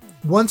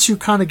once you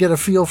kind of get a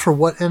feel for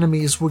what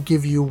enemies will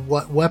give you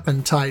what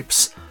weapon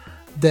types,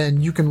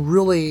 then you can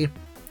really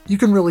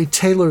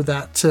tailor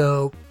that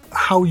to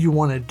how you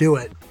want to do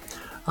it.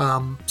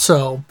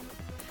 So,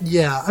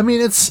 yeah, I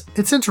mean,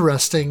 it's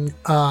interesting.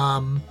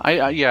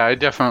 I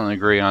definitely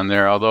agree on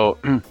there, although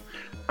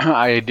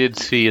I did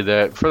see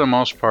that for the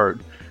most part,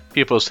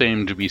 people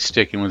seem to be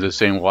sticking with the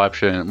same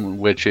weapon,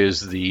 which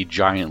is the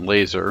giant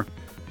laser,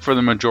 for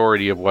the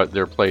majority of what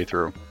their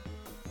playthrough.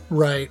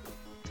 Right.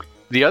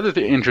 The other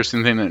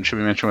interesting thing that should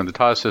be mentioned with the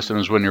TOS system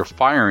is when you're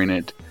firing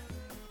it,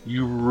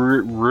 you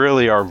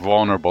really are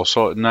vulnerable.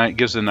 So it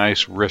gives a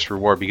nice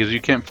risk-reward because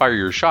you can't fire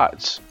your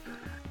shots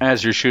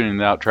as you're shooting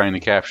it out trying to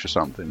capture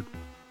something.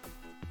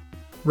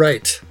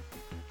 Right.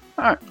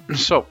 Alright,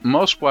 so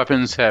most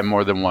weapons have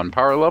more than one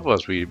power level,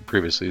 as we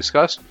previously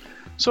discussed.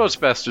 So it's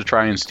best to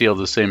try and steal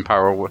the same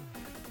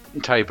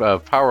type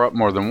of power-up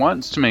more than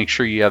once to make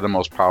sure you have the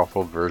most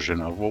powerful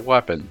version of a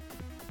weapon.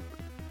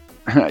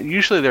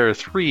 Usually there are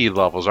 3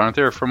 levels, aren't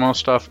there, for most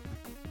stuff?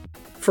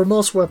 For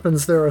most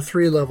weapons, there are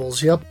 3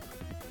 levels, yep.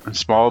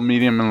 Small,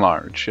 medium, and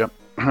large, yep.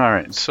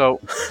 Alright, so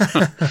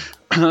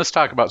let's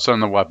talk about some of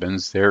the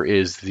weapons. There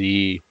is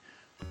the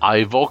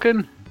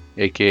I-Vulcan,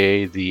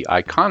 aka the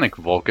Iconic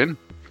Vulcan.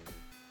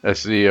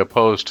 That's the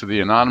opposed to the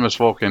Anonymous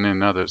Vulcan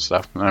and other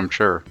stuff, I'm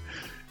sure.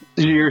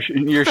 Your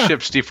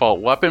ship's default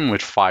weapon,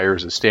 which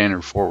fires a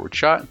standard forward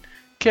shot,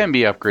 can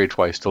be upgraded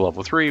twice to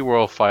level 3, where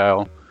it'll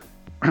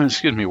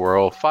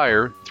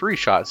fire 3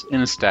 shots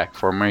in a stack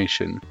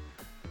formation.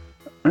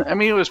 I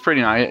mean, it was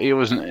pretty nice.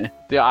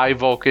 The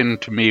I-Vulcan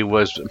to me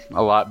was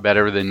a lot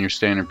better than your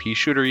standard pea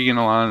shooter. You get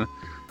a lot of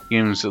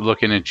games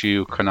looking at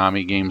you,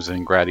 Konami games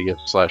and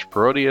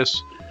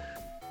Gradius/Parodius,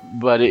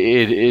 but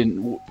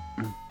it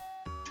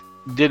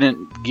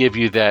didn't give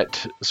you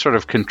that sort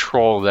of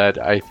control that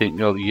I think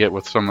you'll get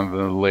with some of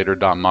the later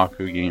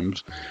Danmaku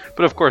games.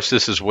 But of course,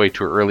 this is way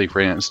too early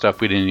for any stuff.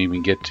 We didn't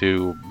even get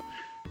to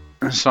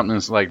something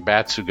like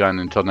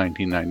Batsugun until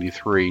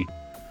 1993.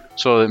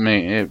 So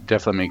it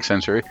definitely makes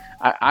sense.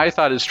 I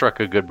thought it struck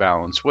a good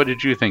balance. What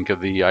did you think of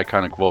the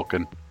Iconic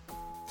Vulcan?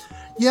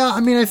 Yeah, I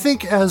mean, I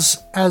think as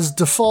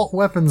default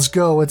weapons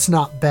go, it's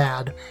not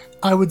bad.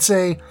 I would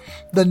say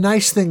the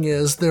nice thing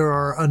is there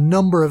are a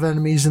number of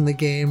enemies in the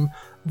game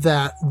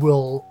that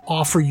will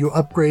offer you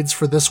upgrades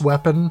for this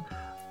weapon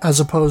as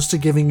opposed to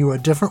giving you a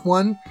different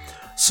one.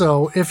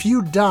 So if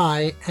you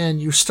die and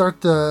you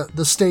start the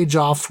stage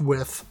off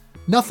with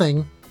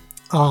nothing,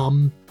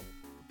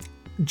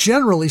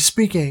 generally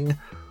speaking,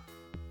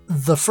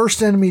 the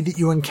first enemy that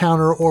you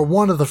encounter, or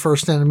one of the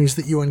first enemies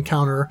that you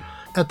encounter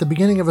at the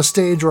beginning of a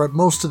stage or at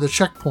most of the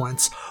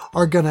checkpoints,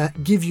 are going to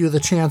give you the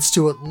chance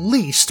to at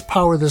least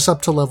power this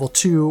up to level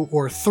 2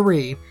 or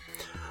 3,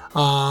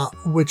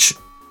 which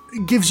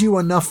gives you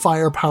enough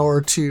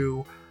firepower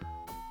to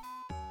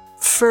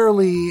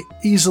fairly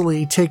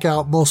easily take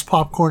out most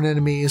popcorn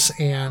enemies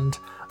and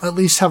at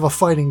least have a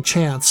fighting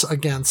chance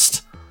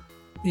against,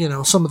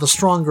 some of the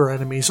stronger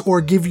enemies, or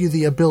give you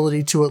the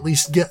ability to at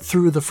least get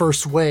through the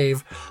first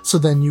wave so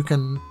then you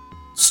can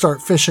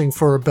start fishing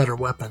for a better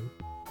weapon.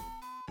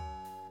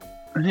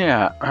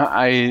 Yeah,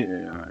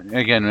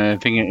 I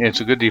think it's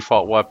a good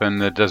default weapon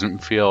that doesn't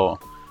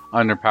feel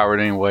underpowered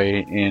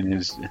anyway and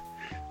is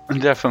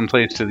definitely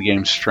plays to the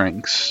game's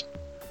strengths.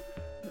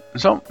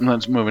 So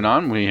let's move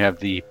on. We have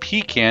the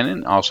P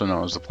cannon, also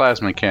known as the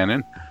plasma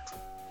cannon.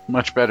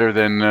 Much better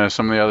than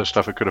some of the other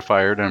stuff it could have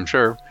fired, I'm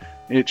sure.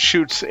 It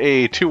shoots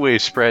a two-way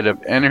spread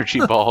of energy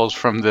balls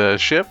from the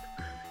ship.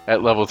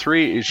 At level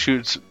 3, it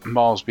shoots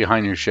balls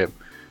behind your ship.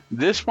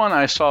 This one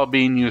I saw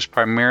being used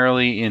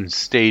primarily in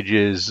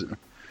stages,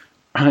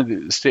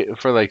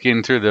 for like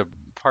in through the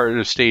part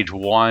of stage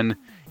 1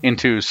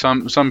 into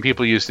some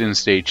people used it in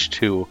stage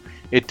 2.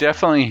 It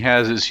definitely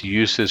has its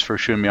uses for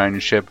shooting behind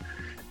your ship.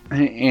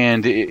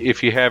 And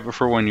if you have it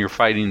for when you're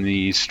fighting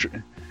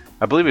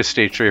I believe it's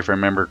stage 3 if I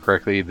remember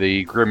correctly,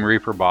 the Grim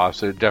Reaper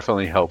boss, it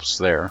definitely helps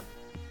there.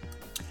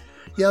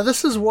 Yeah,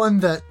 this is one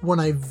that when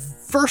I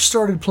first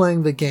started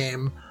playing the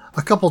game,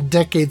 a couple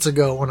decades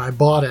ago when I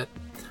bought it,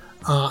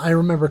 I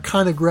remember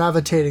kind of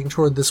gravitating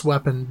toward this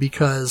weapon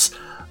because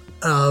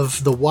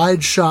of the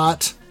wide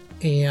shot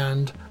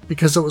and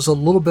because it was a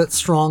little bit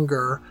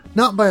stronger,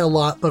 not by a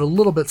lot, but a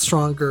little bit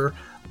stronger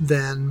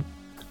than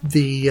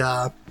the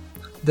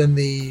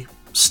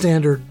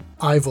standard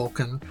Eye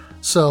Vulcan.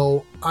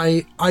 So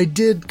I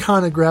did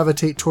kind of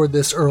gravitate toward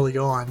this early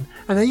on,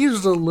 and I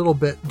used it a little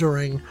bit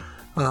during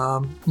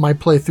my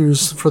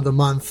playthroughs for the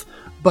month,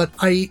 but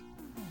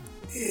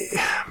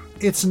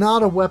it's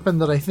not a weapon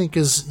that I think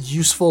is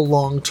useful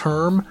long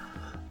term,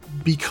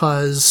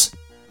 because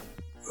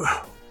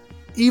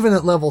even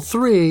at level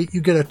 3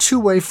 you get a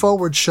two-way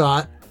forward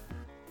shot,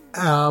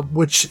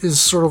 which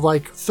is sort of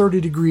like 30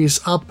 degrees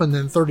up and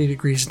then 30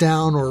 degrees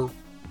down, or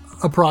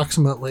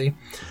approximately,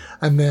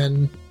 and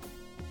then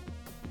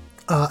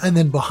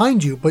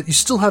behind you, but you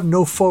still have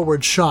no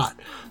forward shot.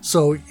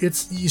 So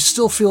you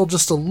still feel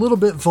just a little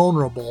bit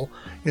vulnerable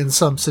in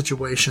some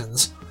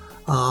situations.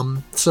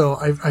 So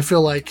I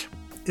feel like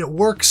it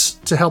works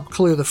to help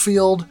clear the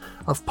field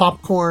of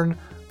popcorn,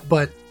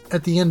 but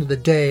at the end of the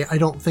day, I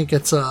don't think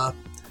it's a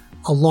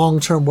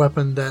long-term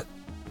weapon that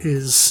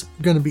is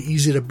going to be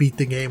easy to beat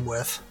the game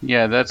with.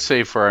 Yeah, that's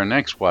safe for our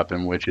next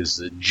weapon, which is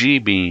the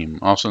G-Beam,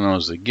 also known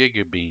as the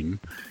Giga Beam.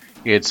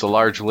 It's a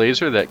large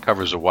laser that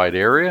covers a wide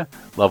area.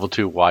 Level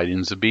 2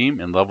 widens the beam,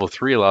 and Level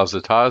 3 allows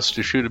the TOS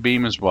to shoot a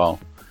beam as well.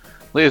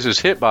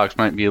 Laser's hitbox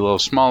might be a little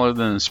smaller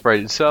than the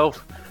sprite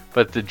itself,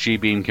 but the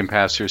G-Beam can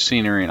pass through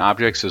scenery and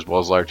objects as well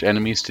as large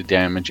enemies to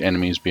damage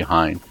enemies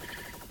behind.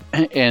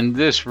 And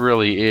this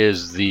really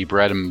is the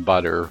bread and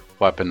butter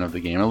weapon of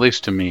the game, at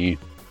least to me.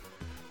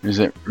 Is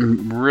it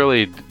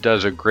really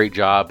does a great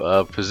job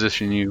of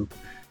positioning you.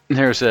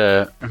 There's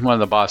one of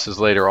the bosses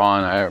later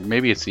on,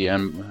 maybe it's the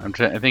M,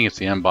 I think it's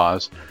the M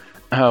boss,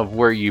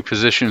 where you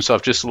position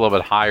yourself just a little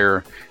bit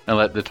higher and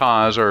let the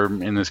TOS, or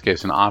in this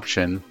case an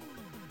option,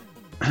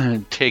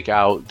 take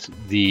out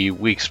the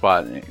weak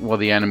spot. Well,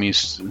 the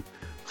enemy's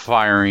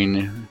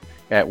firing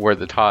at where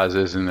the TOS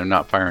is and they're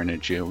not firing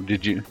at you.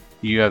 Did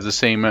you have the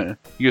same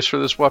use for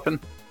this weapon?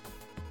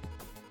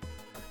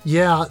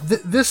 Yeah,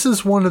 this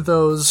is one of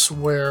those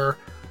where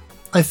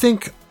I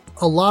think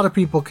a lot of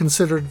people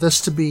considered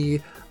this to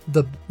be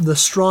the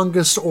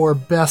strongest or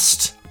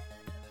best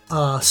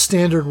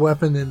standard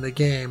weapon in the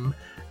game,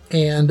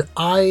 and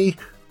I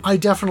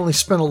definitely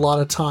spent a lot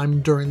of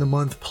time during the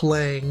month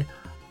playing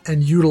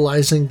and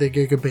utilizing the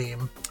Giga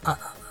Beam.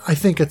 I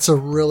think it's a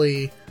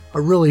really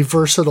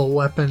versatile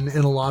weapon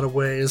in a lot of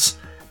ways,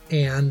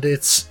 and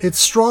it's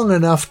strong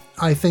enough,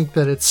 I think,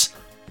 that it's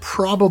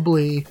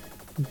probably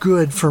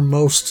good for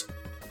most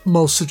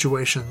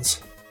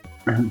situations.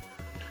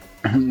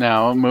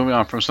 Now, moving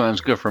on from something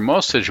that's good for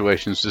most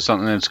situations to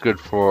something that's good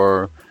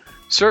for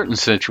certain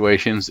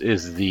situations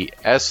is the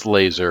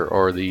S-Laser,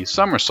 or the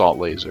Somersault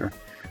Laser.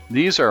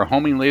 These are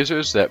homing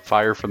lasers that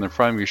fire from the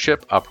front of your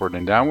ship upward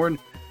and downward.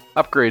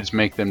 Upgrades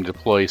make them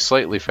deploy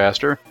slightly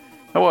faster.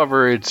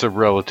 However, it's a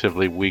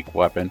relatively weak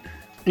weapon.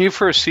 You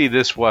first see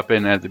this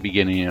weapon at the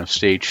beginning of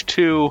Stage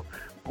 2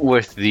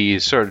 with the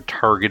sort of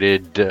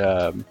targeted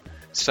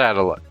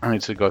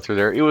satellites that go through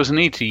there. It was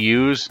neat to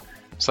use.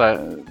 It's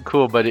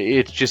cool, but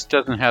it just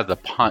doesn't have the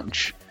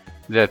punch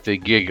that the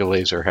Giga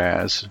Laser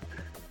has.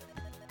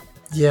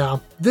 Yeah,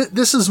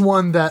 this is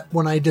one that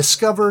when I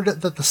discovered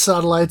that the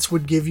satellites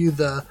would give you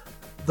the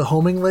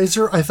homing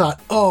laser, I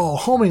thought, oh,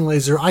 homing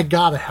laser, I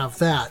gotta have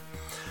that.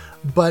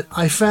 But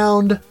I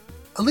found,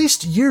 at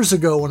least years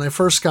ago when I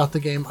first got the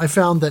game, I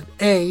found that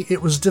A,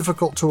 it was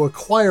difficult to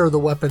acquire the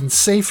weapon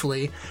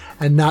safely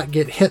and not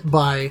get hit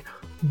by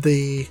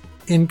the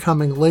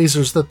incoming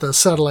lasers that the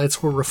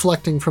satellites were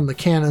reflecting from the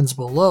cannons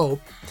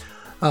below.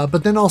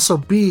 But then also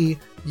B,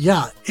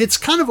 yeah, it's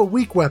kind of a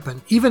weak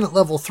weapon. Even at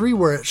level 3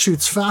 where it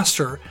shoots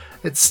faster,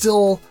 it's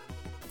still,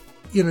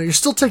 you're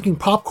still taking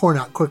popcorn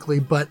out quickly,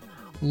 but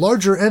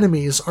larger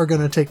enemies are going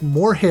to take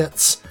more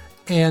hits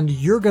and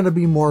you're going to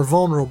be more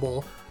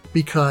vulnerable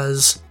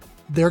because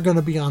they're going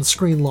to be on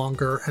screen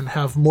longer and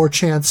have more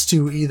chance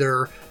to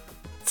either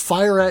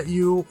fire at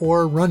you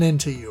or run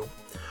into you.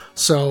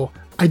 So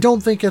I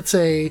don't think it's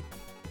a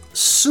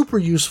super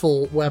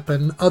useful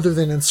weapon other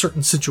than in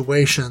certain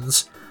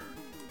situations.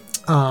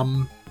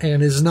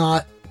 And is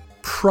not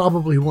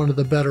probably one of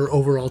the better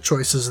overall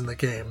choices in the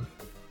game.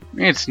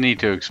 It's neat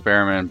to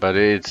experiment, but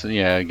it's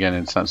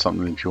not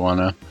something that you want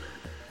to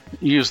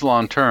use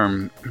long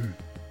term.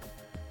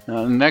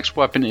 The next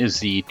weapon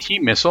is the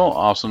T-Missile,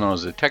 also known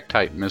as the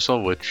Tech-Type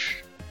Missile,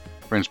 which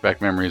brings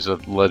back memories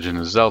of The Legend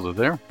of Zelda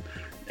there.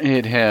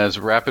 It has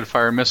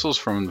rapid-fire missiles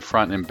from the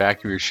front and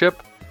back of your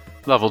ship.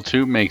 Level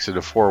 2 makes it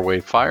a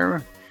 4-way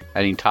fire,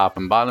 adding top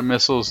and bottom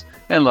missiles,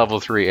 and level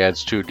 3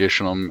 adds 2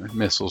 additional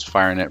missiles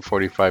firing at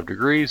 45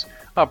 degrees,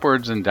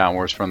 upwards and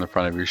downwards from the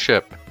front of your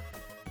ship.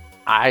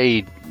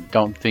 I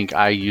don't think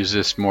I used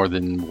this more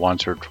than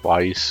once or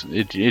twice.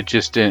 It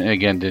just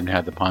didn't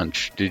have the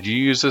punch. Did you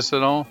use this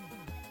at all?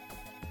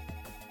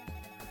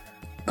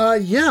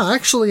 Yeah,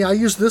 actually I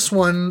used this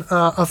one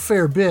a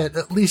fair bit,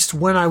 at least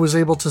when I was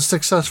able to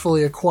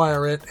successfully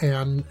acquire it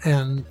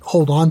and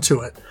hold on to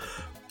it.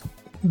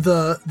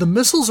 The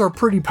missiles are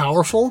pretty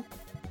powerful.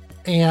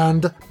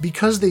 And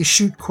because they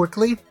shoot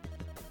quickly,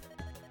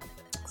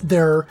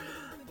 they're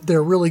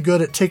really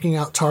good at taking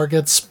out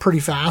targets pretty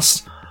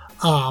fast.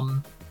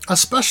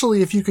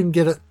 Especially if you can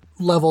get it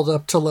leveled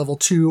up to level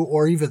 2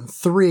 or even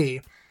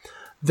 3,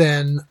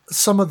 then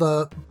some of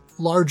the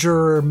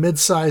larger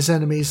mid-size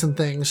enemies and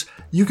things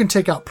you can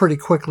take out pretty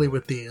quickly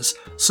with these.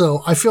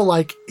 So I feel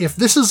like if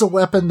this is a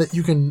weapon that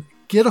you can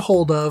get a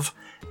hold of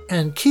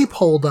and keep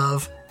hold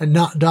of and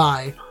not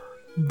die,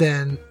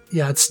 then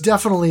yeah, it's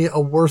definitely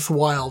a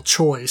worthwhile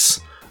choice.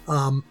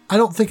 I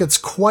don't think it's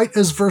quite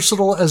as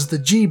versatile as the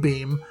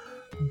G-Beam,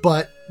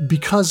 but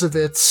because of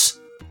its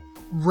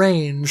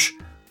range,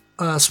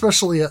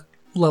 especially at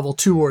level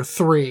 2 or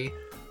 3,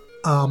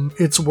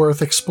 it's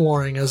worth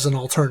exploring as an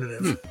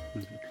alternative.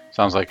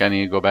 Sounds like I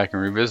need to go back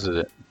and revisit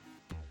it.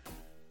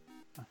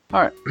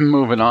 Alright,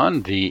 moving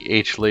on. The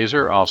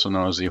H-Laser, also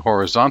known as the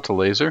Horizontal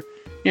Laser.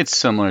 It's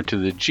similar to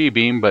the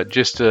G-Beam, but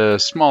just a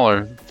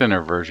smaller,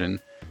 thinner version.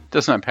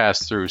 Does not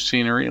pass through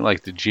scenery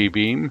like the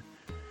G-Beam,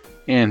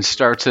 and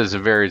starts as a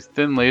very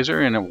thin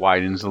laser, and it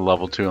widens the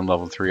level 2 and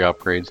level 3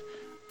 upgrades.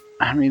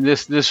 I mean,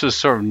 this was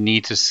sort of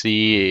neat to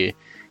see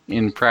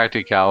in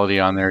practicality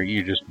on there.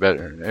 You just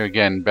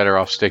better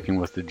off sticking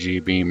with the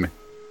G-Beam.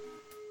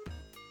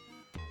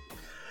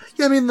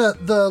 Yeah, I mean,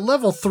 the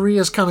level 3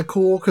 is kind of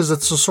cool because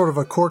it's a sort of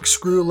a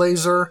corkscrew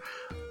laser.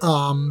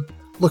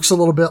 Looks a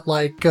little bit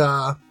like,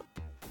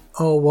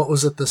 what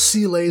was it, the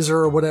Sea Laser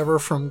or whatever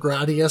from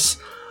Gradius.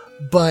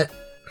 But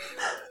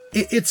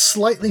it's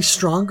slightly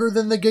stronger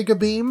than the Giga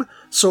Beam,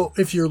 so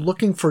if you're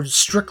looking for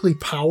strictly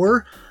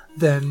power,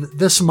 then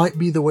this might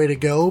be the way to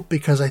go,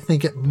 because I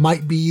think it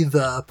might be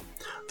the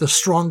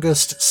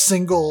strongest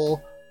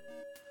single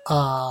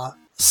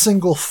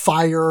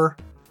fire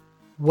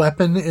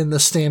weapon in the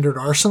standard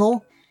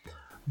arsenal.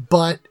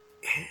 But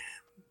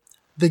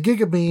the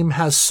Giga Beam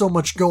has so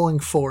much going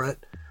for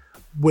it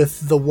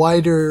with the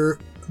wider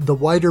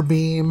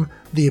beam,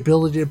 the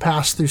ability to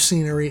pass through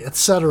scenery,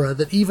 etc.,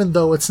 that even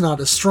though it's not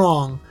as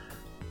strong,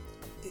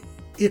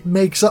 it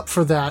makes up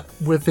for that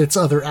with its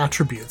other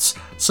attributes.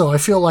 So I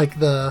feel like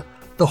the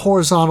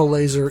horizontal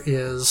laser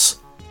is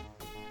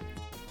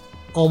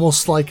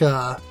almost like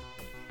a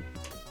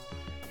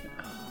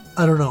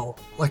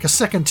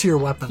second tier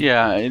weapon.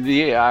 Yeah,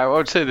 I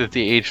would say that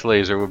the H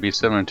laser would be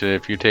similar to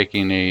if you're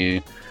taking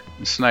a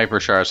sniper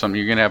shot or something.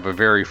 You're going to have a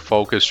very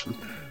focused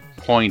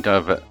point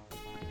of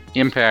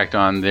impact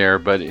on there,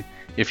 but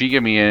if you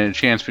give me a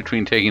chance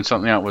between taking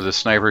something out with a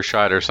sniper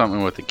shot or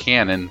something with a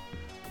cannon,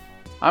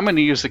 I'm going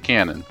to use the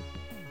cannon.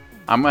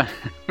 I'm going to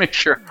make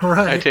sure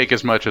I take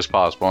as much as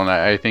possible, and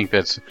I think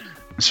that's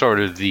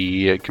sort of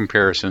the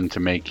comparison to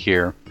make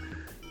here.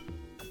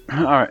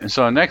 Alright,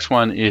 so the next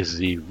one is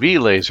the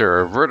V-Laser,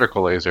 or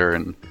vertical laser,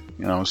 and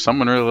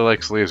someone really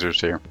likes lasers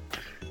here.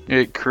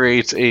 It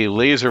creates a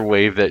laser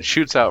wave that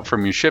shoots out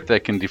from your ship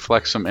that can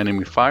deflect some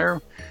enemy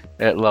fire.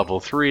 At level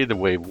 3, the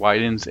wave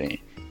widens, and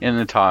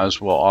the TAWs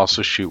will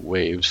also shoot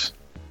waves.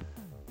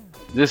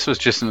 This was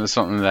just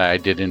something that I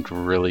didn't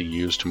really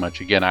use too much.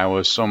 Again, I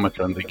was so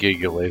much on the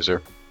Giga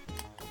Laser.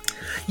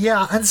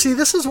 Yeah, and see,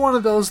 this is one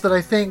of those that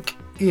I think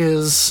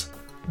is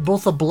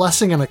both a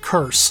blessing and a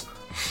curse.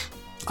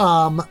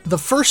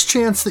 The first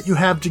chance that you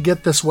have to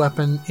get this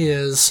weapon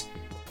is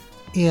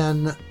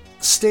in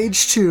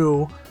Stage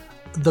 2.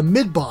 The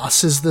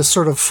mid-boss is this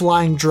sort of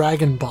flying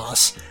dragon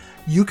boss.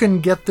 You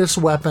can get this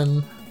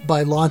weapon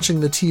by launching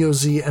the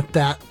TOZ at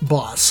that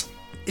boss.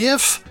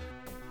 If,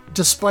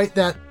 despite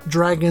that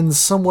dragon's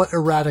somewhat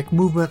erratic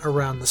movement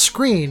around the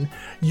screen,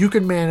 you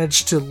can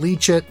manage to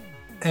leech it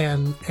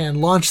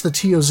and launch the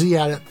TOZ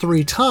at it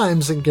 3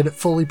 times and get it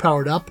fully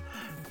powered up,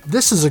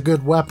 this is a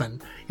good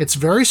weapon. It's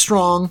very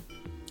strong,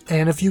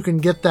 and if you can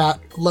get that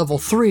level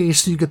 3,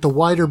 so you get the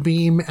wider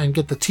beam and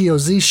get the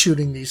TOZ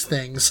shooting these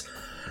things,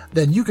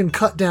 then you can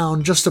cut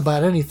down just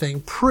about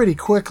anything pretty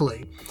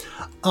quickly.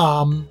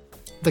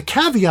 The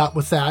caveat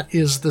with that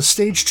is the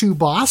Stage 2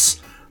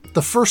 boss.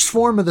 The first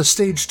form of the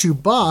Stage 2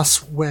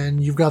 boss, when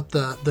you've got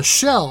the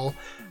shell,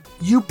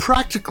 you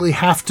practically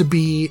have to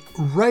be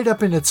right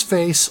up in its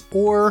face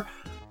or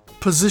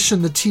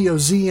position the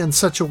TOZ in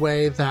such a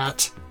way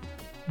that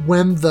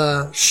when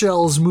the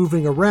shell's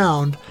moving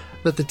around,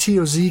 that the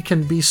TOZ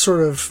can be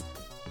sort of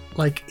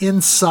like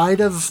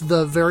inside of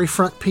the very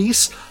front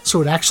piece,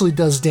 so it actually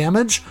does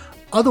damage.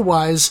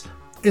 Otherwise,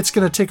 it's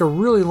going to take a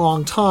really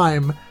long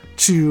time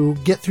to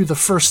get through the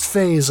first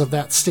phase of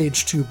that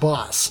Stage 2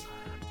 boss.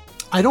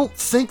 I don't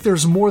think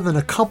there's more than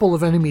a couple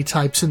of enemy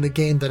types in the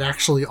game that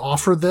actually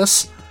offer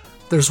this.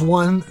 There's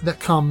one that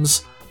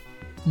comes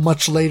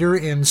much later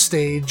in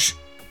Stage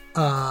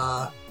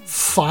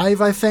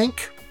 5, I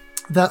think,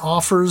 that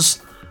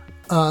offers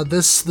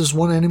this. There's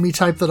one enemy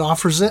type that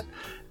offers it.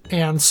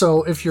 And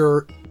so if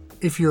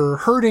you're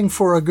hurting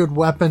for a good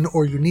weapon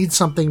or you need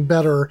something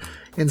better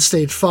in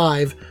Stage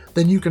 5,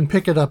 then you can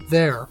pick it up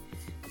there.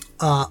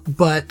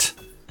 But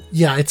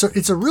yeah,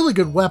 it's a really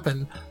good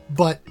weapon,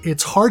 but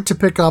it's hard to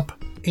pick up,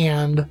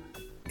 and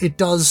it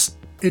does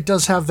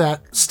have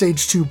that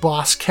Stage 2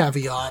 boss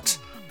caveat,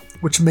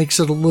 which makes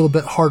it a little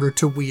bit harder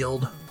to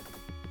wield.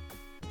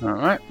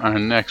 Alright, our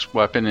next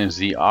weapon is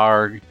the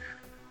Arg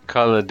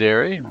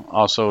Collider,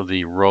 also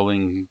the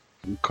Rolling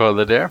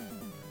Collider.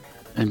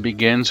 It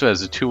begins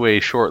as a 2-way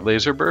short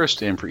laser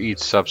burst, and for each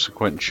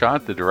subsequent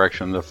shot, the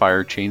direction of the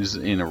fire changes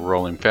in a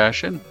rolling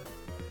fashion.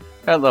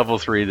 At level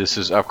 3, this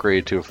is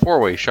upgraded to a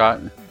 4-way shot,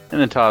 and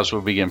the TOZ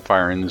will begin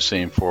firing the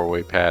same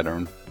 4-way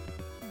pattern.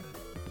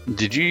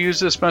 Did you use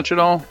this much at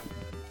all?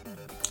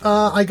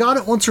 I got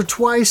it once or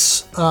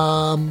twice,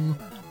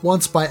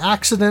 once by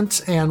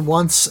accident, and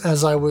once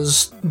as I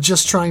was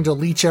just trying to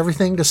leech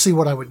everything to see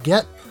what I would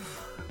get.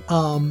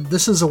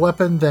 This is a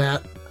weapon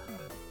that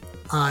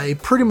I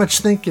pretty much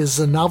think is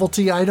a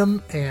novelty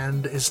item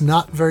and is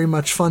not very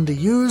much fun to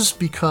use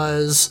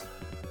because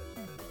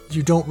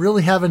you don't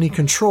really have any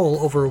control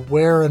over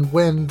where and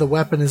when the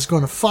weapon is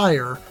going to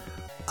fire.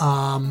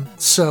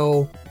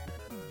 So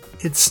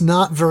it's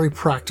not very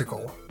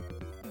practical.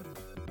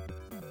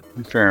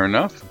 Fair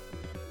enough.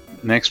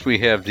 Next we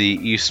have the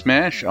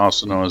E-Smash,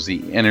 also known as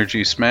the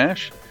Energy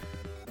Smash.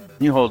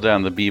 You hold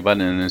down the B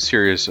button and a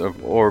series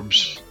of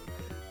orbs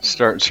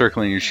start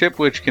circling your ship,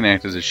 which can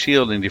act as a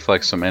shield and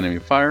deflect some enemy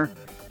fire,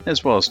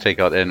 as well as take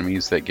out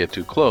enemies that get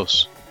too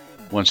close.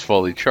 Once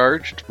fully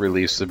charged,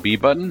 release the B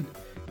button,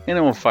 and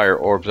it will fire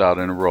orbs out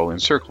in a rolling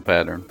circle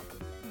pattern.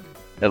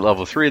 At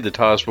level 3, the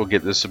TOZ will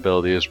get this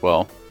ability as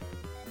well.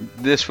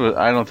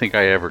 I don't think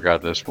I ever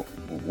got this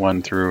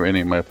one through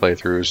any of my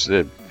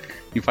playthroughs.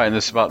 You find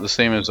this about the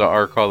same as the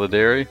Arg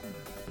Collider?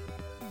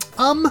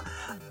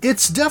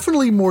 It's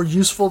definitely more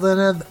useful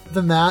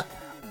than that.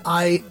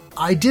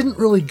 I didn't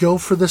really go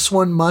for this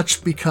one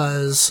much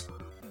because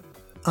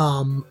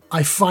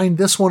I find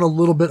this one a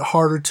little bit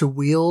harder to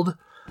wield.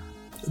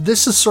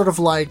 This is sort of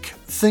like,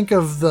 think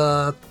of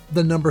the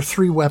number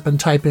 3 weapon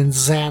type in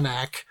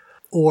Zanak,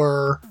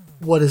 or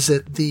what is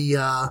it,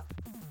 the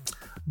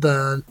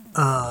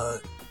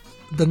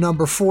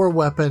number 4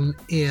 weapon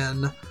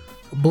in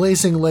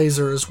Blazing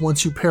Lasers.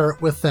 Once you pair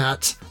it with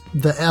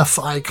the F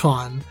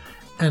icon,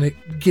 and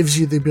it gives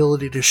you the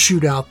ability to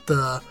shoot out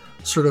the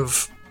sort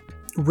of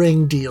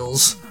ring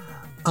deals.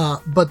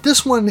 But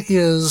this one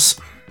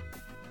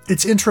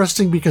it's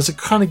interesting because it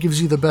kind of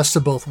gives you the best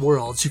of both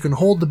worlds. You can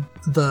hold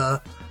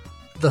the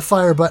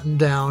fire button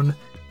down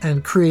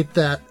and create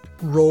that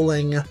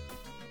rolling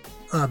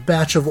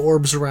batch of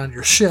orbs around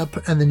your ship,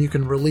 and then you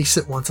can release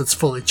it once it's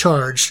fully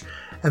charged,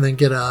 and then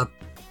get a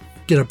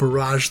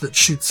barrage that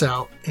shoots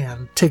out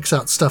and takes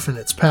out stuff in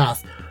its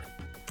path.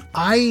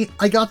 I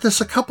got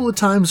this a couple of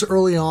times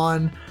early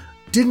on,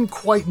 didn't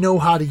quite know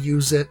how to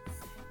use it,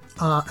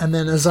 and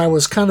then as I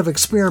was kind of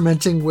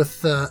experimenting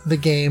with the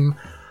game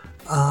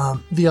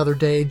the other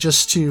day,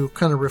 just to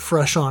kind of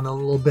refresh on a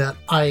little bit,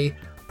 I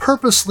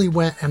purposely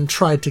went and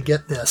tried to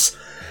get this.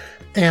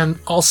 And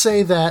I'll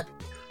say that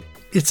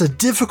it's a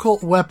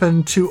difficult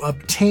weapon to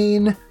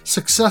obtain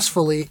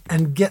successfully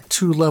and get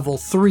to level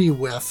 3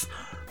 with,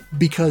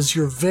 because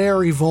you're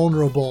very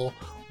vulnerable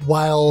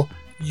while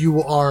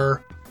you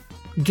are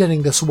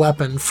getting this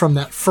weapon from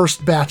that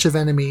first batch of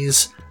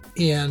enemies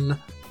in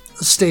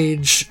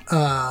Stage 2,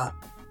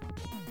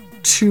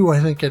 I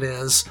think it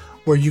is,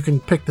 where you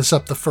can pick this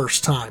up the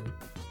first time.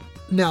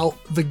 Now,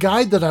 the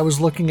guide that I was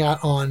looking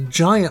at on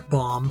Giant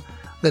Bomb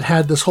that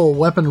had this whole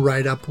weapon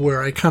write-up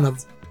where I kind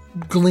of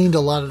gleaned a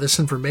lot of this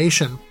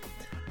information,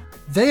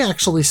 they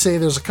actually say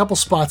there's a couple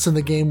spots in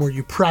the game where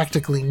you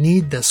practically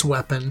need this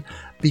weapon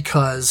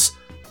because,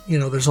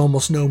 there's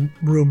almost no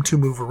room to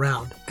move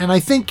around. And I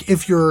think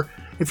if you're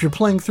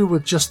playing through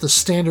with just the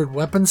standard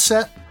weapon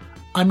set,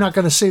 I'm not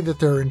going to say that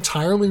they're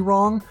entirely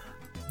wrong.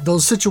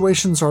 Those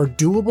situations are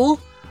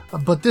doable,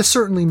 but this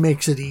certainly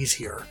makes it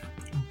easier.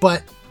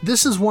 But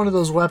this is one of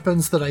those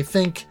weapons that I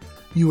think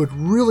you would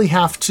really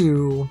have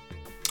to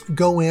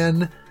go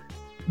in,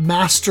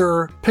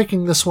 master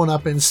picking this one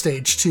up in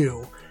stage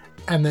 2,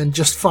 and then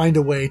just find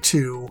a way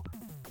to...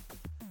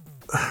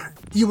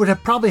 You would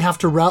probably have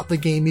to route the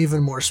game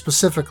even more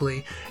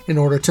specifically in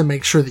order to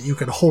make sure that you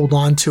can hold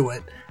on to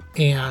it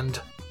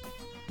and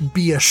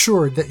be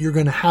assured that you're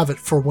going to have it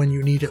for when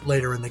you need it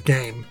later in the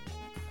game.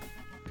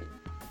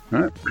 All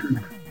right.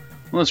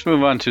 Let's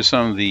move on to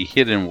some of the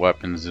hidden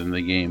weapons in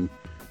the game.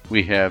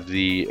 We have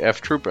the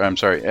F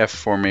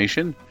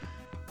formation.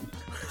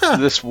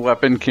 This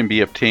weapon can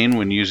be obtained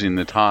when using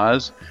the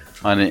TOS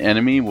on an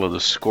enemy where the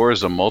score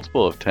is a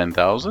multiple of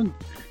 10,000,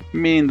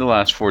 meaning the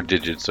last 4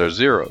 digits are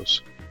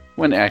zeros.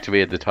 When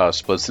activated, the TOS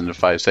splits into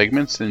 5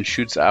 segments and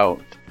shoots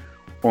out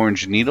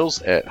orange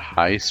needles at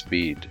high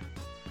speed.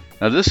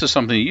 Now, this is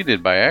something you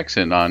did by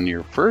accident on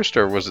your first,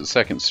 or was it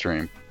second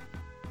stream?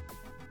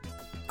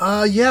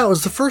 Yeah, it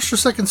was the first or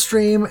second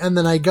stream, and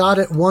then I got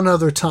it one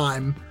other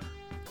time.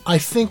 I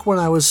think when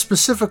I was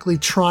specifically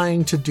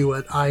trying to do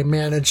it, I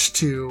managed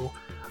to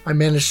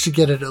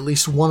get it at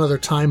least one other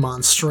time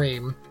on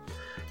stream.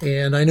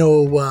 And I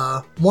know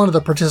one of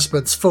the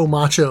participants, Faux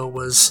Macho,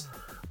 was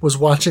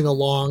watching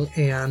along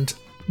and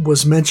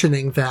was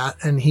mentioning that,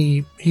 and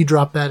he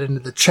dropped that into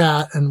the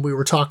chat, and we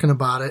were talking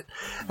about it.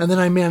 And then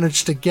I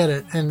managed to get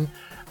it, and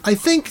I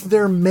think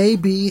there may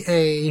be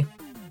a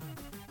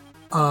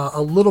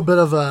little bit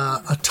of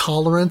a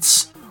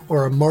tolerance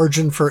or a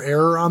margin for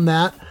error on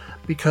that,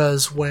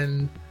 because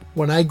when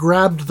I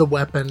grabbed the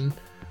weapon,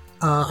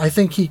 I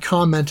think he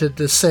commented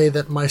to say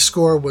that my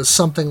score was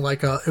something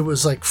like it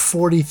was like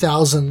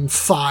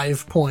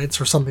 40,005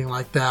 points or something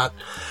like that.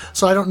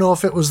 So I don't know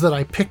if it was that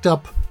I picked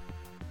up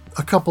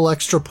a couple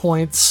extra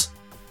points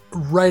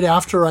right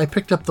after I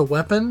picked up the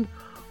weapon,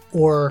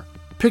 or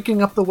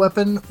picking up the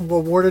weapon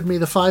awarded me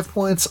the 5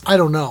 points. I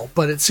don't know,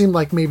 but it seemed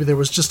like maybe there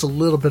was just a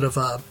little bit of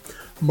a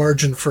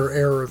margin for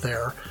error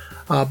there.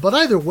 But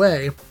either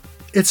way,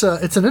 it's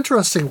an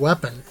interesting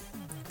weapon,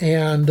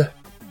 and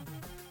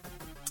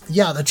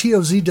yeah, the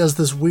TOZ does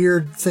this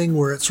weird thing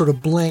where it sort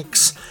of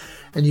blinks,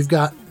 and you've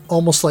got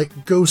almost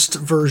like ghost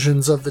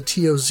versions of the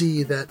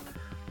TOZ that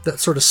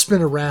sort of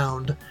spin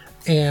around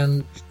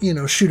and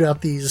shoot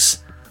out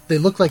these. They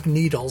look like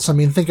needles. I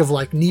mean, think of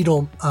like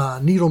Needle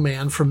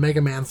Man from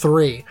Mega Man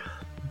 3,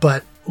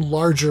 but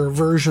larger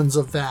versions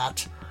of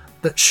that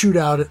shoot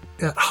out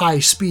at high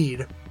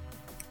speed.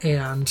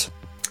 And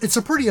it's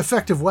a pretty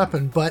effective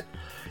weapon, but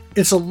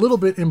it's a little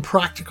bit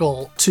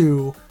impractical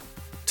to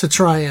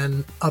try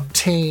and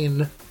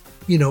obtain,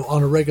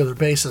 on a regular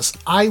basis.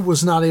 I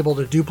was not able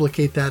to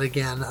duplicate that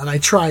again, and I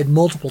tried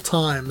multiple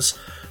times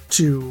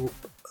to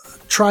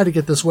try to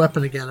get this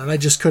weapon again, and I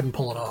just couldn't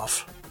pull it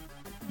off.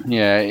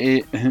 Yeah,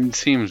 it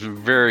seems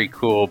very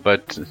cool,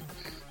 but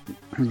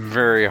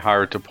very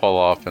hard to pull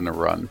off in a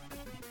run.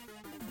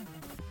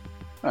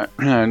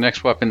 Our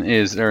next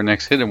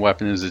hidden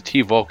weapon is the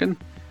T-Vulcan.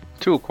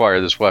 To acquire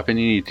this weapon,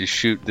 you need to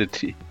shoot the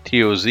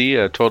TOZ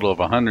a total of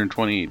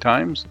 128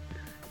 times.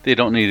 They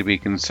don't need to be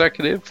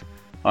consecutive.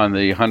 On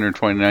the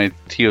 129th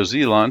TOZ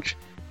launch,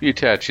 if you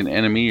attach an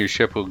enemy, your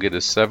ship will get a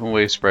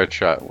 7-way spread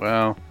shot.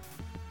 Well,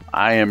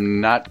 I am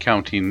not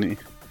counting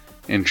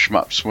in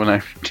shmups when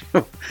I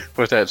do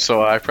with that,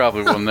 so I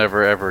probably will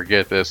never ever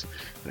get this.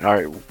 All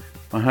right,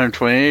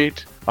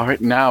 128. All right,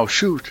 now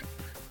shoot.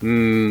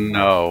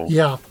 No.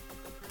 Yeah.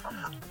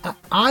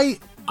 I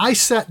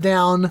sat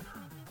down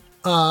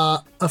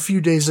a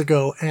few days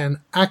ago and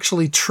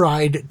actually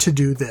tried to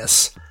do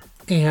this,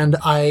 and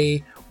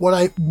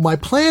my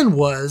plan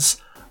was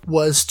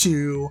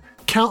to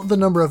count the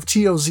number of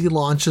TOZ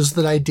launches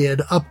that I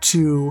did up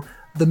to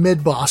the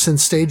mid-boss in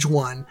stage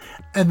 1,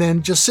 and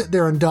then just sit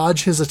there and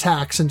dodge his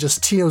attacks and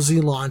just TOZ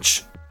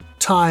launch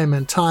time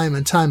and time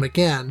and time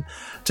again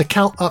to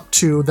count up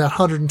to that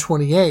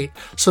 128,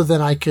 so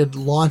then I could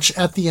launch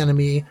at the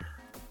enemy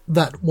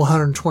that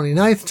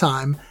 129th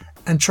time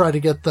and try to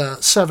get the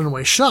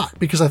 7-way shot,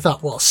 because I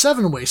thought, well,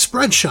 7-way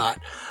spread shot,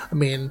 I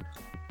mean,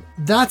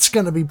 that's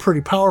going to be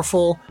pretty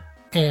powerful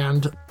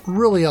and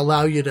really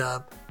allow you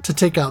to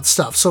take out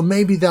stuff. So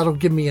maybe that'll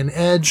give me an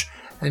edge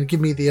and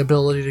give me the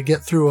ability to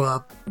get through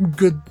a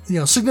good,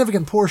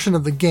 significant portion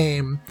of the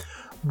game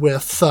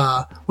with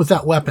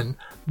that weapon.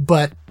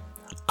 But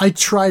I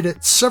tried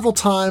it several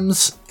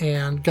times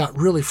and got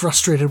really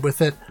frustrated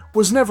with it,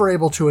 was never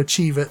able to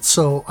achieve it,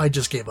 so I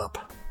just gave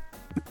up.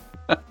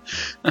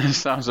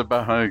 Sounds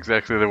about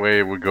exactly the way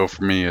it would go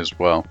for me as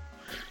well.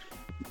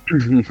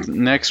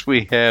 Next,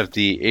 we have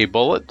the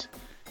A-Bullet.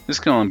 This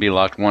can only be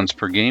locked once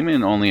per game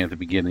and only at the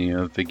beginning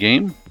of the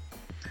game.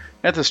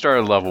 At the start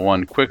of level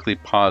 1, quickly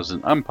pause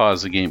and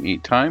unpause the game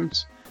 8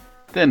 times.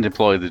 Then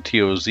deploy the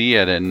TOZ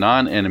at a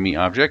non-enemy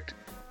object,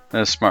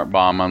 a smart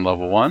bomb on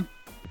level 1.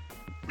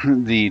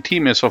 The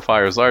T-missile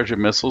fires larger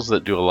missiles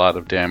that do a lot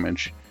of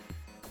damage.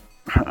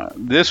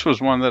 This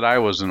was one that I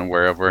wasn't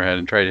aware of or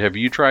hadn't tried. Have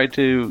you tried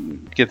to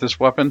get this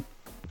weapon?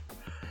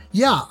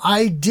 Yeah,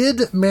 I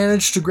did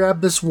manage to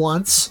grab this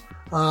once.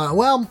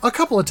 A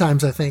couple of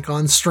times, I think,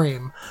 on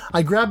stream.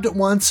 I grabbed it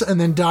once and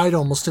then died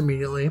almost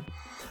immediately.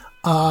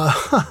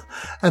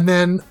 And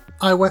then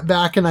I went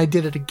back and I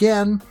did it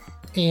again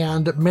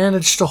and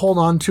managed to hold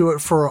on to it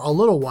for a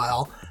little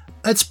while.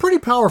 It's pretty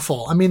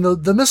powerful. I mean,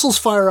 the missiles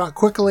fire out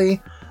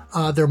quickly.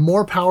 They're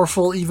more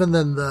powerful even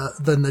than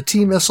the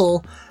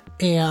T-missile.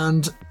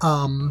 And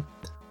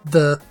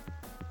the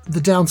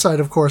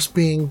downside, of course,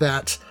 being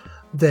that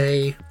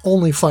they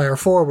only fire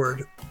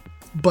forward.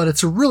 But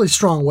it's a really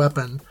strong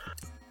weapon.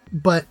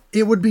 But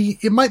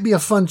it might be a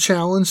fun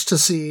challenge to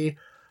see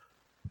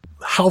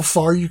how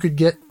far you could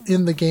get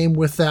in the game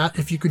with that.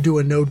 If you could do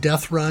a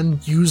no-death run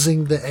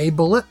using the A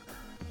bullet,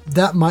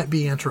 that might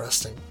be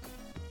interesting.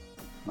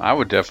 I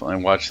would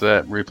definitely watch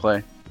that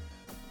replay.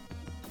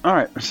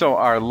 Alright, so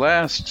our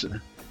last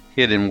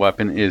hidden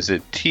weapon is a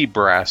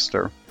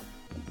T-Braster,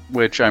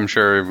 which I'm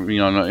sure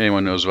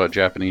anyone knows about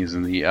Japanese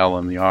and the L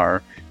and the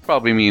R.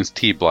 Probably means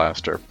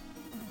T-Blaster.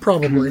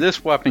 Probably.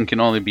 This weapon can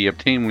only be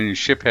obtained when your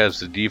ship has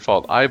the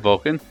default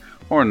iVulcan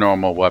or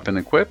normal weapon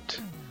equipped.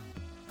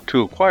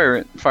 To acquire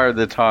it, fire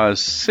the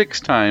TOZ 6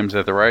 times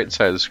at the right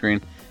side of the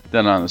screen,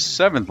 then on the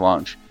 7th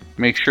launch,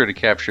 make sure to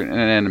capture an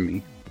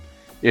enemy.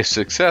 If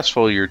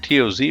successful, your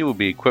TOZ will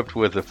be equipped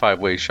with a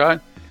 5-way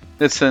shot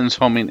that sends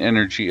homing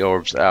energy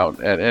orbs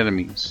out at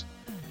enemies.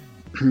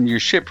 Your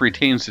ship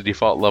retains the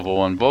default level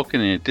 1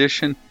 Vulcan. In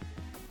addition,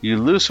 you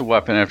lose a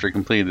weapon after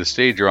completing the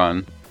stage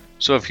run,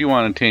 so if you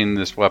want to obtain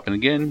this weapon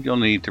again, you'll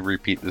need to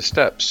repeat the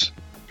steps.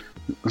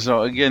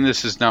 So again,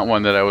 this is not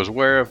one that I was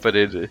aware of, but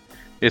it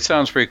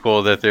sounds pretty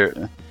cool that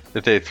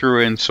they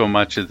threw in so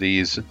much of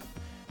these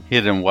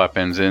hidden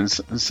weapons and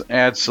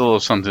adds a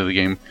little something to the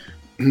game.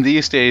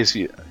 These days,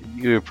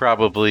 you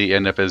probably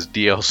end up as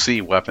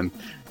DLC weapon.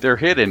 They're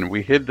hidden.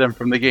 We hid them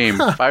from the game.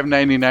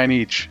 $5.99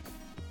 each.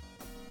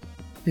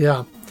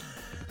 Yeah.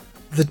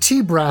 The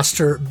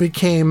T-Braster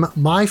became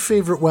my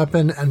favorite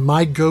weapon and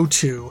my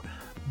go-to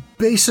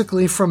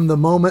basically from the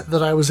moment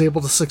that I was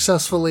able to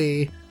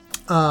successfully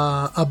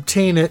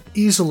obtain it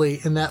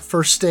easily in that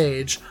first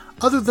stage.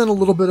 Other than a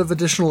little bit of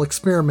additional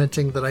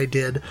experimenting that I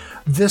did,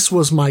 this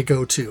was my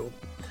go-to.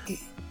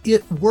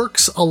 It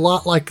works a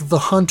lot like the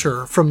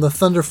Hunter from the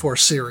Thunder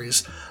Force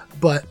series,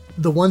 but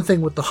the one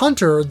thing with the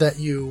Hunter that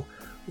you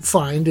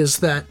find is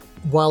that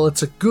while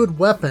it's a good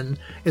weapon,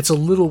 it's a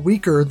little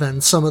weaker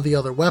than some of the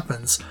other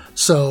weapons.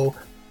 So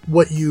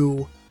what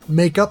you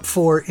make up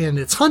for in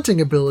its hunting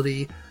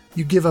ability,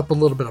 you give up a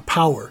little bit of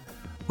power.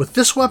 With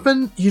this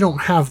weapon, you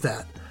don't have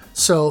that.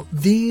 So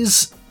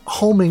these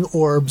homing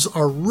orbs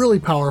are really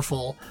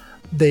powerful.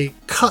 They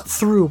cut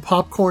through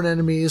popcorn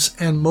enemies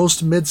and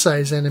most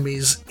mid-size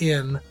enemies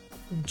in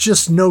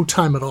just no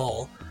time at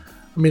all.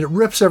 I mean, it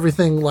rips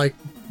everything like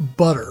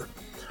butter.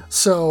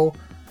 So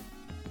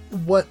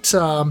what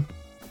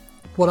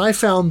I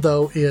found,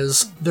 though,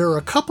 is there are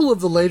a couple of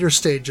the later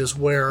stages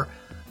where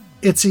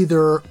it's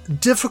either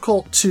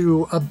difficult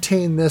to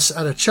obtain this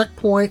at a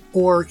checkpoint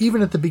or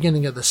even at the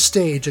beginning of the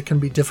stage, it can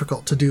be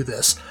difficult to do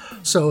this.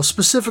 So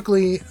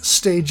specifically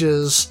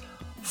stages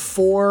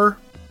 4,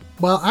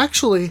 well,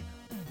 actually,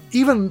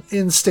 even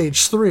in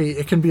stage 3,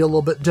 it can be a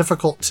little bit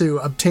difficult to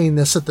obtain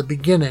this at the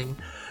beginning.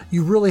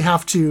 You really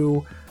have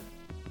to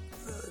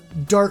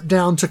dart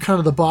down to kind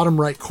of the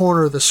bottom right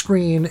corner of the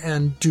screen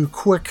and do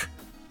quick,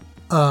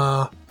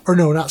 or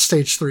no, not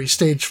stage 3,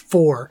 stage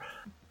 4.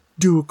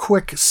 Do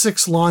quick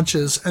 6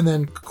 launches and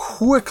then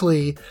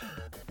quickly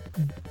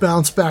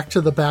bounce back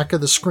to the back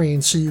of the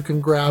screen so you can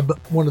grab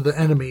one of the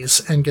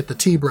enemies and get the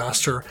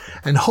T-Braster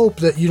and hope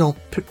that you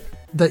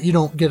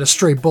don't get a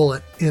stray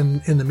bullet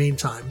in the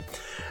meantime.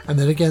 And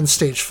then again,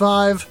 stage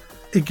 5,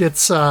 it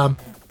gets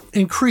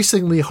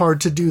increasingly hard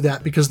to do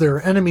that because there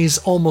are enemies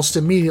almost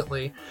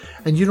immediately,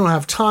 and you don't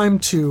have time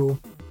to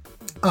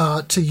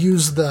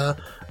use the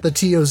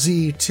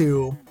TOZ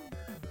to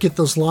get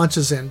those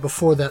launches in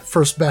before that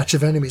first batch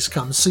of enemies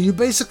comes. So you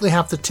basically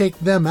have to take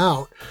them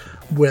out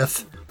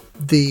with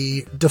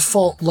the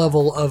default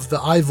level of the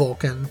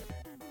iVulcan,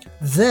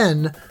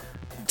 then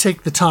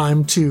take the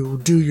time to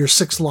do your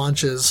 6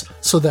 launches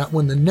so that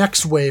when the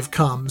next wave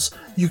comes,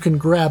 you can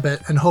grab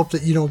it and hope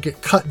that you don't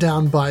get cut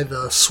down by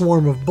the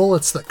swarm of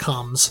bullets that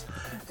comes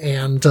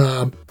and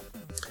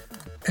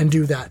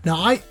do that.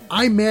 Now,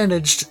 I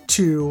managed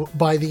to,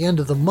 by the end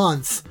of the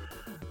month,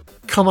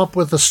 come up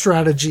with a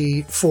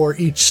strategy for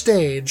each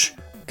stage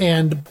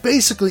and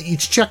basically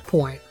each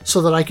checkpoint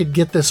so that I could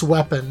get this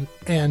weapon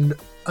and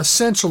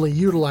essentially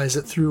utilize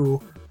it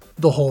through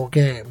the whole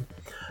game.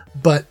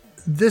 But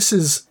this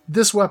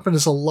weapon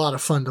is a lot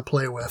of fun to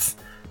play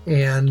with,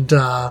 and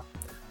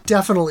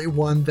definitely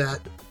one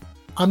that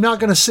I'm not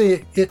going to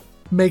say it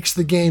makes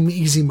the game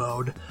easy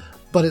mode,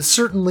 but it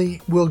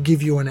certainly will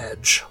give you an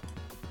edge.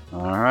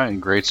 All right,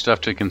 great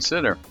stuff to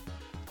consider.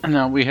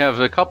 Now, we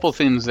have a couple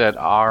things that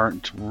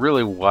aren't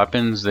really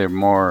weapons, they're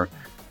more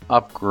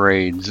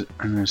upgrades.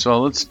 So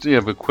let's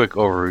have a quick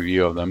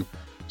overview of them.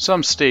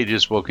 Some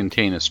stages will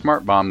contain a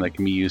smart bomb that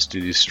can be used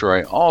to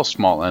destroy all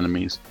small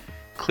enemies,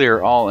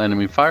 clear all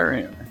enemy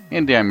fire,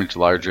 and damage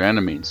larger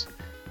enemies.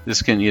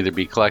 This can either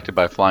be collected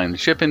by flying the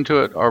ship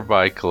into it or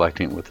by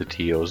collecting it with a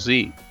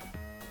TOZ.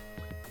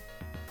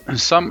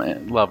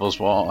 Some levels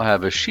will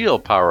have a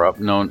shield power-up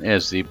known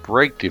as the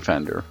Break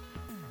Defender.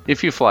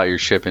 If you fly your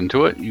ship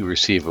into it, you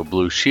receive a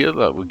blue shield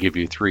that will give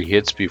you 3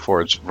 hits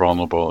before it's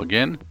vulnerable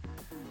again.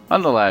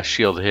 On the last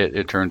shield hit,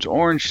 it turns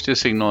orange to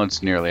signal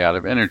it's nearly out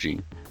of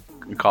energy.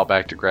 Call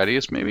back to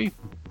Gradius, maybe?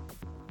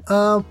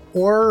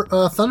 Or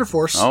Thunder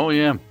Force. Oh,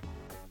 yeah.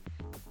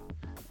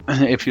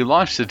 If you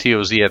launch the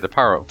TOZ at the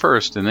power-up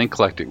first and then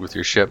collect it with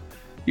your ship,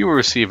 you will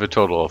receive a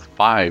total of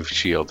 5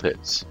 shield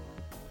hits.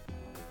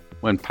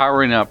 When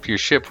powering up your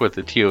ship with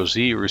the TOZ,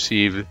 you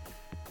receive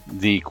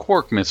the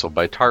Quark Missile.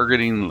 By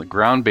targeting the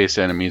ground-based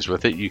enemies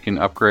with it, you can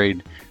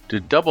upgrade to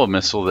Double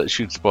Missile that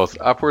shoots both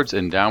upwards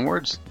and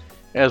downwards,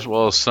 as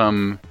well as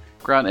some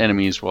ground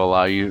enemies will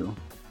allow you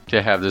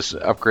to have this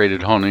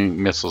upgraded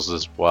homing missiles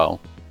as well.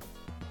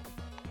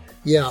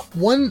 Yeah,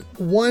 one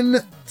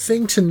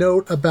thing to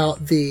note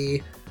about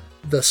the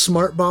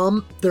smart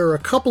bomb, there are a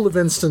couple of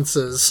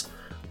instances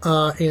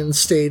in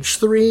stage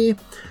 3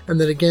 and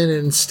then again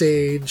in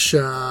stage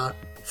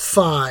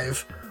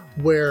 5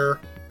 where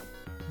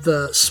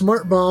the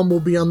smart bomb will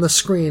be on the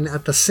screen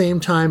at the same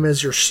time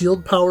as your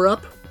shield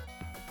power-up.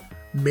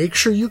 Make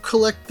sure you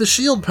collect the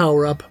shield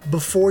power-up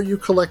before you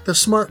collect the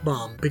smart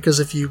bomb, because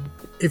if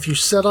you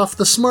set off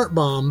the smart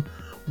bomb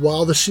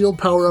while the shield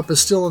power-up is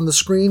still on the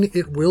screen,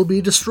 it will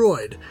be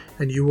destroyed,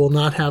 and you will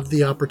not have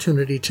the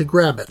opportunity to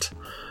grab it.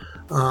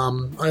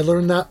 I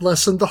learned that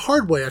lesson the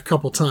hard way a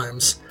couple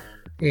times,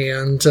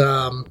 and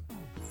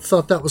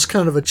thought that was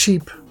kind of a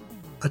cheap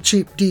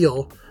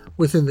deal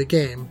within the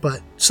game, but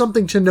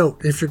something to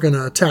note if you're going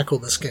to tackle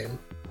this game.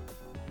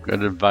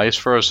 Good advice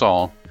for us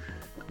all.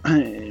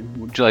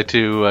 Would you like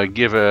to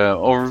give an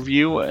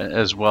overview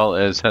as well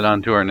as head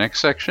on to our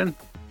next section?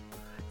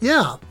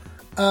 Yeah.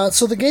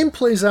 So the game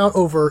plays out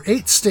over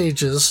 8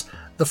 stages,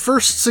 the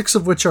first 6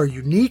 of which are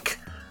unique,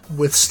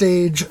 with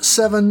stage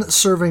 7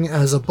 serving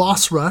as a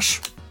boss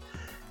rush.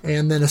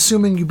 And then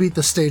assuming you beat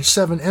the stage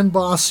 7 end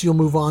boss, you'll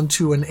move on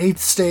to an 8th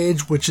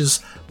stage, which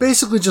is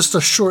basically just a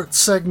short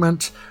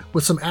segment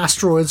with some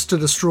asteroids to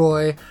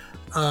destroy,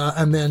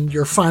 and then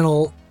your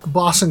final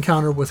boss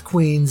encounter with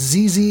Queen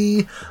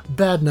ZZ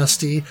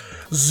Badnusty,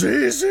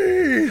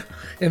 ZZ,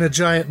 in a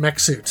giant mech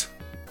suit.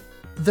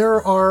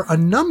 There are a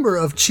number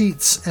of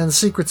cheats and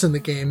secrets in the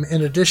game,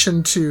 in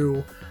addition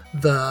to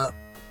the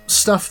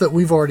stuff that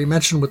we've already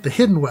mentioned with the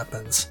hidden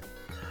weapons.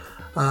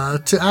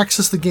 To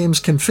access the game's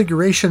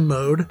configuration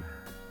mode,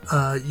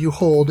 you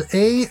hold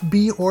A,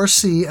 B, or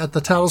C at the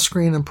title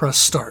screen and press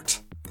Start.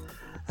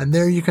 And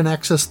there you can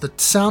access the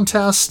sound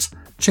test,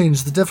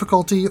 change the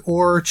difficulty,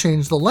 or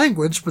change the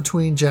language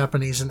between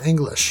Japanese and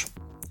English.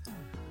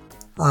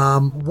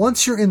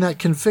 Once you're in that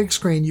config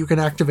screen, you can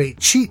activate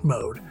cheat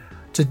mode.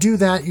 To do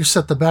that, you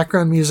set the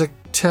background music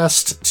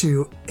test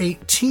to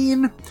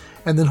 18,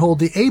 and then hold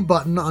the A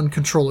button on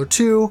controller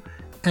 2,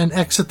 and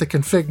exit the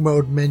config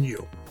mode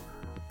menu.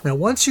 Now,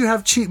 once you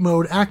have cheat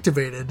mode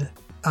activated,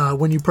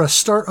 when you press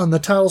start on the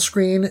title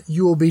screen,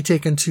 you will be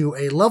taken to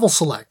a level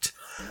select.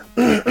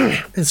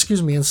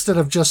 Excuse me, instead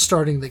of just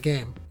starting the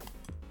game.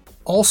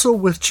 Also,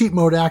 with cheat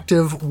mode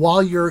active,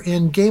 while you're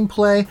in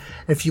gameplay,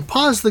 if you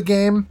pause the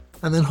game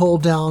and then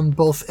hold down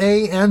both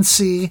A and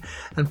C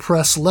and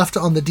press left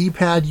on the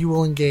D-pad, you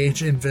will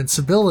engage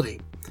invincibility,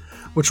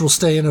 which will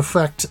stay in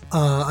effect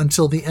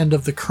until the end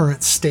of the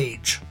current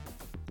stage.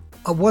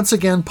 Once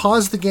again,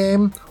 pause the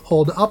game,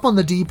 hold up on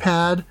the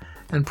D-pad,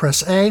 and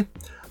press A.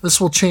 This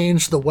will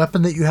change the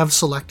weapon that you have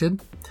selected,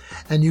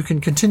 and you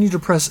can continue to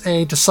press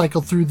A to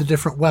cycle through the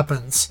different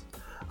weapons.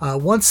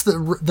 Once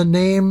the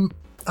name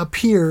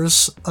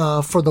appears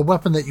for the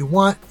weapon that you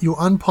want, you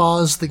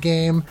unpause the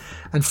game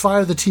and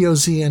fire the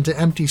TOZ into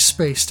empty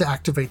space to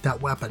activate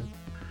that weapon.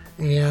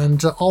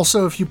 And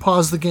also, if you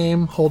pause the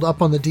game, hold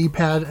up on the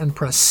D-pad and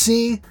press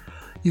C,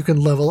 you can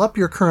level up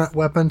your current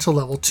weapon to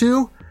level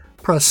 2,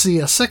 press C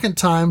a second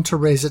time to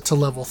raise it to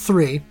level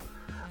 3.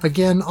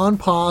 Again,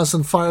 unpause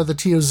and fire the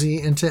TOZ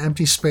into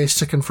empty space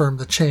to confirm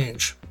the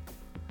change.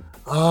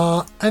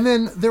 And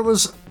then there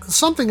was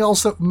something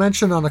else that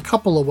mentioned on a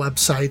couple of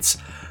websites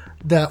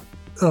that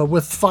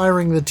with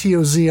firing the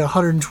TOZ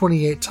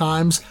 128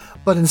 times,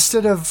 but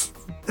instead of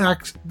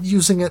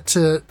using it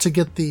to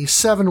get the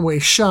 7-way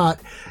shot,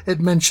 it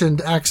mentioned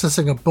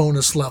accessing a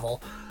bonus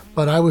level,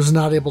 but I was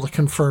not able to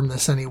confirm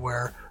this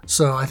anywhere,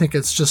 so I think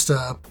it's just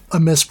a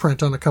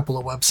misprint on a couple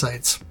of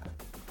websites.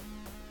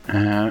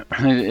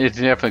 It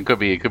definitely could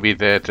be. It could be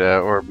that,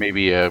 or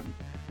maybe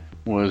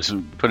was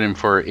put in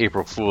for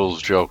April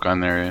Fool's joke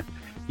on there.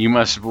 You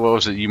must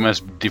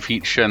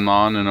defeat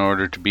Shenlong in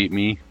order to beat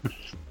me.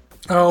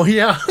 Oh,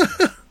 yeah.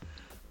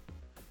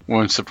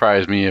 Wouldn't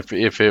surprise me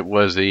if it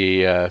was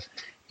a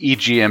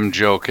EGM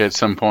joke at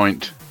some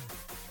point.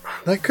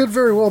 That could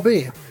very well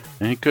be.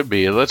 It could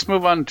be. Let's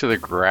move on to the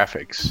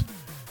graphics.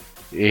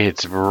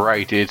 It's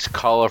bright, it's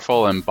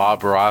colorful, and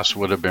Bob Ross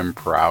would have been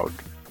proud.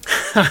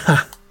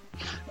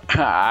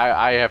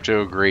 I have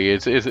to agree.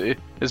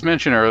 As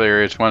mentioned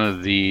earlier, it's one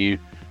of the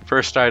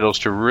first titles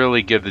to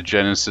really give the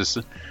Genesis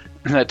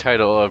that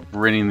title of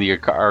bringing the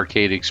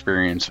arcade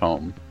experience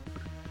home.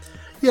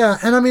 Yeah,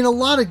 and I mean, a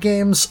lot of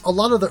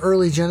the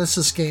early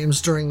Genesis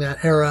games during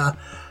that era,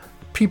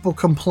 people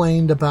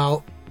complained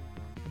about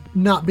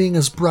not being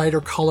as bright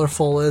or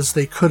colorful as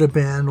they could have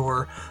been,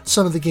 or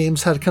some of the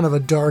games had kind of a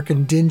dark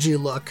and dingy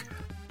look.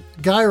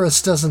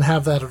 Gyruss doesn't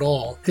have that at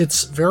all.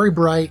 It's very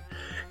bright,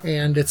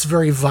 and it's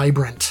very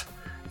vibrant.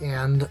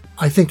 And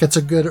I think it's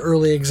a good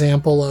early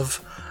example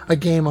of a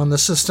game on the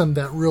system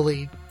that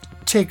really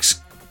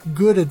takes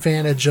good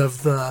advantage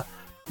of the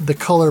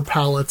color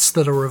palettes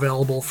that are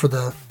available for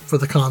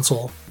the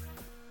console.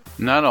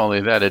 Not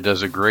only that, it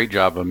does a great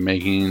job of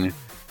making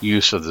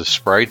use of the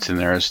sprites in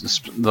there.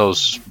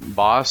 Those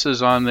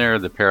bosses on there,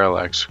 the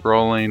parallax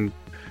scrolling,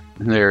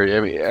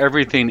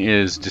 everything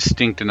is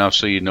distinct enough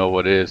so you know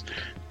what it is.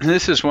 And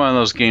this is one of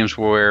those games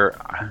where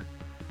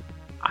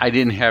I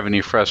didn't have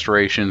any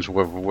frustrations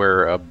with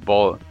where a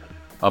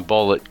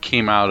bullet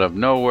came out of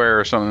nowhere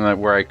or something like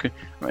where I could.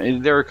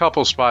 There were a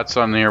couple spots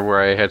on there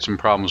where I had some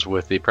problems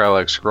with the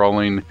parallax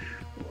scrolling,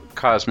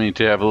 caused me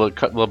to have a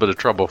little bit of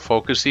trouble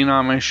focusing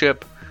on my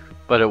ship,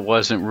 but it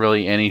wasn't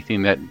really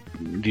anything that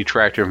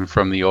detracted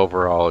from the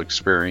overall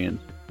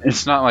experience.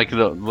 It's not like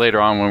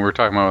later on when we're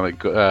talking about like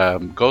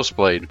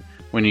Ghostblade,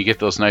 when you get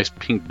those nice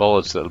pink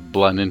bullets that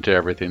blend into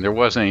everything. There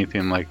wasn't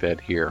anything like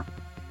that here.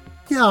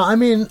 Yeah, I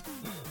mean,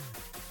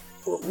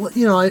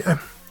 you know,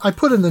 I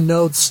put in the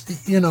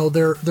notes, you know,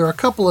 there are a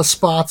couple of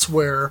spots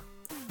where,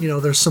 you know,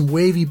 there's some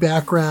wavy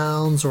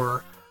backgrounds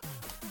or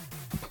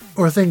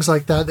things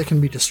like that can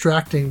be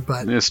distracting,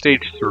 but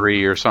stage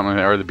 3 or something,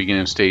 or the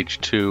beginning of stage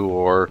 2,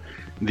 or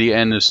the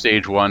end of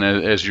stage 1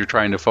 as you're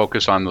trying to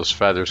focus on those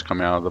feathers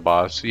coming out of the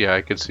boss. Yeah,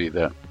 I could see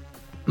that.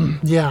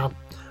 Yeah,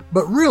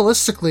 but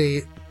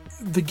realistically,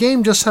 the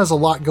game just has a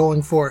lot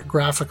going for it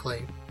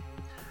graphically.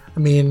 I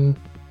mean,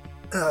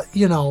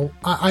 you know,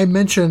 I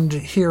mentioned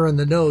here in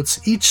the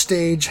notes, each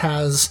stage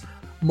has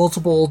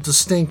multiple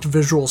distinct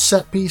visual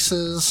set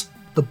pieces.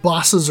 The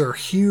bosses are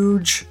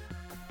huge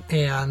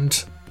and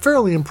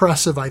fairly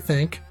impressive, I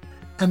think.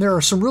 And there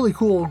are some really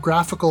cool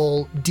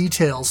graphical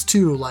details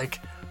too, like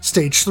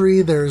stage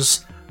 3,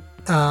 there's,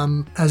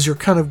 as you're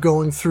kind of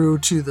going through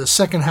to the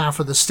second half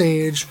of the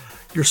stage,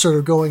 you're sort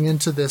of going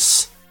into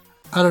this,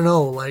 I don't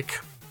know, like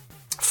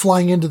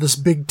flying into this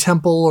big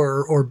temple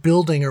or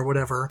building or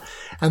whatever,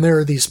 and there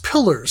are these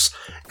pillars,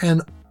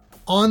 and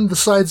on the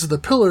sides of the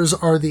pillars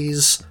are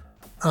these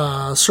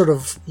sort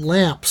of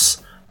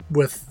lamps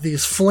with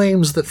these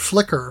flames that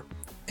flicker,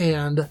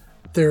 and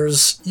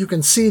you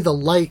can see the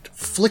light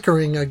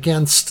flickering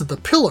against the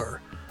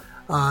pillar.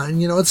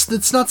 And you know,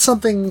 it's not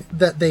something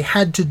that they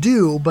had to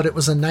do, but it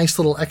was a nice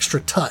little extra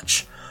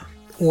touch.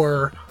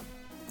 Or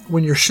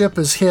when your ship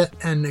is hit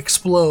and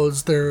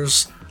explodes,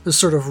 there's this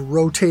sort of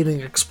rotating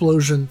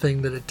explosion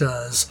thing that it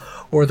does.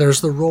 Or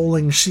there's the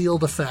rolling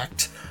shield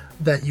effect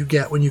that you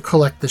get when you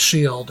collect the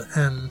shield,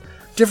 and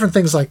different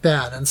things like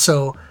that. And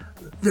so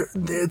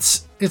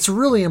it's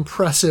really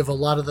impressive, a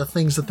lot of the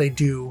things that they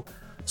do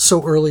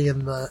so early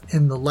in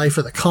the life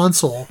of the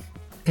console.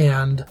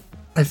 And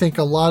I think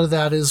a lot of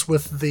that is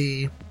with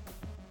the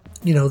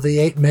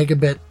 8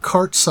 megabit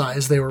cart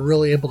size. They were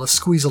really able to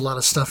squeeze a lot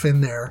of stuff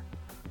in there.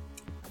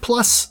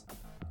 Plus,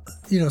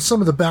 you know, some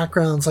of the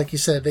backgrounds, like you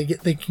said,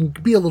 they can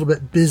be a little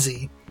bit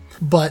busy,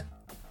 but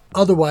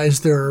otherwise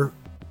they're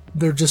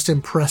just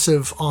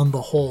impressive on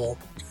the whole.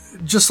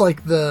 Just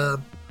like the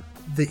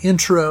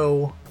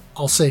intro,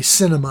 I'll say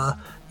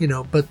cinema, you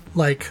know, but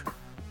like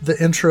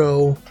the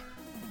intro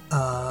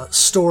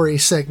story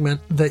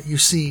segment that you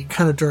see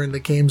kind of during the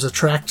game's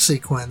attract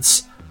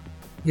sequence,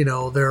 you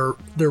know, they're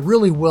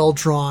really well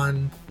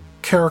drawn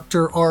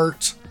character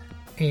art,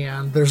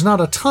 and there's not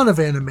a ton of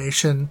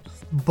animation,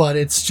 but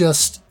it's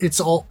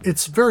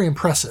very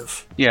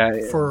impressive. Yeah,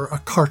 for a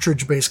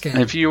cartridge based game.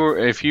 If you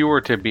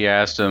were to be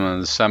asked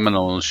on the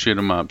seminal shoot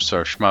 'em ups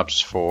or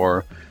shmups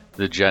for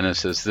the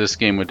Genesis, this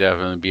game would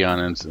definitely be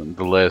on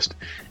the list,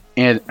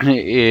 and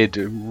it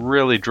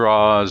really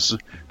draws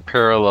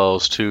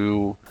parallels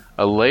to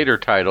a later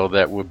title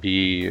that would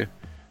be,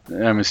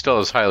 I mean, still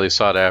is highly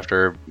sought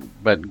after,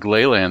 but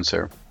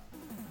Glaylancer.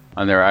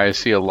 On there, I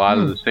see a lot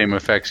of the same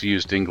effects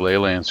used in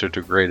Glaylancer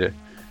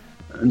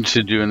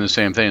to doing the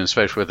same thing,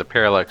 especially with the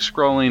parallax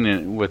scrolling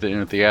and with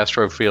the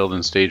asteroid field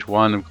in stage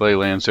 1 of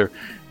Glaylancer,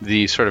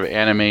 the sort of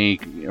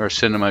anime or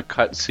cinema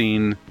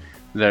cutscene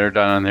that are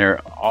done on there.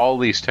 All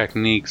these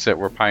techniques that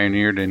were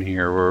pioneered in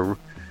here were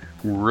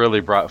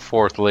really brought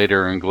forth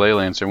later in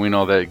Glaylancer. We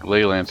know that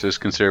Glaylancer is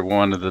considered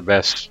one of the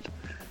best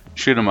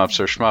shoot 'em ups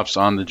or shmups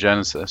on the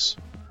Genesis.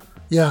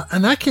 Yeah,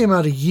 and that came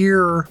out a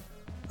year,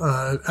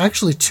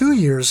 actually 2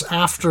 years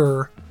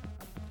after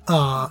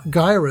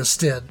Gyarus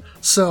did.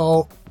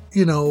 So,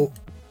 you know,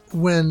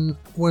 when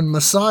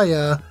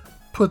Messiah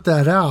put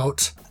that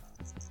out,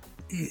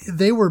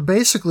 they were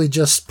basically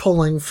just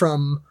pulling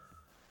from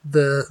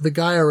the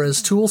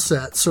Gyarus tool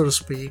set, so to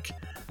speak.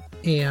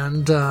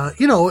 And,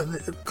 you know,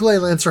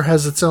 Gleylancer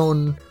has its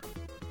own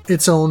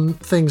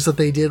things that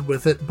they did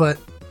with it. But,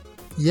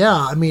 yeah,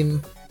 I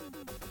mean,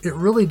 it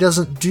really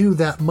doesn't do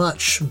that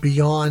much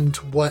beyond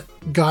what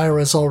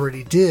Gyarus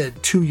already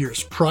did 2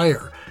 years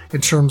prior in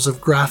terms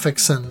of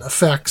graphics and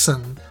effects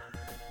and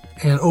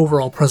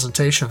overall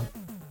presentation.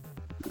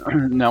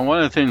 Now, one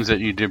of the things that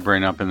you did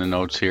bring up in the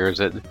notes here is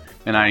that,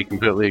 and I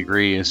completely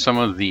agree, is some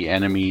of the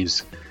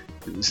enemies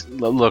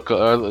look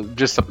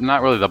just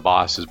not really the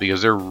bosses,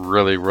 because they're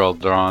really well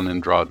drawn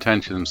and draw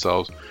attention to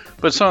themselves,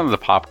 but some of the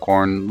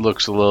popcorn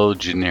looks a little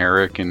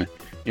generic, and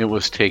it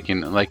was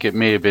taken, like it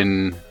may have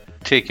been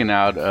taken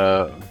out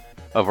of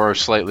or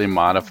slightly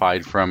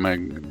modified from a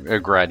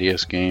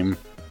Gradius game.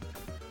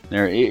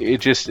 There,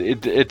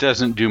 it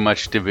doesn't do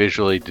much to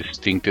visually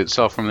distinct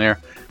itself from there,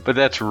 but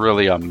that's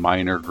really a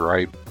minor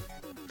gripe.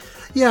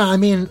 Yeah, I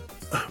mean,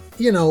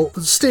 you know,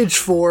 Stage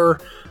 4,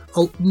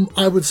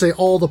 I would say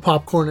all the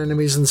popcorn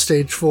enemies in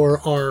Stage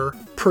 4 are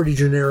pretty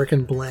generic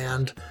and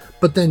bland,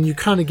 but then you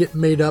kind of get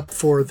made up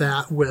for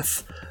that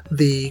with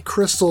the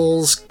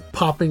crystals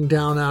popping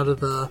down out of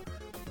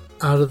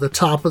the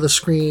top of the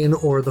screen,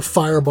 or the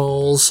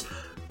fireballs,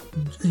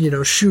 you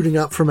know, shooting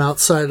up from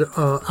outside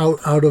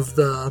out of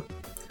the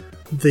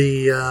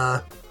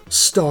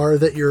star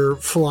that you're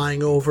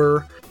flying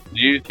over.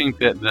 Do you think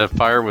that the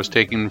fire was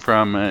taken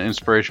from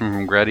inspiration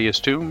from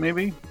Gradius 2,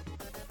 maybe?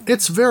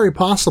 It's very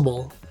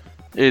possible.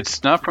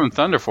 It's not from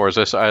Thunder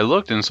Force. I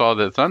looked and saw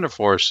that Thunder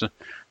Force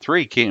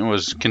 3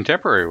 was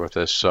contemporary with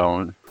this,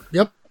 so...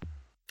 Yep.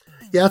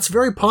 Yeah, it's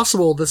very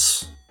possible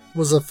this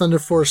was a Thunder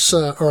Force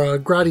or a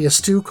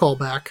Gradius 2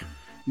 callback.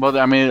 Well,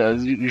 I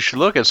mean, you should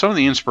look at some of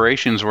the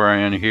inspirations where I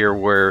am here,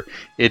 where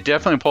it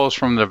definitely pulls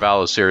from the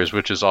Valis series,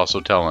 which is also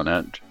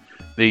Telenet.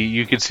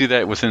 You can see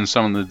that within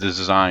some of the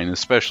design,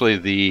 especially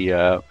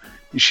the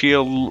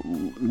shield,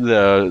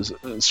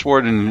 the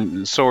sword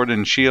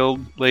and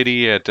shield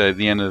lady at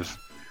the end of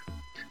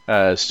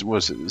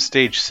was it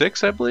Stage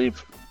 6, I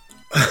believe.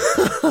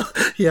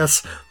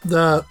 Yes,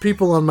 the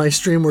people on my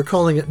stream were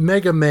calling it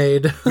Mega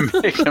Maid.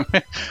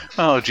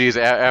 Oh, geez,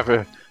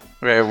 we're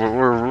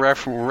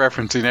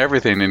referencing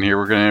everything in here.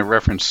 We're going to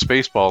reference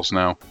Spaceballs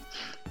now.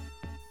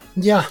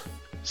 Yeah.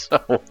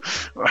 So,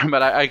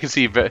 but I could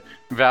see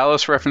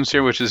Valis referenced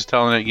here, which is a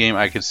Telenet game.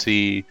 I could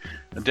see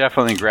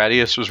definitely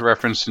Gradius was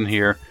referenced in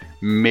here.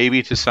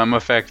 Maybe to some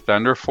effect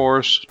Thunder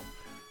Force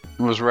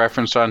was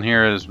referenced on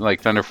here as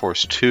like Thunder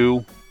Force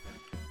 2.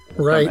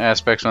 Right. Some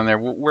aspects on there.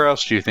 Where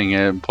else do you think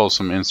it pulls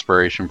some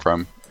inspiration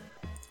from?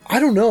 I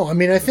don't know. I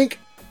mean, I think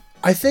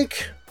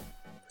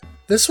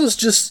this was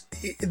just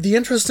the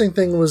interesting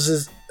thing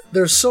is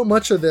there's so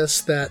much of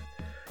this that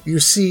you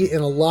see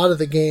in a lot of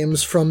the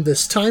games from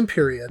this time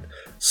period.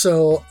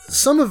 So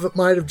some of it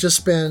might have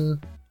just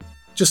been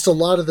just a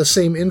lot of the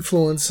same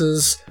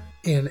influences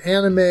in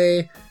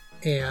anime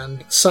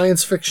and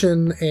science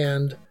fiction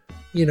and,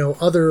 you know,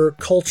 other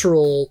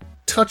cultural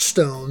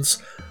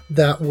touchstones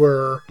that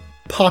were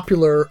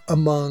popular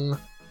among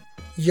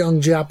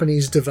young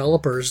Japanese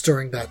developers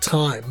during that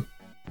time.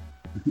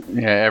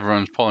 Yeah,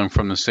 everyone's pulling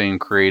from the same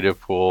creative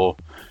pool.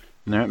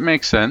 That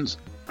makes sense.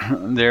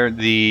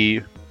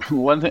 The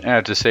one thing I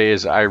have to say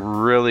is I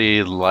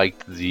really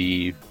liked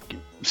the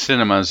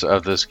cinemas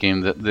of this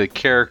game. The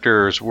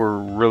characters were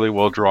really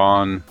well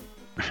drawn,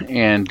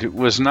 and it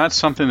was not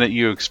something that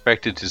you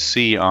expected to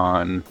see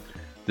on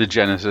the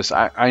Genesis.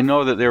 I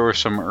know that there were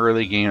some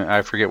early games.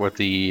 I forget what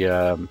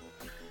the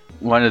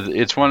one of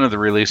the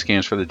release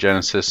games for the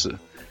Genesis,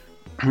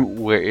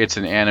 where it's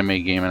an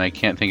anime game, and I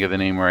can't think of the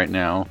name right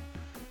now.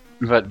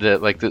 But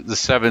the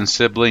 7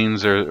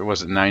 siblings, or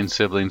was it 9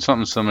 siblings,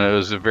 something similar. It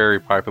was a very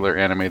popular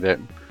anime that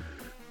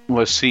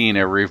was seeing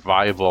a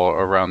revival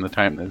around the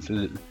time that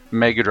the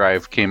Mega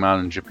Drive came out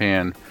in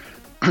Japan,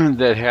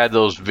 that had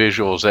those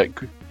visuals, that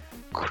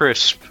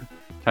crisp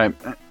type.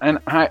 And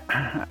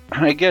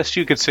I guess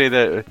you could say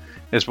that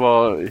as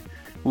well.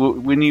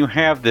 When you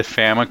have the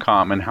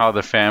Famicom and how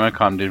the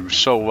Famicom did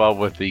so well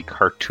with the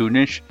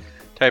cartoonish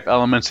type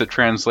elements that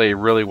translate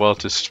really well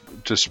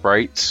to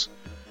sprites,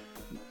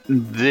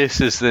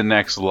 this is the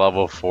next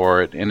level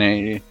for it, and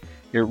it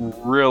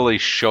really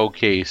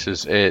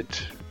showcases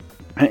it,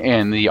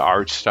 and the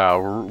art style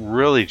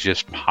really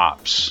just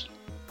pops.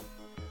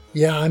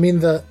 Yeah, I mean,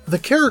 the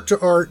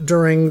character art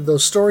during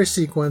those story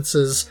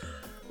sequences,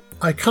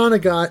 I kind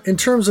of got, in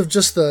terms of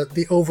just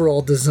the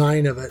overall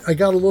design of it, I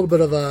got a little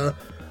bit of a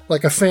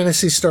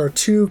Phantasy Star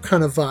 2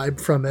 kind of vibe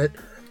from it,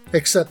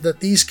 except that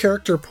these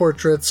character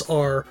portraits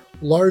are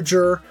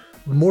larger,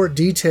 more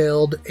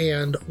detailed,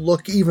 and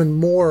look even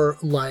more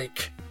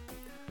like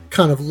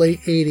kind of late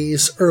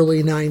 80s,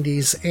 early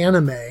 90s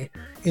anime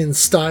in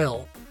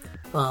style.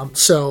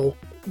 So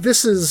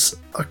this is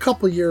a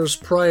couple years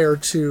prior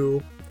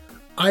to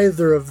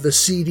either of the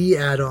CD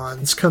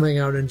add-ons coming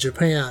out in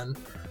Japan.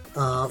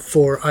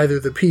 for either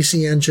the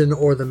PC Engine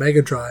or the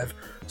Mega Drive.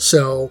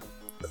 So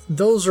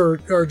those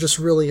are just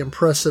really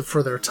impressive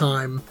for their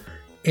time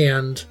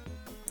and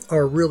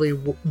are really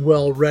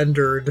well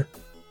rendered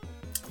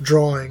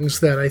drawings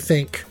that I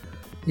think,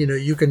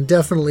 you can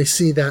definitely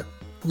see that,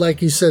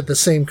 like you said, the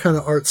same kind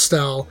of art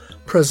style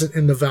present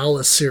in the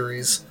Valis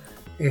series.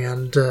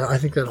 And I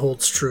think that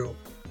holds true.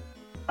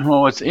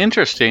 Well, what's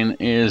interesting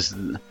is,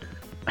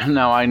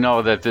 now I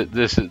know that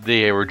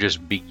they were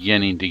just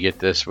beginning to get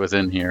this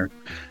within here,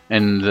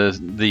 and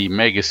the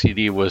Mega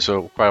CD was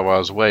quite a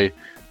while away,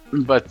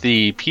 but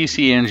the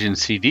PC Engine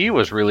CD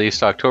was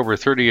released October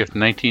 30th,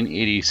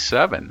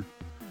 1987,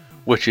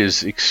 which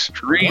is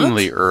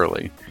extremely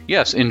early.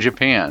 Yes, in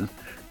Japan,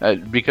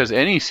 because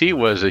NEC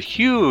was a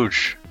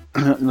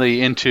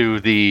hugely into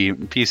the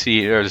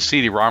PC or the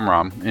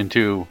CD-ROM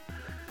into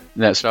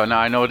that stuff. Now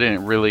I know it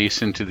didn't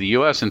release into the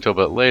US until a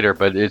bit later,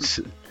 but it's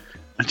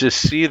to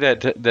see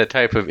that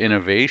type of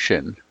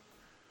innovation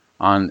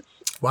on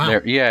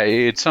there. Yeah,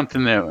 it's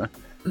something that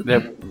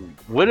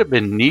would have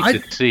been neat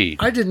to see.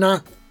 I did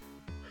not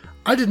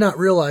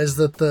realize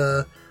that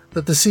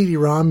the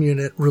CD-ROM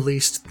unit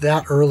released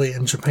that early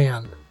in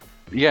Japan.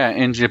 Yeah,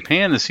 in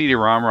Japan the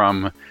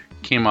CD-ROM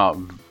came out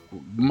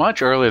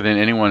much earlier than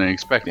anyone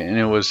expected, and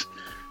it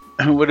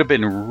would have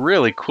been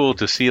really cool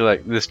to see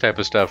like this type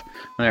of stuff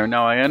there.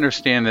 Now I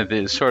understand that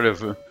they sort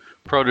of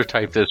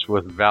prototyped this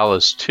with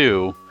Valis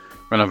 2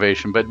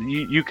 renovation, but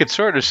you could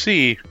sort of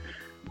see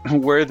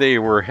where they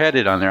were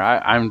headed on there.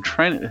 I'm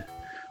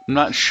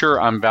not sure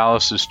on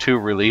Valis' 2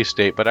 release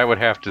date, but I would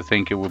have to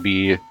think it would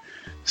be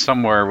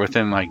somewhere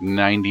within like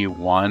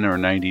 91 or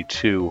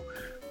 92.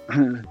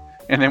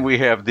 And then we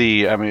have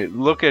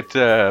look at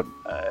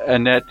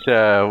Annette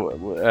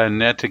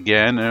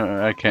again.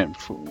 I can't.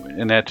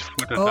 Annette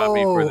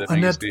Futatabi for the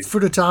Mega CD.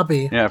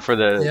 Futatabi. Yeah, for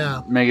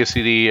the Mega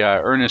CD.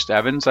 Ernest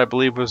Evans, I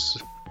believe,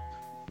 was,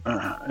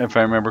 if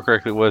I remember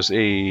correctly, was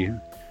a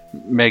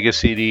Mega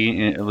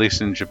CD, at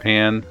least in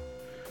Japan.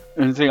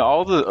 And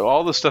all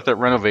the stuff that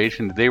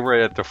Renovation, they were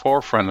at the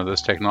forefront of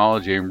this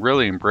technology and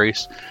really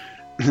embraced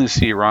the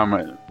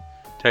CD-ROM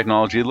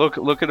technology. Look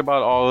at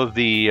about all of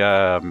the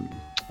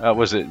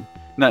was it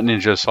not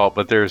Ninja Assault,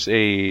 but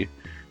they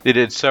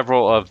did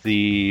several of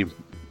the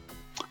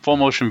full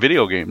motion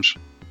video games.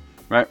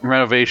 Right?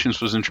 Renovations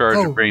was in charge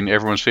of bringing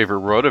everyone's favorite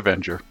Road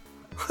Avenger.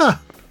 Huh.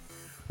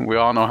 We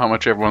all know how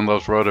much everyone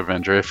loves Road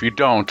Avenger. If you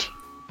don't,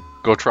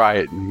 go try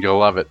it and you'll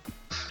love it.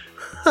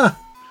 Huh.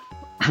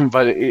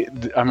 But it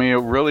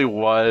really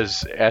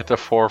was at the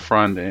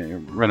forefront,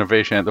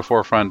 Renovation at the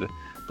forefront,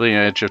 bleeding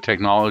edge of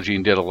technology,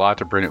 and did a lot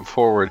to bring it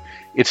forward.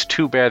 It's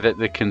too bad that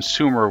the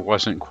consumer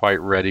wasn't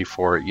quite ready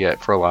for it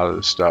yet for a lot of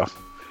this stuff.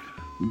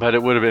 But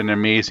it would have been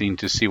amazing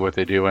to see what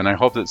they do, and I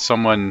hope that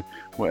someone,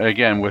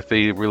 again, with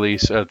the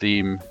release of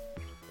the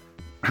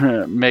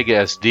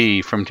Mega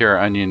SD from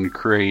Terra Onion,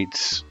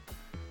 creates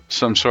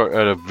some sort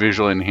of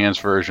visually enhanced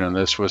version of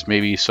this with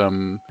maybe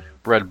some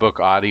Red Book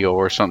audio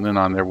or something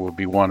on there would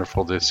be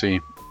wonderful to see.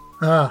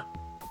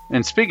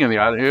 And speaking of the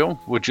audio,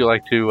 would you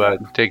like to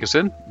take us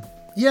in?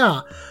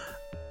 Yeah.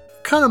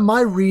 Kind of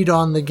my read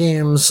on the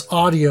game's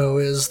audio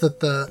is that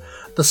the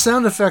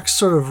sound effects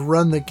sort of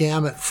run the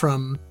gamut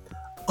from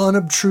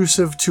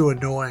unobtrusive to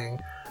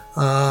annoying.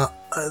 A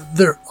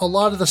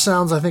lot of the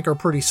sounds I think are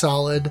pretty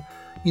solid.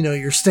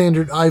 Your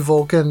standard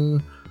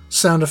iVulcan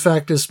sound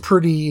effect is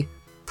pretty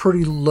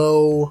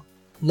low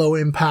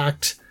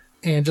impact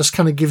and just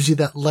kind of gives you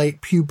that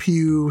light pew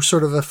pew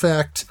sort of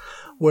effect.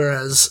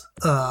 Whereas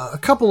a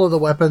couple of the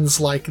weapons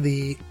like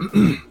the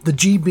the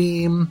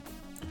G-beam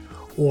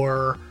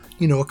or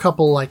a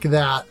couple like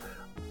that,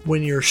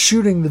 when you're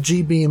shooting the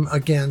G-beam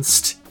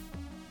against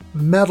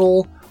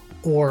metal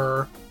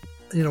or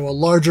a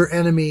larger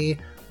enemy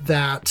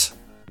that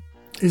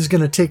is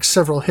going to take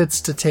several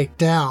hits to take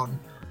down,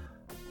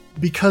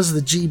 because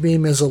the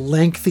G-beam is a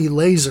lengthy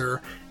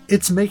laser,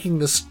 it's making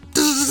this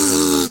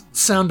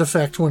sound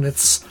effect when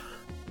it's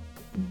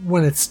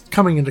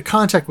coming into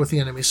contact with the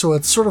enemy. So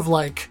it's sort of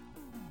like,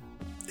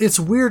 it's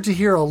weird to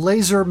hear a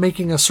laser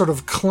making a sort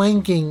of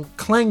clanging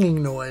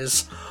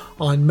noise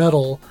on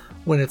metal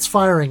when it's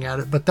firing at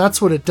it, but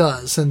that's what it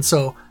does. And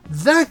so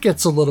that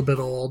gets a little bit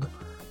old.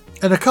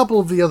 And a couple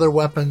of the other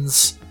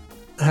weapons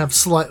have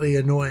slightly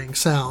annoying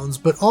sounds,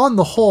 but on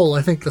the whole,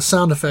 I think the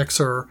sound effects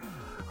are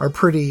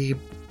pretty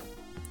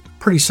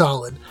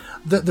solid.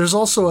 There's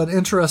also an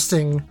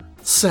interesting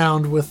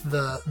sound with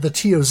the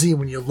TOZ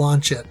when you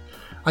launch it.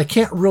 I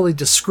can't really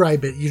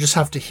describe it, you just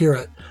have to hear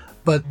it,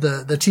 but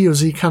the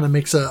TOZ kind of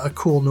makes a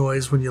cool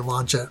noise when you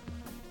launch it.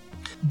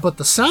 But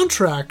the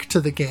soundtrack to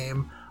the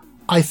game,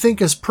 I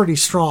think, is pretty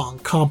strong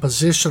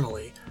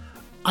compositionally.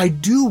 I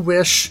do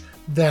wish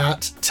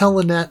that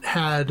Telenet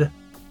had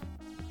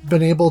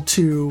been able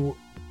to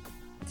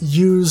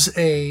use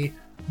a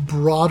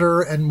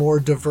broader and more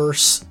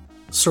diverse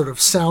sort of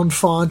sound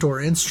font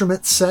or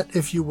instrument set,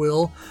 if you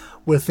will,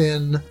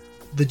 within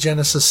the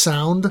Genesis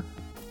sound,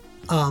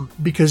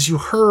 because you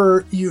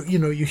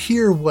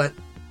hear what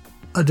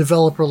a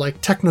developer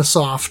like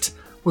Technosoft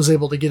was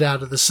able to get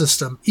out of the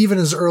system, even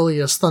as early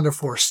as Thunder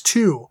Force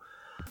 2.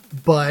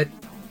 But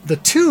the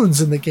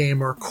tunes in the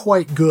game are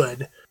quite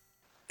good.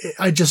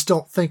 I just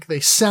don't think they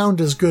sound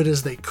as good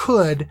as they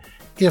could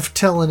if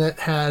Telenet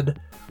had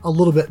a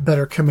little bit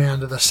better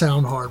command of the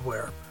sound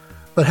hardware.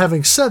 But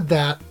having said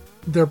that,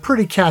 they're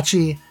pretty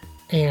catchy,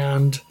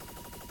 and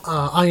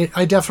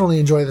I definitely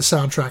enjoy the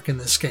soundtrack in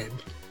this game.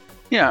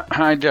 Yeah,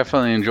 I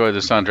definitely enjoy the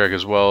soundtrack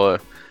as well.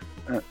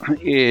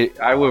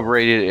 I would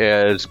rate it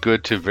as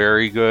good to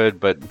very good,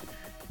 but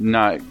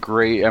not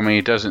great. I mean,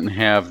 it doesn't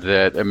have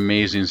that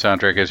amazing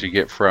soundtrack as you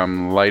get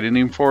from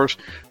Lightning Force.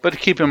 But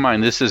keep in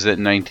mind, this is at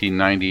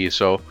 1990,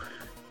 so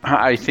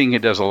I think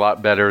it does a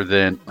lot better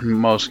than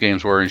most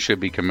games were and should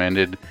be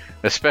commended,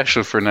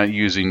 especially for not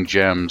using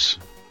gems.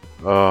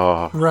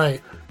 Oh,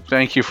 right.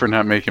 Thank you for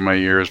not making my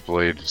ears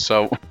bleed.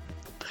 So,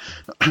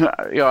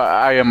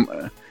 I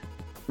am.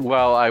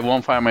 Well, I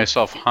won't find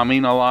myself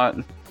humming a lot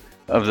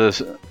of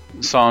the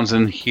songs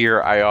in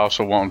here. I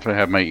also won't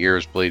have my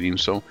ears bleeding.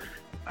 So,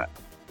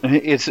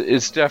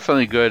 it's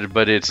definitely good,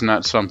 but it's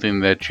not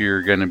something that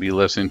you're going to be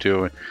listening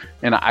to,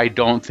 and I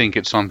don't think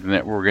it's something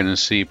that we're going to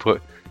see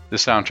put the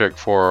soundtrack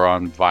for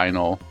on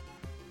vinyl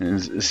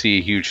and see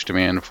a huge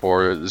demand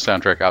for the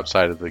soundtrack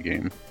outside of the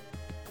game.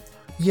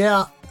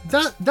 Yeah,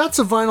 that's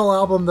a vinyl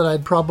album that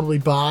I'd probably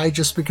buy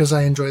just because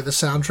I enjoy the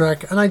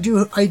soundtrack, and I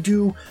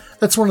do.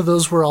 That's one of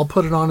those where I'll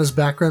put it on as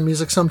background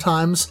music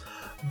sometimes,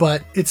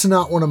 but it's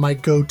not one of my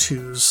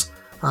go-tos.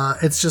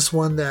 It's just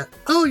one that,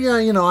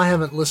 I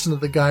haven't listened to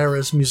the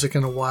Gyra's music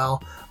in a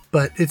while,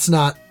 but it's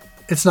not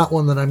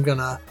one that I'm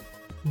gonna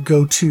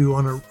go to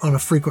on a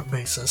frequent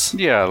basis.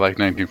 Yeah, like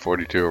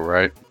 1942,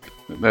 right?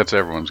 That's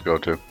everyone's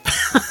go-to.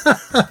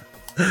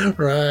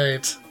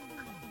 Right.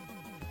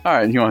 All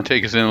right, you want to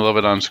take us in a little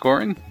bit on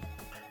scoring?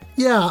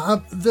 Yeah,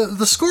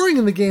 the scoring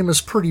in the game is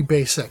pretty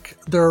basic.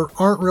 There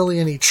aren't really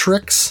any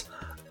tricks,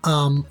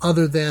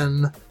 other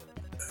than,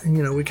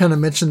 we kind of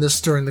mentioned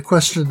this during the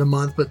question of the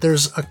month, but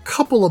there's a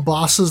couple of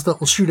bosses that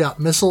will shoot out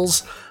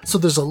missiles, so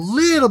there's a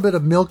little bit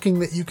of milking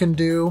that you can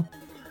do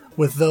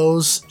with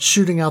those,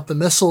 shooting out the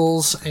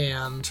missiles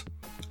and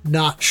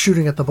not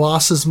shooting at the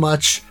boss as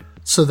much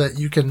so that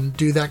you can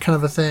do that kind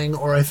of a thing.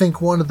 Or I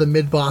think one of the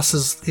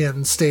mid-bosses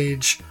in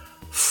stage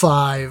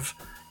 5,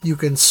 you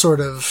can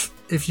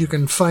if you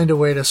can find a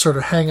way to sort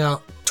of hang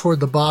out toward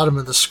the bottom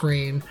of the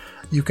screen,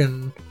 you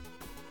can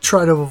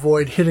try to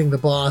avoid hitting the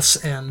boss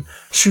and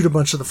shoot a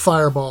bunch of the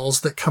fireballs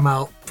that come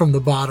out from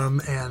the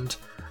bottom and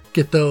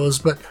get those.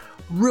 But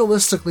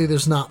realistically,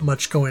 there's not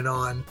much going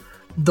on.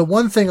 The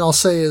one thing I'll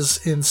say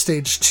is in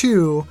stage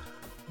 2,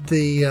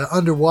 the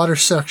underwater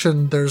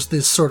section, there's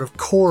this sort of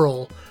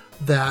coral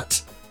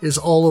that is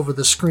all over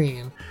the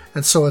screen.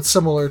 And so it's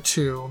similar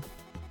to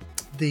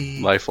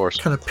the Life Force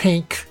kind of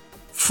pink,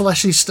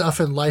 fleshy stuff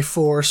in Life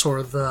Force,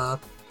 or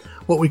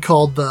what we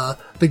called the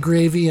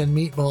gravy and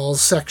meatballs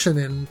section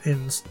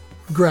in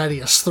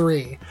Gradius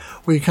 3,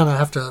 where you kind of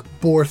have to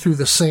bore through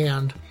the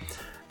sand.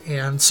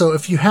 And so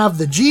if you have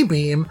the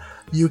G-beam,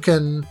 you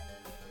can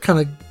kind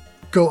of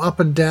go up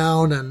and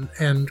down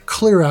and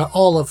clear out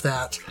all of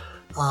that.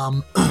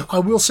 I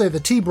will say the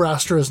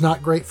T-Blaster is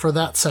not great for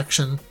that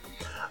section,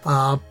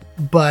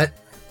 but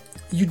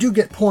you do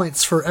get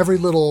points for every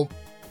little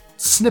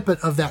snippet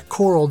of that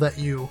coral that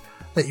you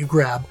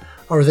grab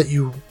or that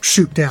you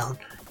shoot down.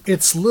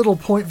 It's little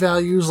point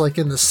values, like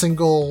in the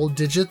single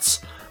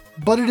digits,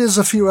 but it is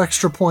a few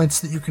extra points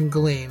that you can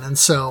glean. And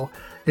so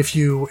if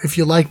you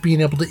like being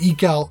able to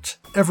eke out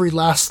every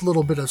last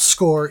little bit of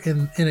score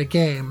in a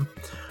game,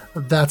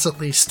 that's at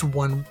least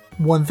one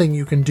thing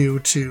you can do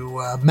to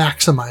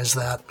maximize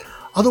that.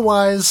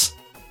 Otherwise,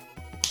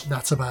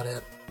 that's about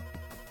it.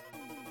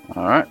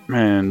 All right,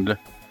 and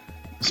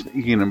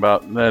speaking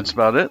about that's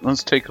about it,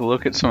 let's take a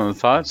look at some of the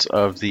thoughts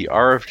of the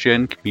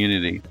RFGen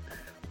community.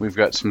 We've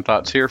got some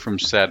thoughts here from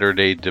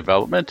Saturday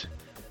Development.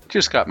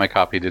 Just got my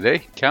copy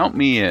today. Count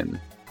me in.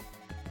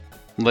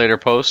 Later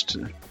post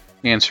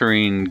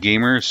answering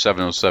Gamer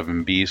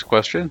 707B's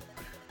question.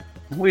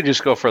 We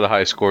just go for the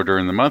high score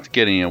during the month.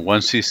 Getting a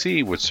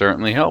 1cc would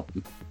certainly help.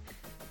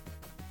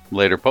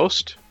 Later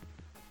post.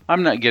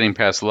 I'm not getting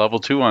past level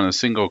 2 on a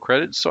single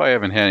credit, so I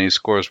haven't had any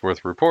scores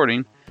worth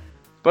reporting.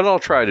 But I'll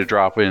try to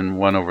drop in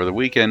one over the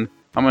weekend.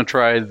 I'm going to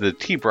try the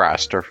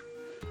T-Blaster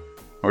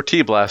or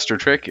T-Blaster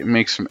trick. It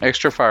makes some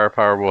extra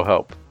firepower will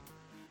help.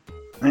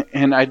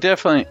 And I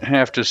definitely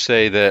have to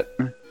say that,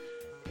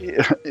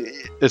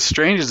 as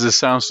strange as it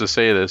sounds to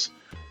say this,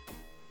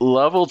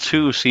 level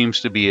 2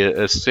 seems to be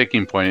a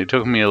sticking point. It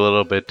took me a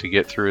little bit to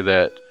get through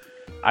that.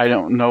 I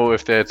don't know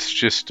if that's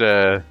just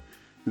the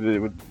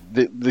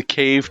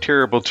cave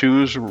terrible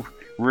 2s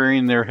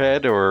rearing their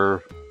head,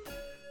 or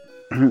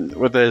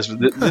what that is.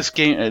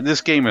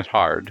 This game is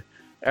hard.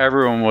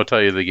 Everyone will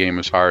tell you the game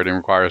is hard and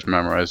requires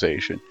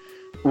memorization.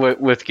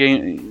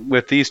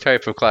 With these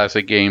type of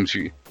classic games,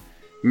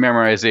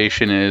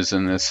 memorization is a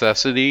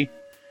necessity.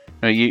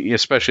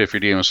 Especially if you're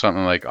dealing with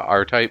something like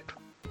R-Type,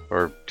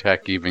 or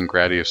heck, even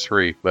Gradius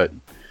 3. But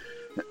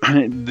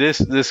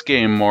this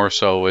game more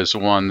so is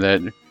one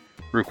that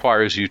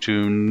requires you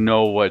to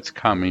know what's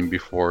coming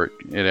before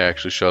it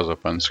actually shows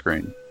up on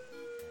screen.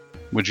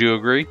 Would you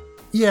agree?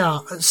 Yeah,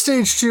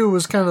 Stage 2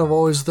 was kind of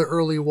always the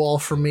early wall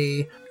for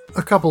me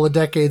a couple of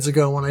decades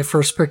ago when I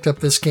first picked up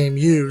this game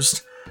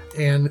used.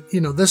 And,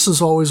 this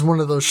is always one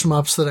of those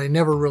shmups that I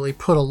never really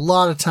put a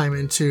lot of time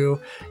into.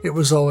 It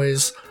was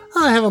always,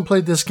 I haven't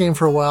played this game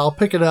for a while,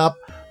 pick it up,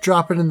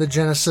 drop it in the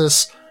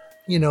Genesis,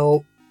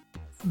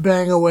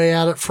 bang away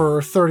at it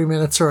for 30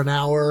 minutes or an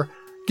hour,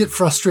 get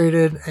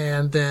frustrated,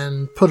 and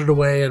then put it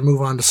away and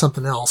move on to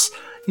something else.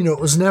 It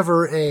was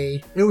never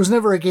a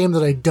game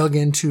that I dug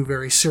into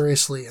very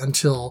seriously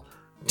until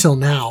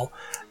now.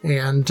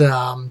 And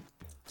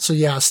so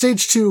yeah,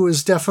 Stage 2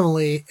 is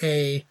definitely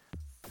a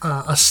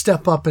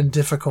step up in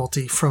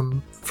difficulty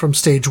from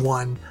Stage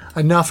 1,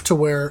 enough to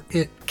where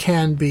it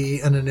can be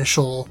an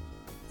initial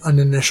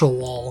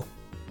wall.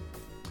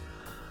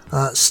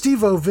 Steve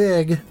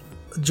Ovig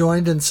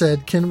joined and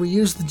said, "Can we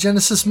use the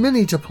Genesis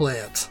Mini to play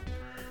it?"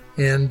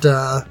 And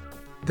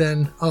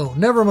then, oh,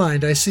 never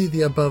mind, I see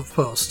the above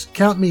post.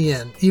 Count me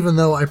in, even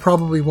though I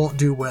probably won't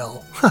do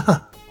well.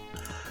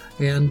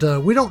 And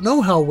we don't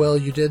know how well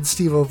you did,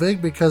 Steve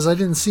Ovig, because I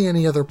didn't see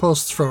any other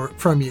posts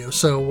from you.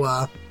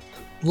 So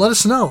let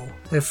us know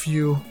if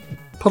you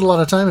put a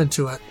lot of time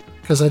into it,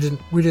 because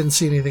we didn't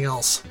see anything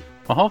else.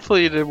 Well,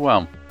 hopefully you did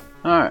well.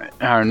 All right,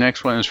 our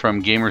next one is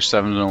from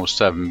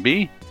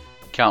Gamer707B.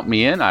 Count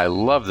me in. I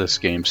love this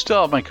game.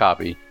 Still have my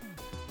copy.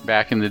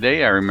 Back in the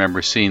day, I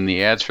remember seeing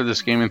the ads for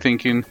this game and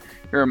thinking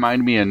it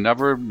reminded me of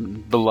another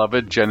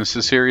beloved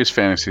Genesis series,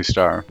 Phantasy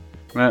Star.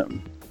 I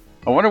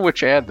wonder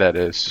which ad that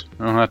is.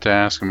 I'll have to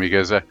ask him,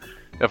 because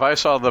if I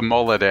saw the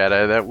mullet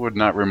ad, that would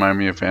not remind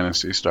me of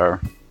Phantasy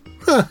Star.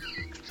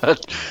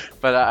 But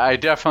I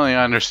definitely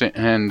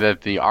understand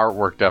that the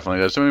artwork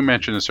definitely does. And we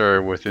mentioned this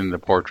earlier within the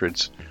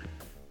portraits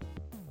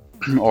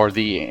or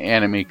the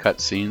anime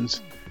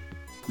cutscenes.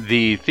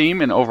 The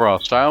theme and overall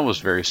style was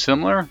very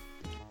similar.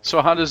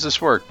 So how does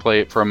this work?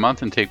 Play it for a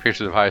month and take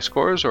pictures of high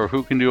scores, or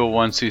who can do a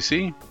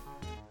 1cc?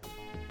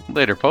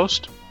 Later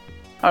post.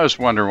 I was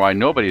wondering why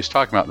nobody's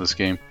talking about this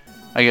game.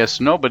 I guess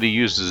nobody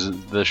uses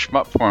the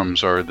shmup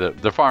forums, or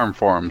the farm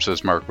forums,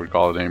 as Mark would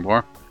call it,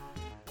 anymore.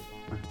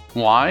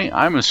 Why?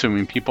 I'm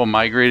assuming people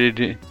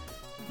migrated.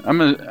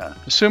 I'm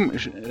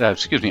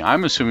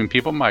assuming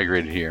people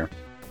migrated here.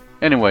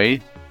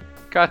 Anyway,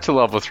 got to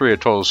level 3, a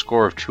total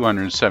score of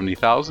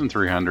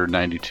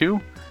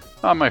 270,392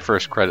 on my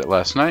first credit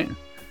last night.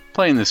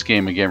 Playing this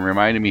game again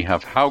reminded me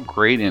of how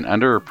great and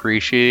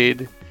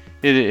underappreciated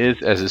it is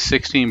as a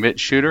 16-bit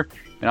shooter,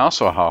 and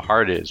also how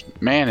hard it is.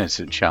 Man, is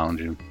it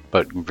challenging,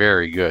 but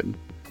very good.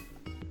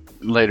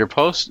 Later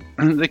post,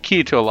 the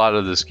key to a lot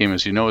of this game,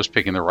 as you know, is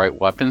picking the right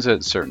weapons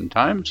at certain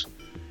times.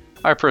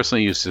 I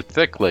personally use the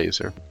thick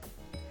laser.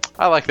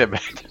 I like that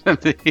better than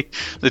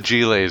the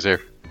G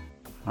laser.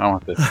 I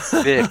want the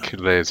thick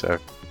laser.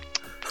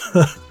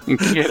 You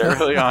can get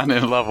early on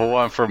in level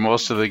 1 for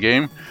most of the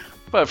game,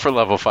 but for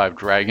level 5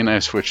 Dragon, I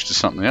switched to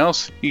something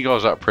else. He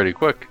goes up pretty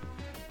quick.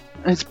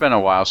 It's been a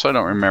while, so I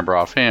don't remember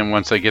offhand.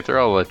 Once I get there,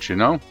 I'll let you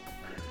know.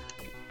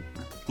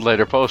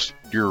 Later post,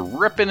 you're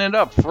ripping it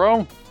up,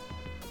 bro.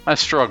 I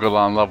struggled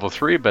on level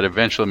 3, but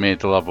eventually made it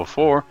to level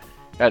 4.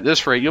 At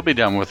this rate, you'll be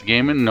done with the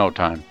game in no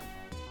time.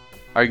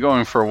 Are you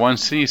going for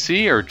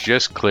 1cc or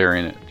just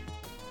clearing it?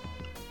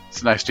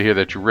 It's nice to hear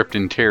that you ripped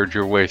and teared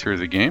your way through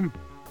the game.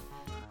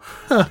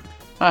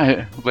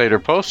 Later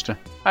post,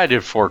 I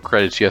did 4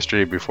 credits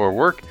yesterday before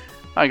work.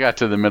 I got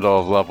to the middle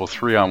of level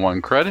 3 on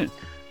 1 credit.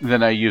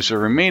 Then I used the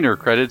remainder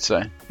credits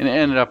and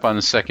ended up on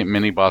the second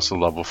mini-boss of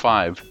level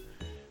 5.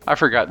 I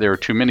forgot there were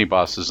 2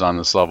 mini-bosses on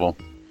this level.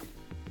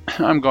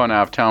 I'm going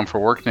out of town for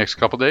work next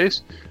couple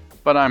days,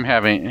 but I'm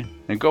having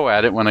a go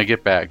at it when I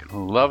get back.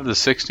 Love the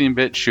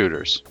 16-bit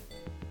shooters.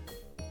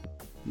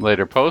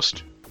 Later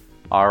post.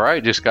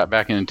 Alright, just got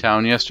back into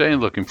town yesterday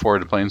and looking forward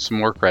to playing some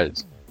more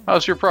credits.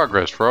 How's your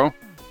progress, bro?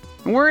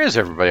 And where is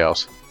everybody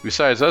else?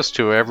 Besides us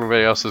two,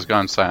 everybody else has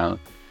gone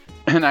silent.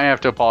 And I have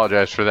to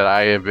apologize for that.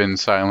 I have been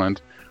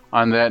silent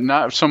on that.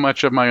 Not so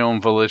much of my own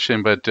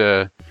volition, but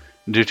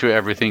due to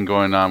everything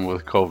going on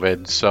with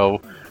COVID.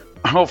 So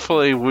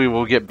hopefully we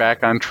will get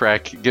back on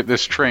track, get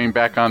this train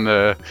back on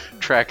the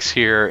tracks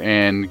here,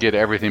 and get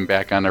everything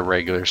back on a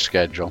regular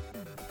schedule.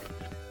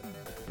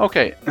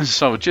 Okay,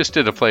 so just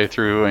did a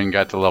playthrough and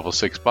got to level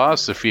 6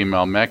 boss, the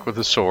female mech with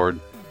a sword.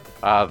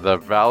 The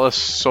Valis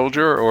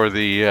soldier, or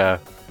the,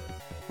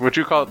 what'd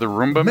you call it, the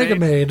Roomba Mega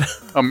Maid?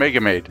 Oh,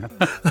 Mega Maid.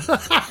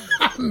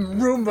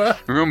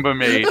 Roomba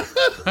Maid.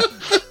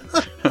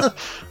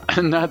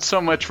 Not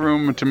so much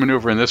room to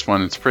maneuver in this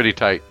one, it's pretty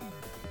tight.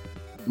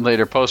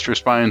 Later post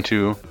responding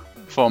to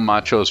Full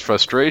Macho's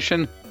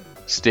frustration,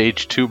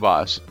 Stage 2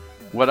 boss.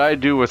 What I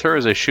do with her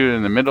is I shoot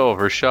in the middle of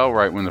her shell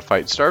right when the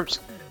fight starts.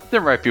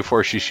 Then right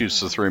before she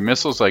shoots the 3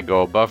 missiles, I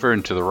go above her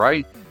and to the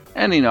right,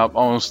 ending up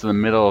almost in the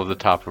middle of the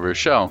top of her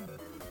shell.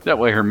 That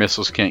way her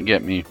missiles can't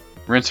get me.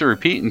 Rinse and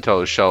repeat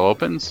until the shell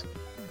opens.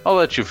 I'll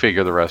let you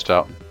figure the rest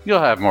out. You'll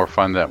have more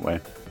fun that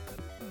way.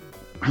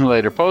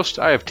 Later post,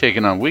 I have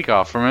taken a week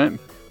off from it,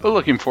 but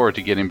looking forward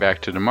to getting back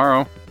to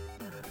tomorrow.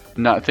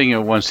 Not thinking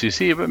of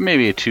 1cc, but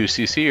maybe a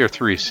 2cc or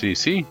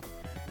 3cc.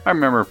 I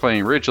remember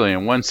playing originally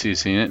in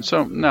 1cc in it,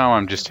 so now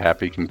I'm just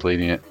happy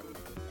completing it.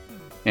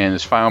 And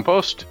his final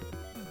post.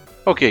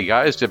 Okay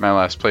guys, did my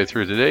last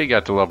playthrough today,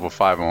 got to level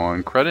 5 on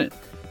 1 credit,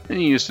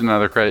 and used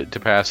another credit to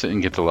pass it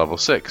and get to level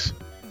 6.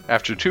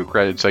 After 2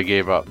 credits I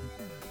gave up.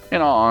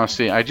 In all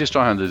honesty, I just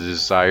don't have the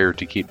desire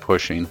to keep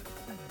pushing.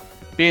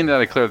 Being that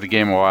I cleared the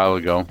game a while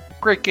ago,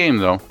 great game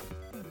though.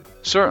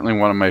 Certainly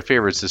one of my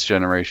favorites this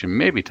generation,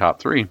 maybe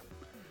top 3.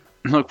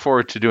 Look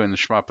forward to doing the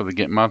Shmup of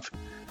the Month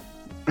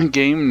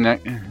game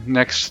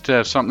next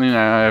something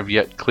I have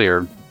yet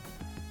cleared.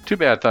 Too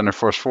bad Thunder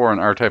Force 4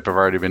 and R-Type have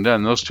already been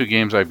done. Those 2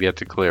 games I've yet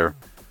to clear.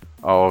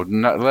 Oh,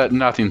 let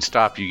nothing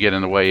stop you get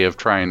in the way of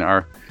trying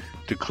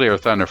to clear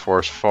Thunder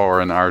Force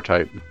 4 and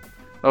R-Type.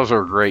 Those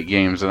are great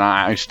games, and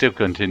I still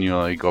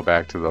continually go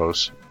back to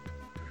those.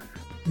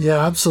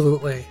 Yeah,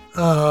 absolutely.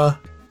 I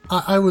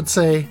would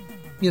say,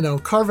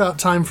 carve out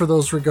time for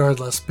those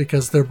regardless,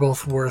 because they're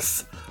both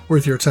worth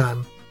your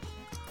time.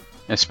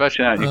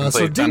 Especially now you can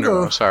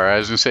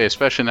play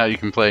especially now you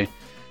can play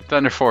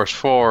Thunder Force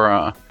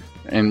 4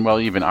 and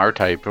even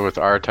R-Type with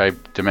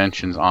R-Type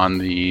Dimensions on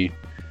the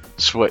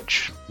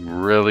Switch.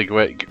 Really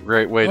great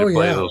way to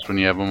play those when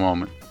you have a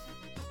moment.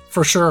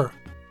 For sure.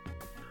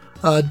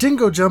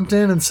 Dingo jumped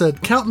in and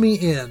said, "Count me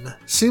in.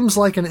 Seems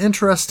like an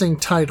interesting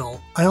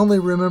title. I only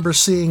remember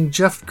seeing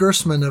Jeff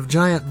Gersman of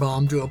Giant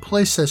Bomb do a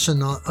play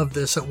session of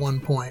this at one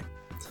point."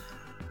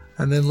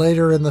 And then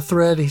later in the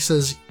thread he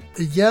says,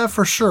 "Yeah,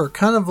 for sure.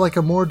 Kind of like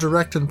a more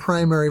direct and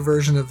primary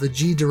version of the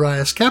G.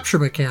 Darius capture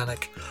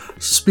mechanic."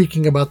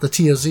 Speaking about the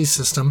TOZ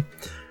system.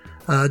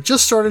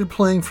 Just started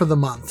playing for the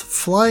month.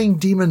 Flying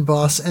Demon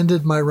Boss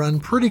ended my run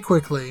pretty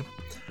quickly.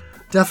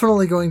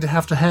 Definitely going to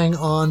have to hang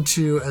on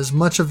to as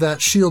much of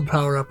that shield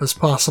power-up as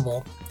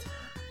possible.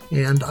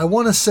 And I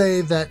want to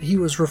say that he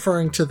was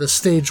referring to the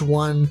Stage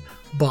 1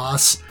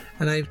 boss,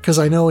 because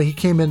I know he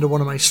came into one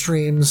of my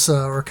streams,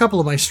 or a couple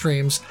of my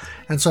streams,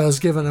 and so I was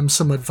giving him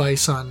some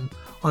advice on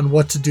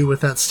what to do with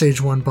that Stage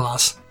 1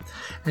 boss.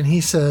 And he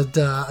said,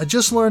 "I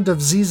just learned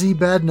of ZZ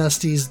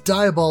Badnusty's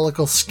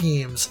diabolical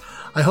schemes.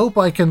 I hope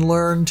I can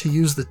learn to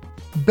use the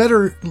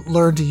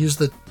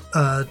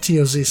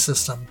TOZ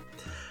system."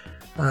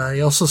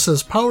 He also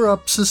says,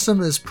 "Power-up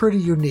system is pretty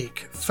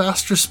unique.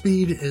 Fastest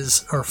speed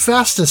is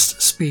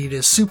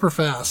super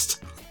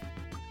fast."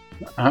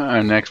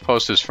 Our next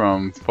post is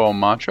from Full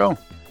Macho.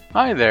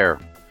 "Hi there.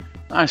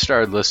 I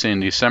started listening in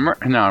December,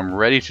 and now I'm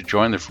ready to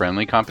join the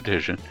friendly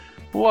competition.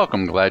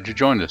 Welcome, glad you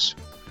joined us.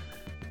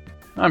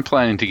 I'm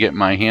planning to get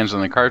my hands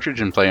on the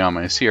cartridge and play on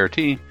my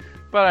CRT,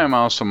 but I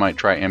also might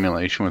try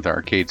emulation with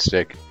Arcade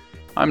Stick.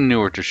 I'm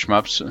newer to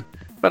shmups,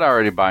 but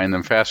already buying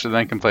them faster than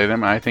I can play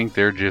them. I think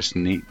they're just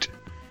neat."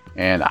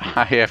 And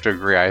I have to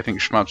agree, I think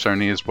shmups are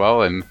neat as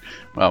well, and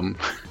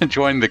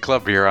join the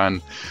club here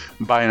on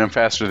buying them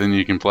faster than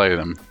you can play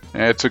them.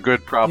 It's a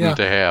good problem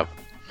to have.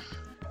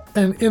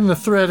 And in the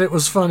thread, it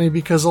was funny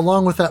because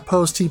along with that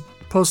post, he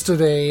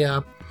posted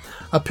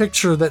a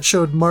picture that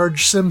showed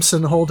Marge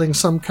Simpson holding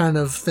some kind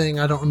of thing.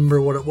 I don't remember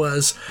what it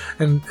was.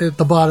 And at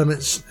the bottom,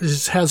 it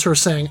has her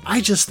saying, "I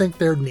just think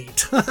they're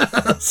neat."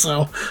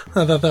 So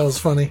I thought that was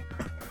funny.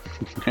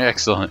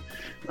 Excellent.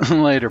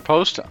 Later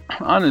post,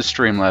 on his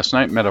stream last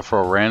night,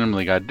 Metaphor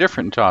randomly got a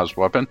different TOS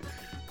weapon,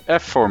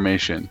 F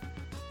formation.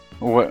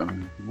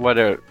 Than what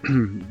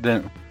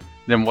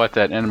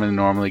that enemy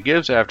normally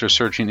gives. After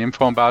searching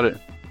info about it,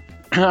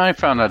 I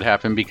found that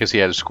happened because he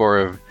had a score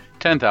of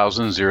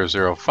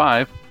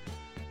 10,005.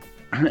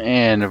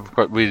 And of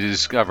course, we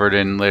discovered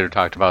and later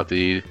talked about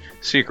the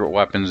secret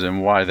weapons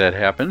and why that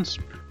happens,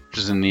 which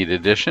is a neat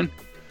addition.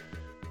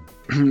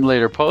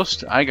 Later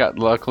post, I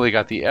luckily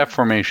got the F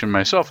formation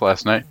myself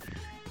last night.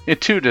 It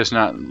too does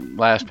not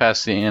last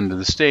past the end of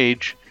the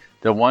stage.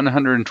 The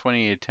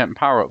 128 attempt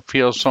power-up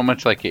feels so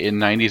much like a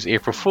 90s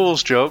April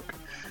Fool's joke,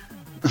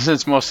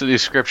 since most of the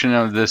description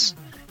of this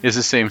is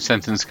the same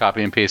sentence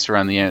copy and paste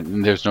around the end,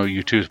 and there's no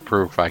YouTube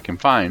proof I can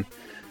find.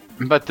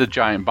 But the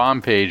Giant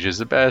Bomb page is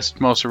the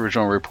best, most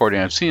original reporting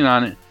I've seen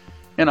on it,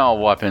 in all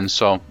weapons,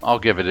 so I'll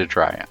give it a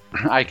try.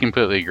 I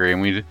completely agree,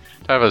 and we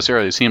talked about this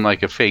earlier. It seemed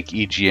like a fake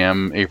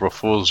EGM April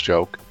Fool's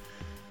joke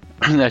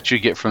that you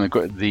get from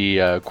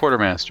the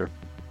Quartermaster,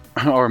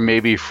 or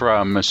maybe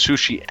from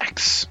Sushi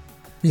X.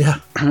 Yeah.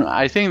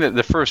 I think that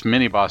the first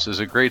mini-boss is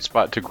a great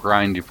spot to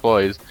grind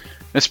deploys,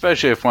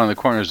 especially if one of the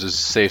corners is a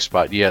safe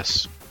spot,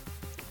 yes.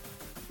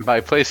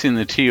 By placing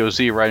the TOZ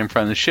right in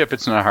front of the ship,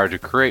 it's not hard to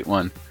create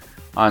one.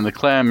 On the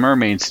Clan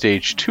Mermaid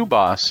Stage 2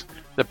 boss,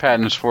 the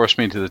patterns force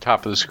me to the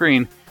top of the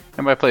screen,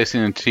 and by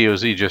placing the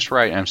TOZ just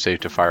right, I'm safe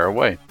to fire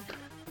away.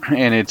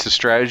 And it's a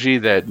strategy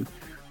that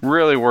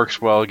really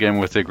works well, again,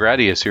 with the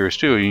Gradius series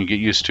too. You can get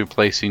used to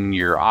placing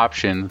your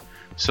option,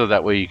 so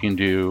that way you can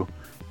do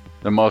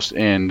the most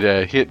and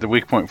hit the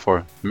weak point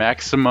for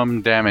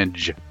maximum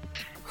damage.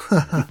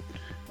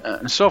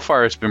 So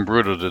far, it's been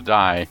brutal to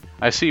die.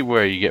 I see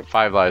where you get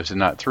 5 lives and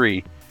not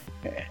 3.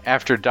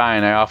 After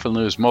dying, I often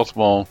lose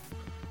multiple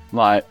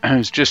lives. I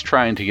was just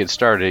trying to get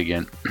started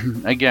again.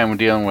 Again, we're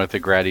dealing with the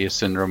Gradius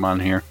syndrome on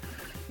here.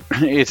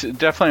 It's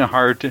definitely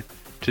hard to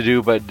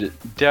do, but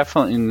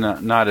definitely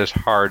not as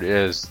hard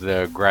as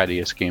the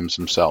Gradius games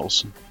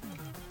themselves.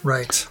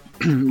 Right.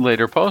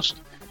 Later post,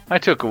 I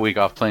took a week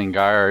off playing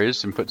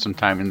Gyres and put some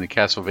time in the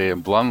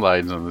Castlevania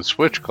Bloodlines on the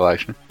Switch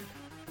collection.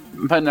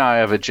 But now I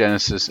have a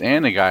Genesis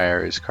and a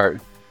Gyres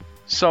cart,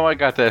 so I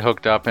got that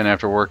hooked up, and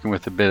after working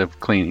with a bit of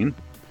cleaning,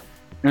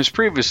 I was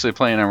previously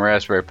playing on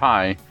Raspberry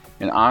Pi,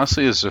 and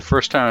honestly, this is the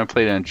first time I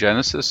played on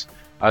Genesis,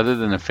 other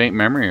than a faint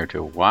memory or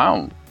two.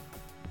 Wow.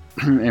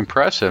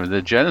 Impressive.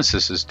 The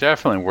Genesis is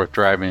definitely worth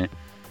driving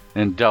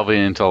and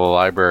delving into the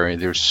library.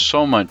 There's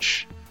so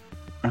much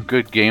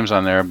good games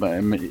on there. But I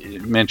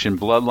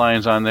mentioned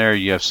Bloodlines on there.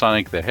 You have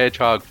Sonic the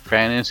Hedgehog,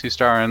 Phantasy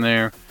Star on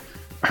there.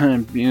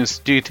 Do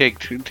you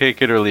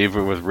take it or leave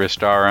it with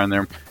Ristar on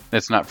there?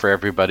 That's not for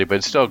everybody, but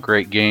it's still a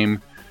great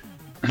game.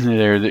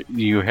 There,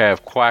 you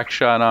have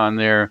Quackshot on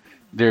there.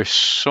 There's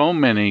so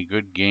many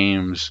good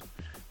games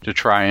to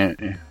try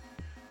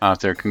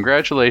out there.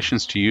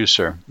 Congratulations to you,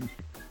 sir.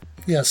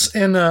 Yes,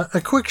 and a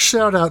quick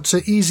shout out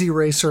to Easy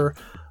Racer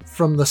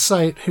from the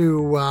site,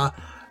 who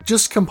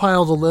just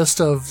compiled a list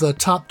of the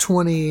top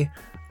 20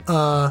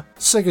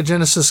 Sega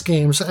Genesis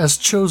games as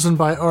chosen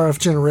by RF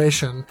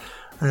Generation,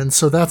 and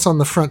so that's on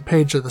the front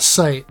page of the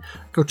site.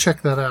 Go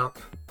check that out.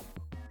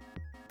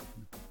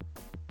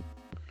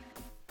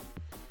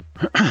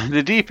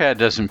 The D-pad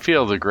doesn't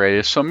feel the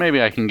greatest, so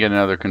maybe I can get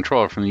another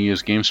controller from the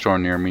used game store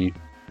near me,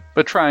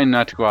 but trying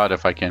not to go out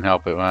if I can't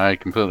help it. I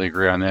completely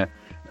agree on that.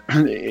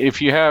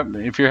 If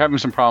you're having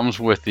some problems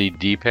with the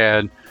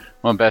D-pad,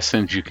 one of the best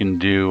things you can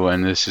do,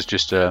 and this is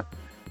just a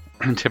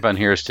tip on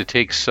here, is to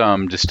take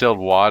some distilled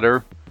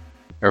water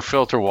or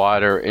filter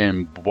water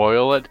and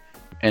boil it,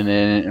 and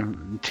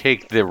then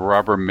take the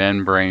rubber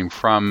membrane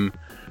from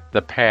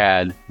the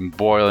pad and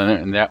boil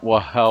it, and that will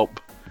help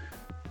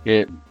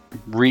it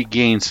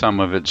regain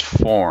some of its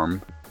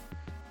form,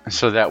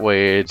 so that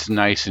way it's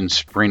nice and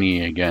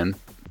springy again.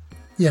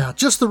 Yeah,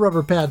 just the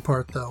rubber pad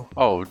part, though.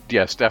 Oh,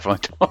 yes,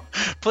 definitely.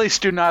 Please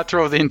do not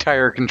throw the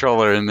entire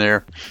controller in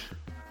there.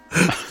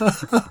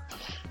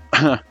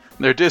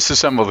 They're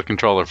disassemble the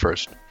controller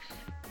first.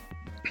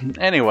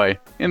 Anyway,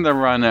 in the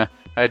run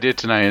I did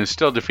tonight, and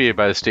still defeated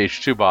by the Stage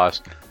 2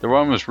 boss. The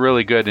run was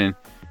really good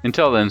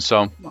until then,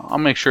 so I'll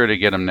make sure to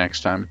get him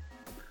next time.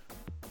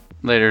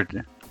 Later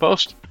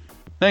post.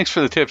 Thanks for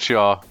the tips,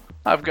 y'all.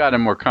 I've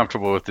gotten more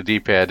comfortable with the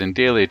D-pad, and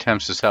daily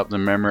attempts to help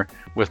them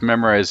with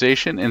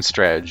memorization and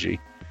strategy.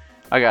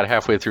 I got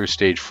halfway through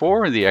Stage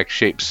 4, the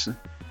X-shaped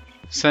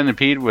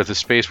centipede with a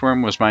space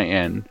worm was my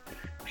end.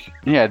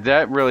 Yeah,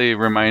 that really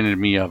reminded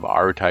me of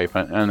R-Type,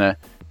 and I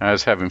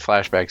was having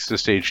flashbacks to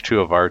Stage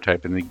 2 of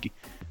R-Type and the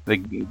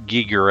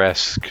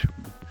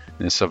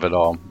Giger-esqueness of it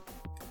all.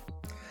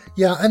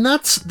 Yeah, and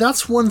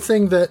that's one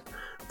thing that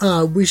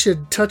we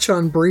should touch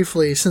on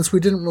briefly, since we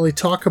didn't really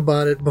talk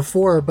about it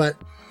before, but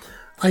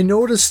I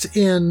noticed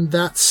in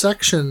that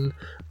section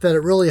that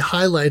it really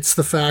highlights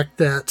the fact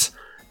that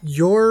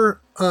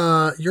your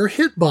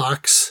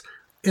hitbox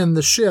in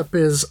the ship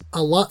is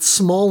a lot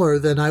smaller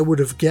than I would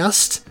have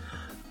guessed.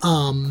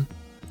 A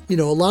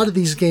lot of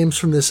these games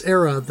from this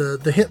era, the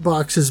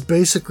hitbox is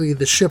basically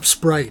the ship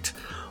sprite,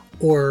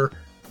 or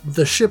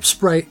the ship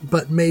sprite,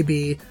 but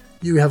maybe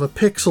you have a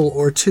pixel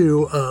or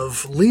two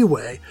of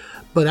leeway.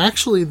 But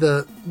actually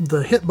the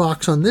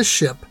hitbox on this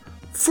ship,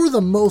 for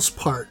the most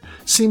part,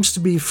 seems to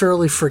be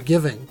fairly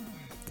forgiving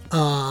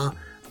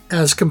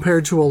as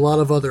compared to a lot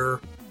of other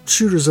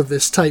shooters of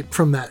this type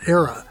from that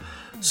era.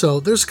 So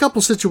there's a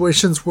couple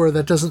situations where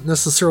that doesn't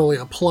necessarily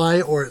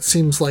apply, or it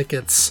seems like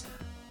it's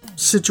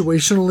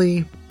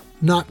situationally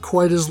not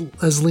quite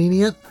as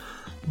lenient,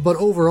 but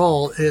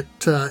overall it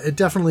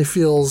definitely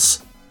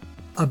feels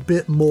a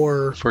bit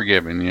more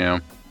forgiving. Yeah,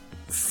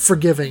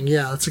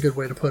 that's a good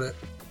way to put it.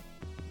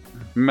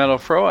 Metal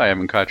Fro, I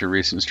haven't caught your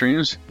recent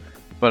streams,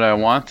 but I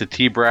want the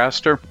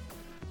T-Blaster.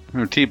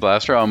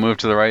 I'll move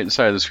to the right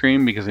side of the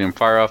screen because I can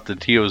fire off the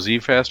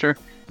TOZ faster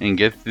and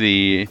get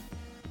the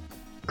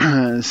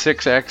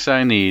 6X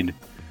I need.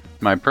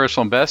 My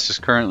personal best is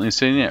currently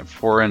sitting at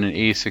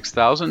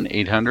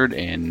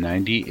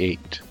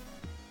 486,898.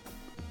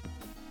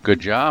 Good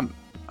job.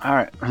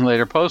 Alright,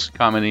 later post,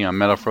 commenting on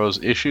Metal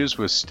Fro's issues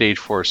with Stage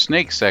 4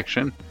 Snake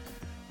section.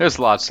 There's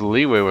lots of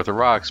leeway with the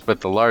rocks,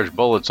 but the large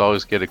bullets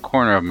always get a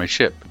corner of my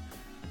ship.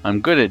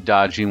 I'm good at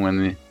dodging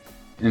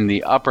in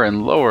the upper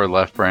and lower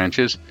left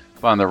branches,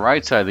 but on the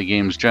right side of the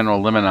game's general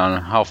limit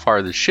on how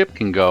far the ship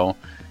can go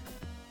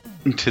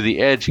to the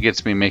edge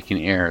gets me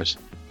making errors.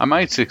 I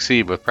might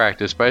succeed with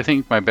practice, but I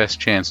think my best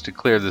chance to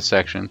clear this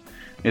section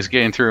is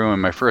getting through in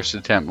my first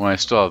attempt when I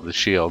still have the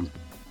shield.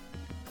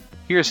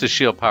 Here's the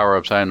shield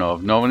power-ups I know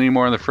of. Know any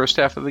more in the first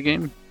half of the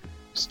game?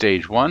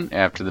 Stage 1,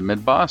 after the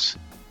mid-boss.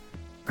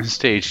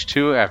 Stage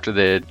 2, after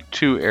the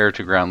 2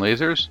 air-to-ground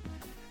lasers.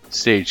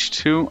 Stage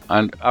 2,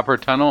 upper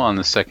tunnel on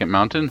the second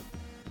mountain.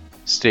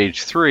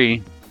 Stage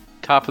 3,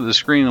 top of the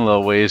screen a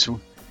little ways,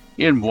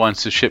 in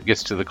once the ship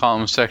gets to the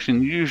column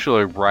section,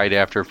 usually right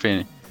after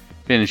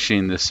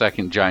finishing the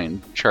second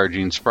giant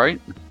charging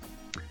sprite.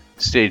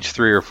 Stage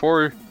 3 or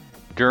 4,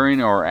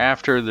 during or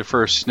after the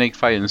first snake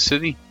fight in the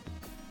city.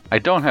 I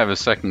don't have a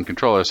second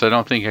controller, so I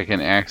don't think I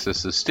can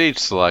access the stage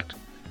select,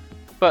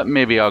 but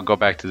maybe I'll go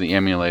back to the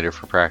emulator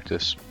for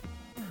practice.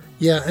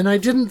 Yeah, and I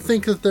didn't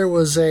think that there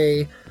was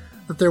a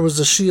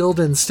shield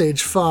in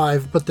stage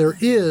 5, but there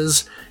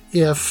is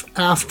if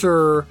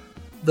after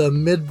the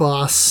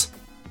mid-boss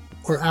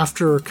or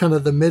after kind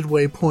of the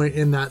midway point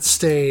in that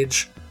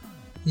stage,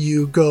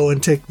 you go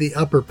and take the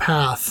upper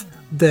path,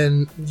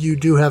 then you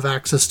do have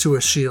access to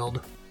a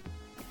shield.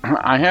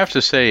 I have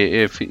to say,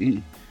 if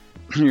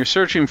you're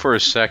searching for a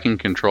second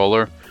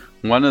controller,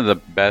 one of the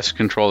best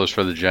controllers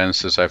for the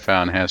Genesis I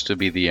found has to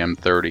be the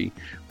M30,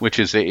 which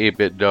is the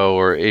 8-bit Do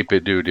or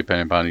 8-bit Do,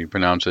 depending upon how you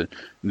pronounce it.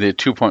 The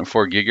 2.4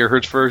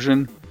 gigahertz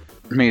version,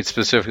 made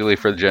specifically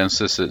for the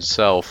Genesis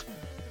itself,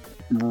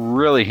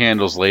 really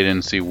handles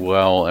latency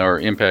well, or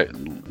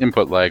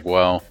input lag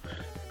well,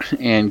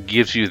 and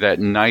gives you that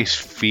nice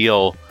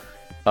feel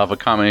of a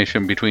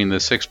combination between the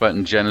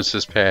 6-button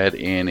Genesis pad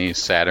and a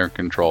Saturn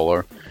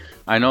controller.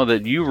 I know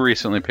that you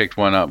recently picked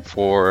one up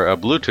for a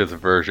Bluetooth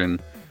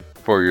version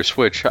for your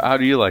Switch. How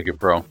do you like it,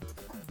 bro?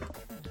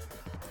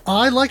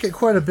 I like it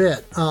quite a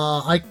bit.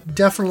 I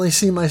definitely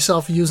see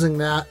myself using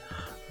that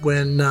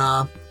when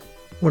I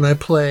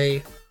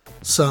play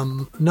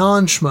some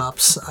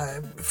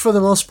non-shmups. For the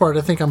most part,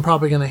 I think I'm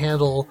probably going to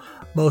handle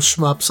most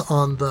shmups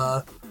on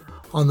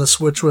the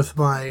Switch with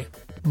my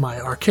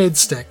arcade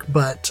stick,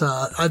 but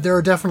there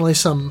are definitely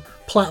some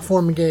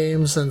platform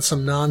games and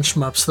some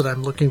non-shmups that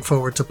I'm looking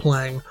forward to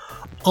playing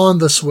on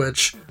the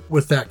Switch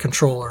with that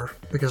controller,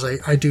 because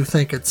I do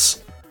think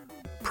it's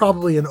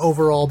probably an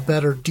overall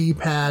better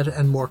D-pad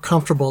and more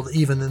comfortable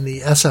even than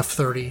the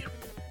SF30.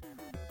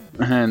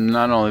 And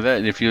not only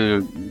that, if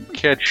you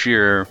catch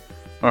the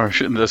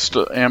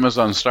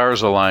Amazon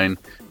Stars Align,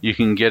 you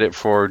can get it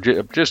for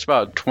just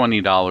about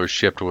 $20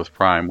 shipped with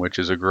Prime, which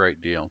is a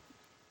great deal.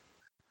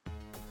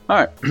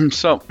 Alright,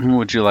 so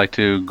would you like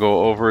to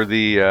go over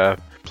the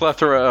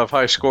plethora of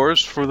high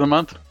scores for the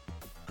month?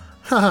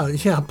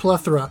 Yeah,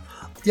 plethora.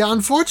 Yeah,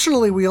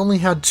 unfortunately, we only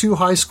had 2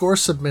 high score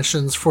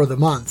submissions for the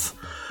month.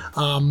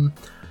 I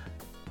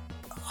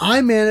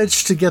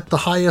managed to get the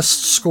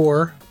highest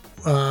score.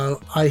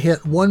 I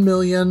hit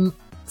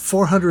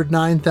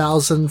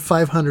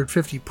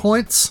 1,409,550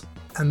 points,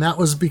 and that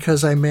was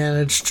because I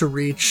managed to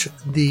reach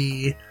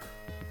the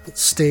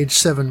Stage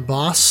 7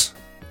 boss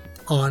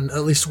on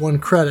at least 1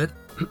 credit.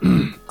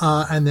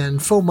 And then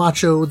Faux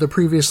Macho, the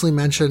previously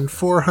mentioned,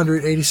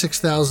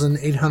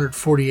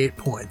 486,848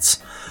 points.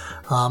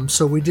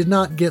 So we did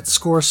not get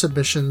score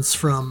submissions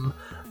from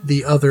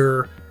the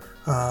other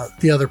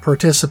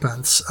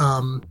participants.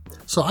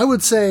 So I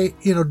would say,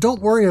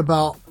 don't worry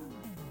about,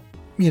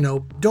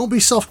 don't be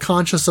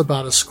self-conscious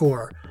about a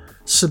score.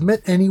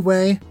 Submit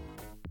anyway.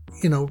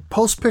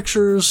 Post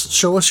pictures,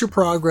 show us your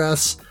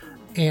progress,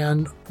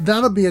 and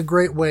that'll be a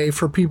great way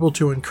for people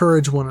to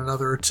encourage one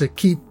another to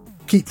keep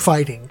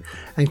fighting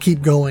and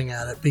keep going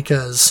at it,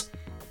 because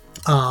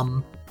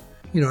I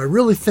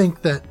really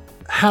think that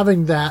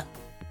having that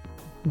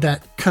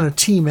kind of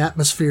team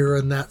atmosphere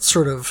and that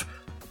sort of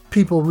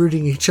people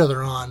rooting each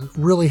other on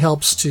really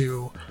helps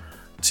to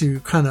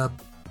kind of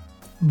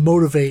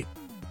motivate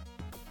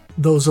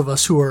those of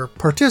us who are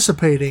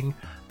participating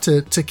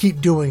to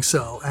keep doing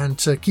so and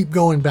to keep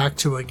going back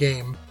to a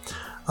game.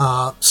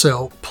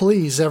 So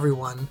please,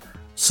 everyone,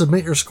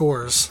 submit your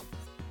scores.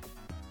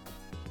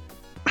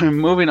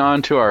 Moving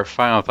on to our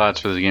final thoughts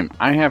for the game,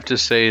 I have to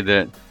say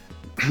that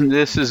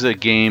this is a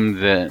game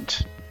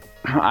that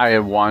I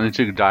have wanted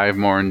to dive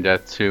more in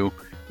depth to,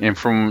 and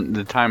from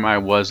the time I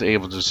was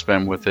able to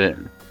spend with it,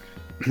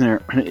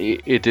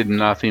 it did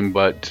nothing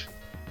but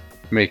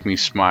make me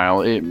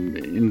smile. It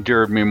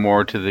endeared me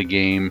more to the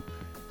game,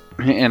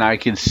 and I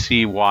can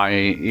see why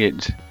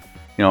it,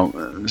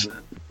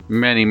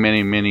 many,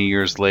 many, many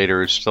years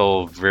later, is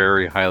still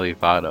very highly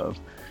thought of.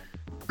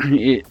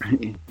 It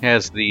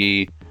has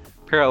the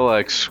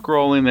parallax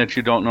scrolling that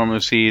you don't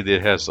normally see.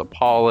 It has the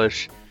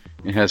polish.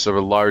 It has the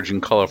large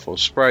and colorful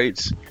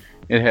sprites.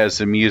 It has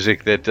the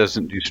music that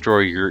doesn't destroy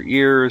your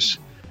ears.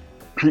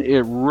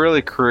 It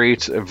really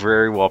creates a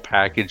very well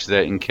package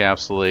that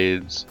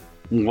encapsulates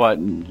what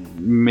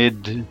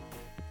early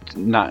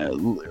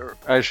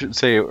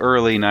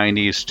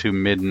 90s to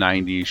mid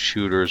 90s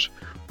shooters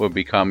would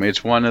become.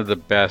 It's one of the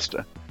best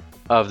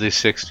of the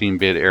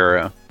 16-bit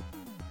era.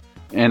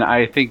 And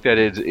I think that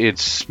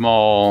it's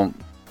small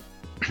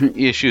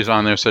issues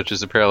on there, such as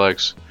the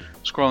parallax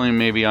scrolling,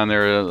 maybe on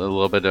there a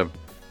little bit of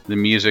the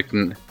music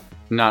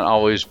not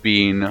always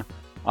being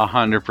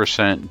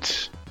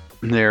 100%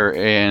 there,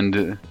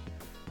 and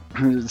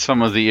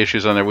some of the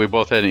issues on there. We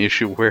both had an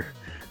issue where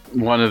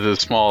one of the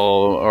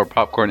small or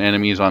popcorn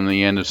enemies on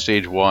the end of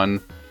stage 1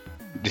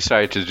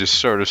 decided to just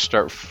sort of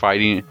start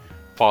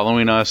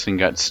following us and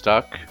got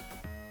stuck.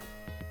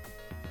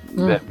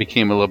 That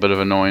became a little bit of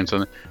annoyance.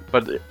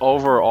 But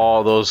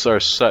overall, those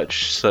are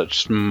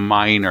such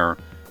minor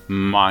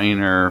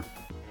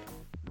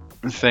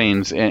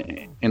things,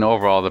 and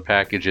overall the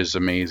package is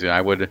amazing.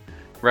 I would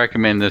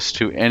recommend this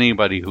to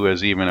anybody who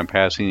has even a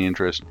passing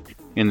interest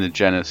in the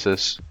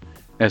Genesis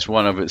as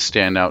one of its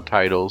standout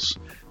titles,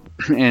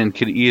 and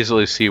could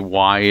easily see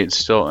why it's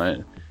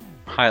still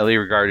highly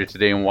regarded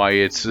today and why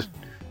it's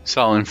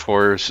selling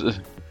for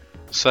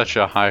such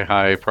a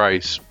high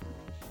price.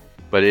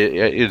 But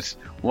it's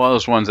one of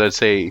those ones I'd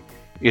say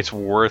it's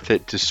worth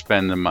it to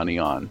spend the money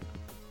on.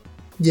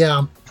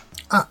 Yeah.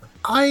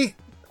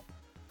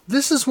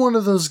 This is one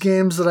of those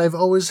games that I've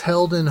always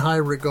held in high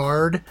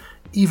regard,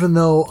 even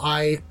though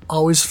I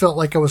always felt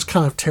like I was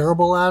kind of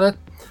terrible at it.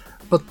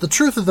 But the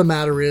truth of the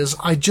matter is,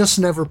 I just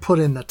never put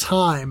in the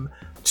time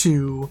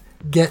to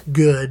get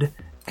good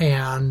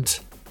and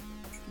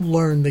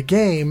learn the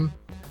game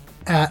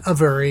at a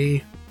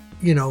very,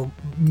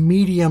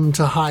 medium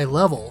to high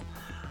level.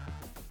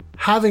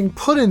 Having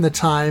put in the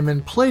time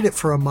and played it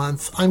for a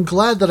month, I'm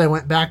glad that I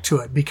went back to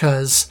it,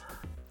 because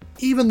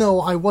even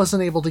though I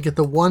wasn't able to get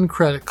the 1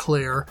 credit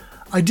clear,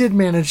 I did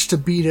manage to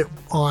beat it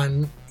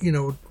on,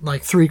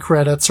 like 3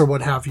 credits or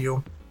what have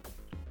you.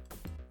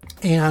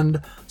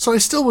 And so I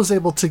still was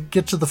able to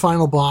get to the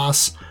final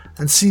boss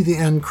and see the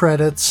end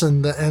credits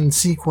and the end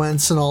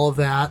sequence and all of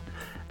that.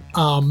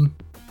 And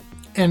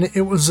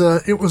it was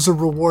a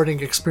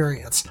rewarding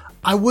experience.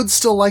 I would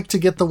still like to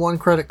get the 1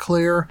 credit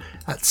clear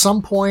at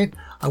some point.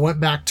 I went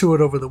back to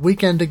it over the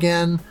weekend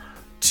again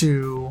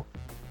to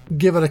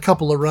give it a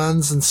couple of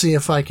runs and see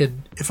if I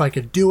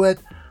could do it.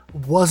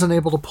 Wasn't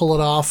able to pull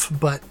it off,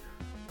 but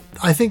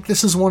I think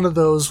this is one of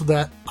those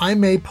that I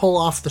may pull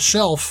off the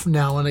shelf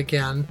now and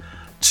again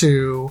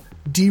to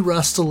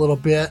de-rust a little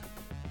bit,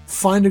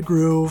 find a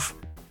groove,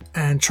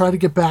 and try to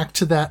get back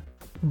to that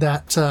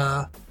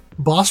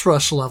boss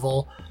rush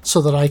level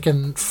so that I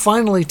can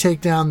finally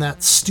take down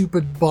that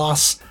stupid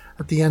boss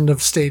at the end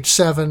of stage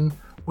 7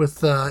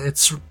 with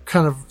its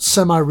kind of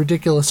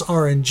semi-ridiculous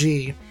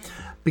RNG.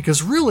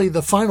 Because really,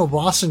 the final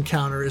boss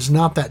encounter is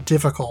not that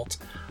difficult.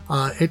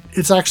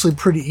 It's actually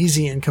pretty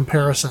easy in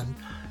comparison.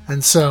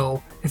 And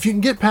so, if you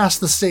can get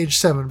past the stage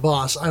 7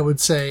 boss, I would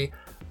say,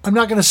 I'm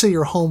not going to say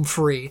you're home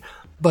free,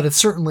 but it's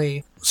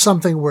certainly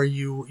something where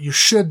you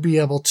should be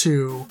able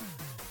to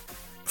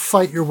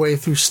fight your way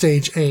through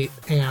stage 8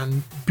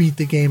 and beat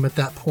the game at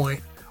that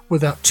point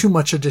without too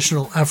much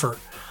additional effort.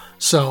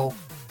 So,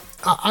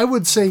 I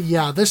would say,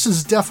 yeah, this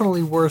is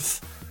definitely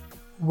worth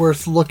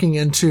looking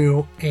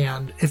into,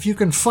 and if you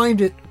can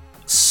find it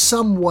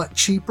somewhat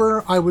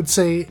cheaper, I would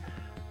say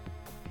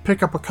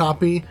pick up a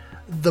copy.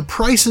 The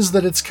prices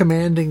that it's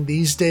commanding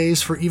these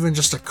days for even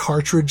just a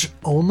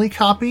cartridge-only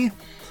copy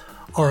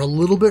are a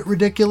little bit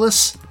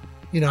ridiculous.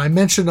 I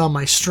mentioned on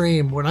my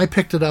stream, when I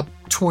picked it up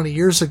 20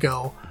 years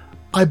ago,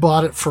 I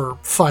bought it for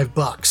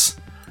 $5.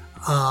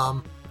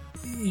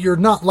 You're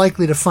not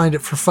likely to find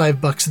it for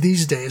 $5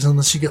 these days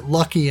unless you get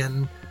lucky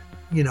and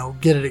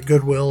get it at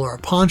Goodwill or a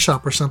pawn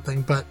shop or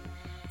something. But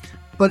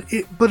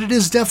it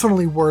is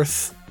definitely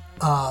worth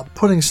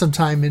putting some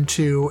time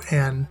into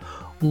and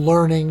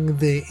learning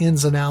the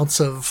ins and outs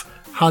of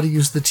how to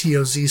use the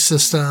TOZ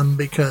system,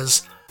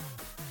 because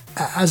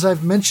as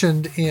I've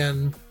mentioned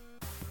in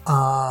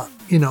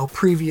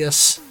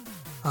previous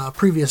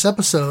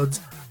episodes,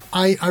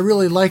 I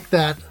really like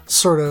that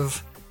sort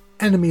of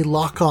enemy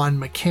lock-on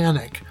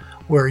mechanic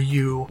where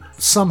you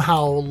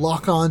somehow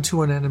lock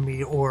onto an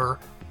enemy or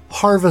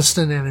harvest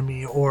an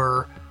enemy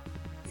or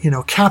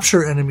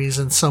capture enemies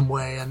in some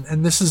way,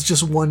 and this is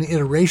just one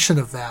iteration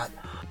of that.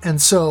 And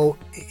so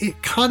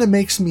it kind of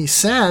makes me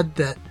sad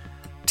that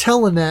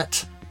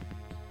Telenet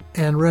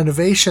and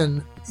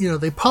Renovation,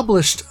 they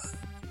published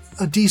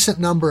a decent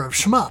number of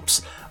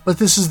shmups, but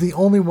this is the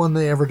only one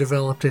they ever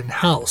developed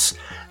in-house.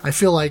 I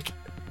feel like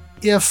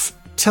if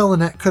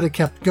Telenet could have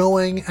kept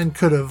going and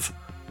could have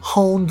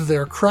honed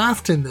their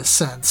craft in this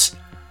sense,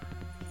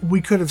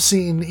 we could have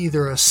seen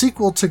either a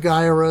sequel to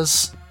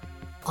Gyara's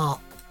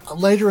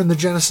later in the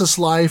Genesis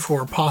life,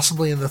 or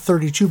possibly in the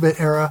 32-bit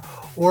era,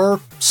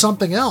 or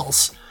something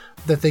else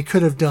that they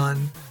could have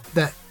done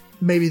that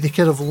maybe they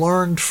could have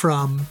learned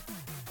from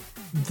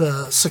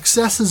the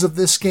successes of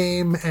this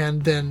game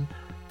and then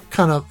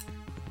kind of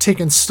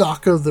taken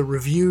stock of the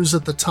reviews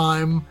at the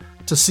time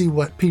to see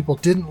what people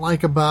didn't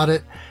like about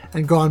it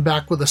and gone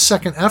back with a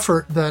second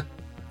effort that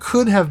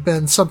could have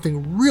been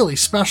something really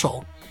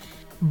special.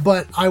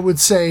 But I would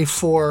say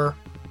for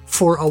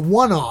a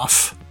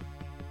one-off,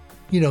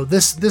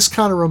 this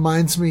kind of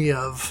reminds me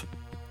of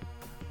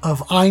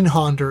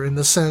Einhander, in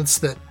the sense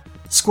that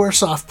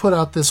Squaresoft put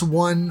out this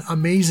one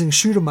amazing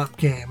shoot-'em-up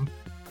game,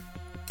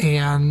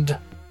 and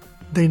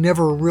they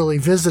never really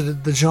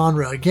visited the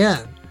genre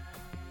again.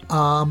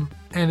 And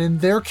in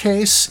their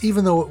case,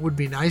 even though it would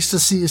be nice to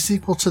see a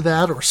sequel to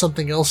that or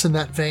something else in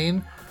that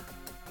vein,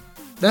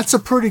 that's a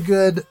pretty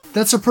good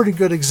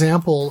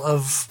example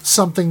of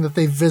something that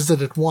they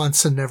visited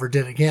once and never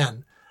did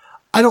again.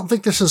 I don't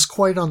think this is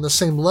quite on the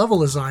same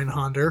level as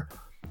Einhander,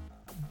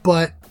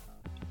 but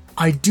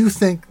I do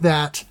think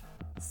that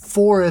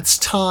for its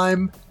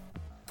time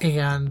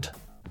and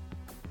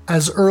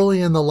as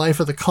early in the life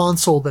of the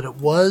console that it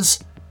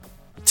was,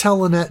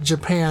 Telenet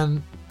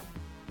Japan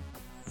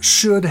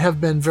should have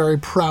been very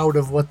proud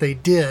of what they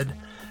did,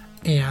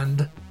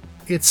 and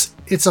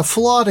it's a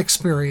flawed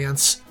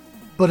experience,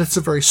 but it's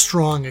a very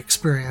strong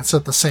experience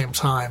at the same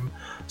time.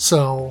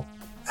 So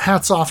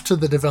hats off to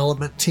the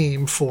development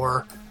team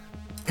for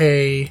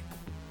a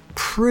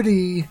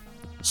pretty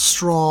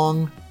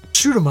strong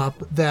shoot 'em up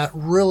that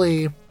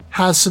really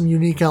has some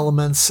unique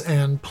elements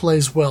and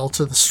plays well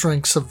to the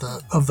strengths of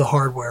the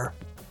hardware.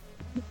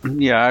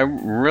 Yeah, I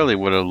really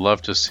would have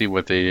loved to see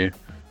what they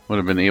would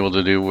have been able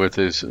to do with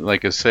this,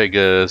 like a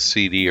Sega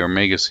CD or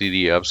Mega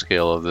CD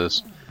upscale of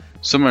this.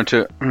 Similar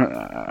to,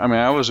 I mean,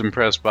 I was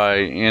impressed by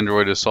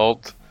Android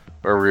Assault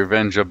or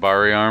Revenge of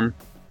Bariarm.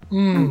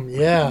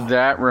 Yeah.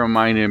 That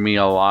reminded me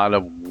a lot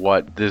of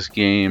what this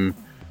game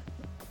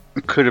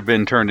could have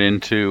been turned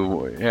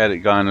into had it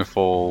gone to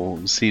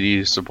full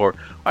CD support.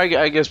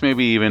 I guess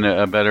maybe even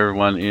a better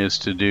one is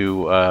to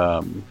do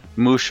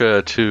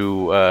Musha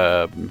to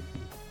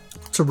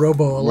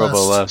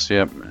RoboLest.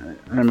 Yep.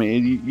 I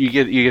mean, you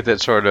get that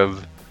sort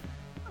of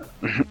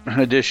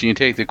addition. You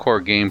take the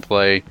core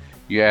gameplay,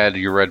 you add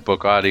your Red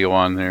Book audio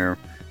on there,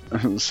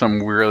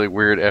 some really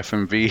weird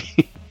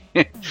FMV,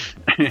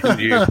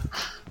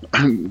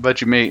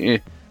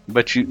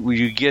 but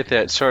you get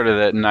that sort of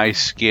that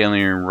nice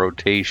scaling and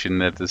rotation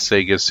that the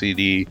Sega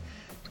CD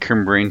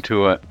can bring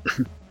to it,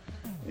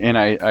 and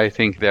I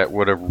think that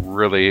would have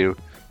really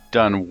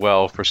done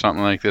well for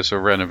something like this, a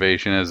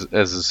renovation as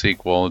a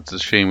sequel. It's a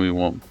shame we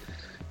won't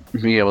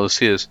be able to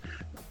see this.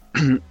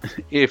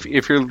 If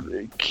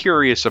you're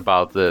curious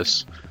about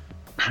this,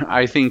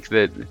 I think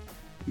that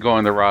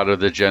going the route of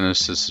the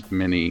Genesis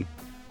Mini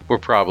will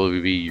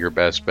probably be your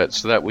best bet,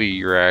 so that way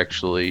you're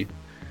actually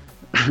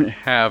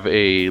have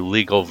a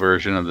legal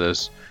version of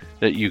this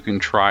that you can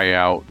try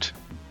out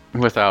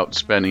without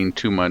spending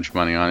too much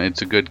money on it.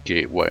 It's a good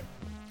gateway.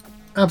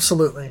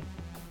 Absolutely.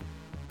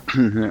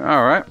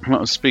 All right.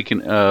 Well,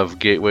 speaking of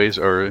gateways,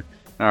 or in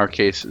our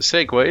case,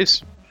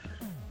 segues,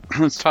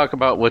 let's talk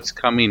about what's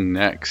coming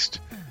next.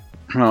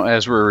 Well,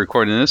 as we're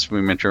recording this,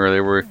 we mentioned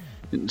earlier, we're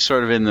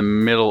sort of in the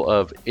middle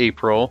of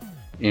April,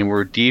 and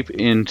we're deep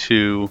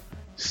into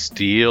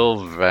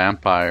Steel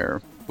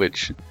Vampire,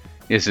 which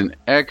is an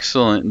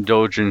excellent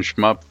doujin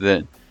shmup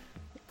that,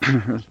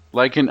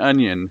 like an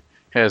onion,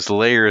 has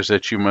layers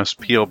that you must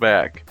peel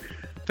back.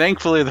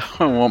 Thankfully, though,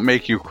 it won't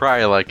make you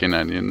cry like an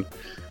onion.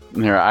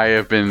 There, I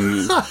have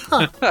been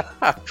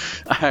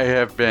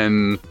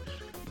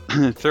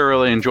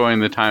thoroughly enjoying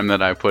the time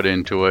that I put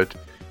into it,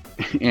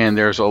 and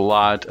there's a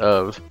lot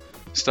of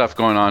stuff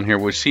going on here,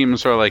 which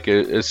seems sort of like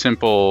a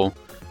simple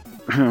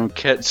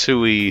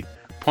Ketsui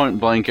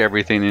point blank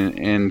everything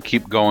and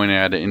keep going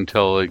at it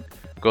until it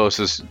goes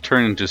to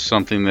turn into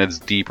something that's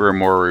deeper,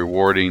 more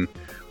rewarding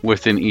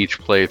within each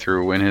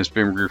playthrough, and has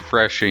been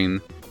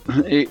refreshing.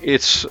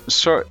 It's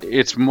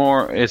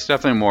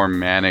definitely more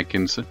manic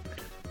and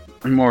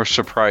more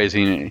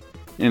surprising,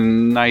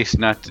 and nice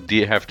not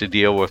to have to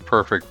deal with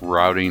perfect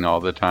routing all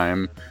the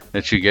time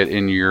that you get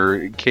in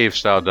your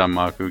cave-style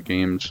Danmaku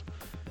games.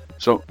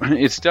 So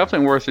it's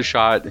definitely worth a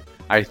shot.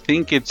 I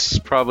think it's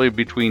probably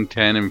between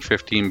 $10 and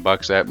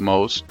 $15 at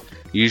most.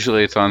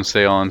 Usually it's on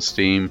sale on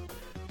Steam.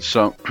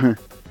 So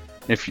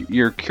if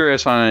you're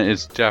curious on it,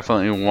 it's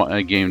definitely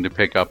a game to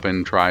pick up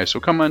and try. So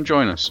come on,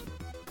 join us.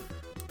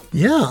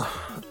 Yeah.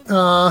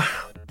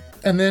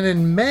 And then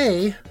in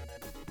May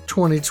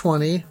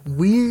 2020,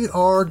 we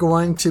are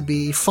going to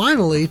be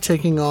finally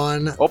taking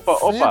on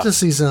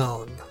Fantasy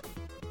Zone.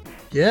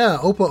 Yeah,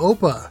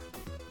 Opa.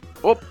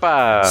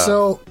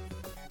 So,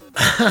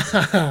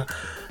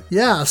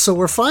 yeah, so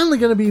we're finally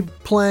going to be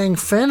playing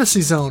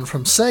Fantasy Zone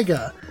from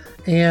Sega.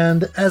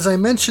 And as I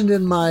mentioned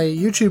in my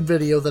YouTube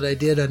video that I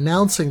did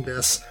announcing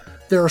this,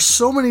 there are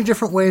so many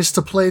different ways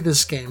to play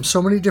this game,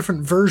 so many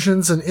different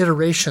versions and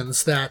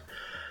iterations that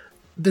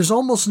there's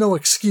almost no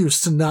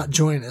excuse to not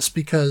join us,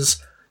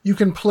 because you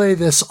can play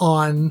this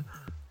on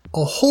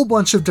a whole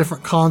bunch of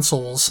different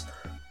consoles,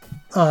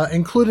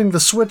 including the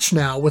Switch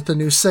now with the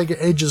new Sega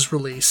Ages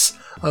release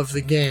of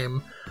the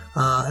game.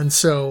 And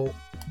so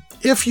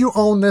if you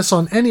own this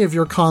on any of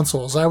your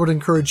consoles, I would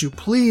encourage you,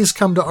 please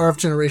come to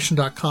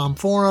rfgeneration.com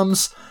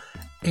forums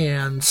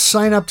and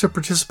sign up to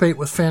participate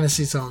with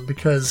Fantasy Zone,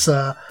 because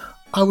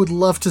I would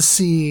love to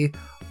see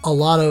a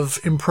lot of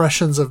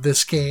impressions of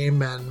this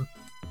game and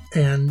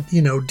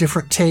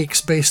different takes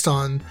based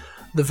on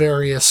the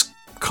various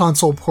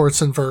console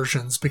ports and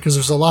versions, because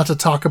there's a lot to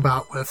talk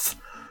about with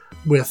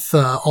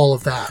all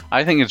of that.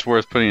 I think it's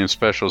worth putting a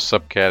special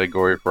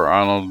subcategory for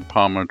Arnold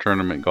Palmer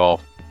Tournament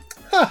Golf.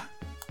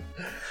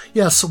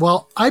 Yes,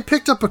 well, I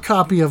picked up a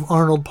copy of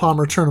Arnold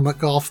Palmer Tournament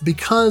Golf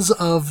because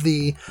of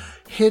the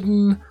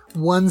hidden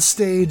one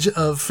stage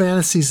of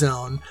Fantasy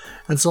Zone,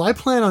 and so I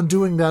plan on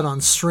doing that on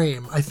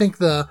stream. I think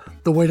the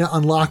way to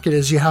unlock it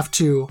is you have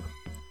to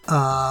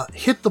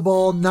hit the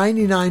ball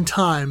 99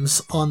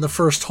 times on the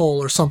first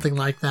hole or something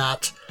like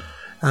that.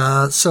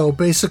 So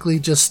basically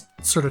just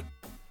sort of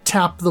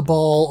tap the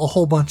ball a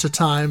whole bunch of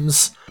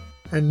times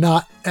and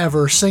not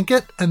ever sink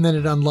it, and then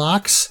it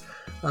unlocks.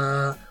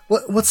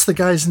 What's the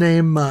guy's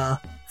name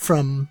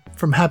from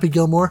from Happy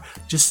Gilmore.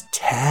 Just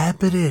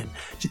tap it in.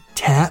 Just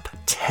tap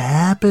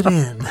it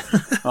in.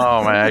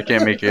 Oh man, I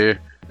can't make it.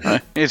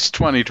 It's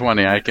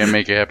 2020. I can't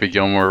make a Happy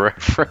Gilmore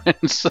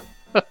reference.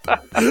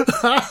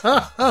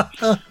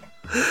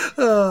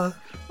 All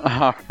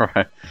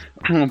right.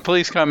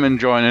 Please come and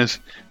join us.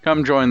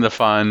 Come join the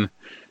fun.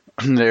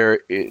 They're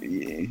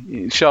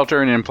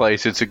sheltering in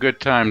place. It's a good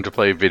time to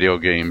play video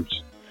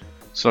games.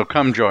 So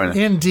come join us.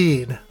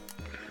 Indeed.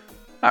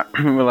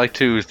 We'd like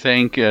to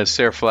thank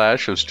Sarah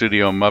Flash of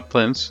Studio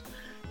Mudprints,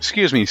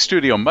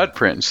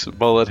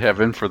 Bullet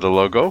Heaven for the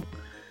logo.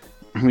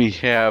 We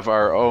have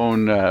our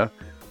own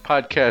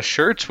podcast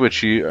shirts,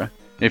 which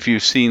if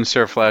you've seen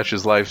Sarah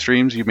Flash's live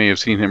streams, you may have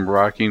seen him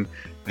rocking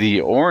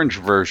the orange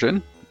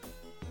version.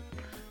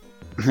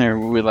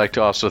 We'd like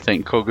to also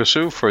thank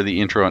Kogasu for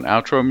the intro and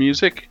outro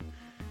music.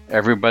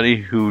 Everybody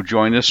who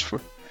joined us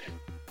for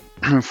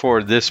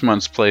this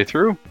month's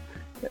playthrough.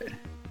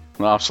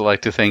 We'd also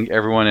like to thank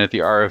everyone at the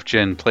RF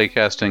Gen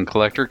Playcast and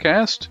Collector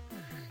Cast.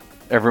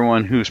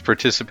 Everyone who's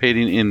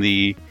participating in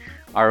the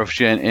RF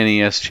Gen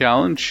NES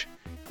Challenge.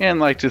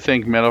 And like to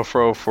thank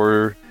Metalfro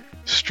for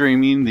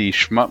streaming the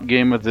Shmup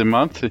Game of the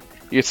Month.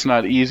 It's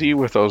not easy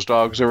with those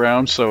dogs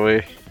around, so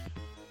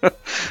good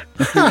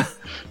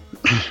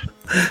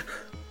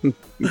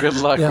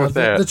luck with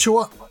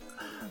that.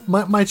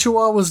 My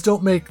chihuahuas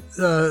don't make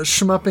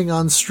shmupping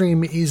on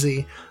stream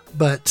easy,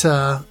 but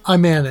I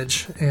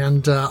manage.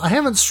 And I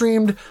haven't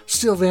streamed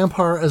Steel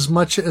Vampire as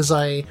much as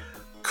I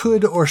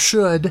could or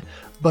should,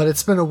 but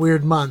it's been a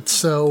weird month.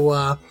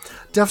 So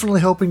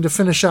definitely hoping to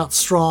finish out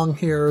strong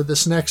here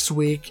this next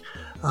week,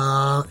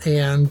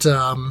 and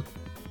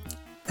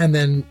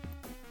then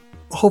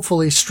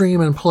hopefully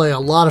stream and play a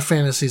lot of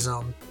Fantasy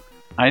Zone.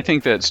 I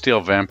think that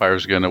Steel Vampire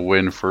is going to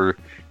win for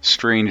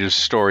strangest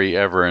story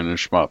ever in a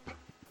shmup.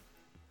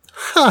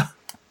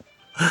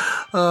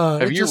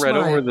 Have you read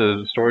over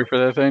the story for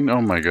that thing?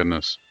 Oh my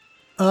goodness.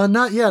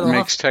 Not yet. It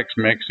makes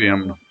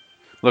Tex-Mexium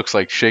looks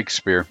like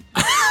Shakespeare.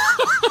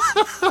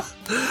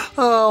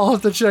 I'll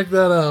have to check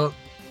that out.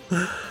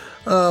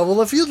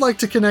 Well, if you'd like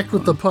to connect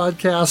with the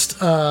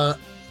podcast,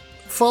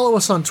 follow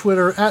us on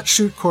Twitter at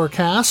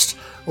ShootCoreCast,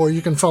 or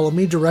you can follow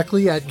me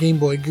directly at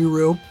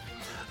GameBoyGuru.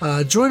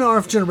 Join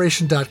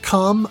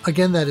rfgeneration.com.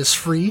 Again, that is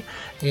free.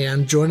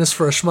 And join us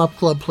for a Shmup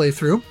Club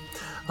playthrough.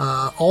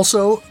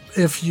 Also,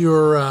 if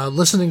you're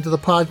listening to the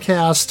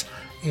podcast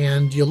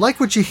and you like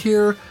what you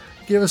hear,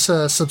 give us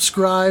a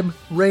subscribe,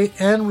 rate,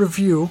 and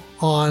review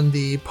on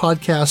the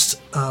podcast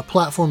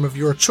platform of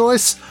your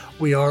choice.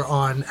 We are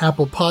on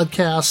Apple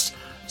Podcasts,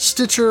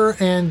 Stitcher,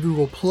 and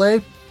Google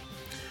Play.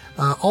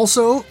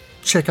 Also,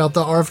 check out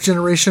the RF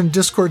Generation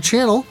Discord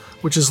channel,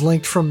 which is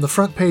linked from the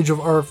front page of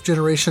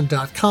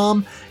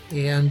rfgeneration.com,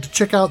 and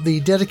check out the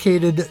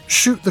dedicated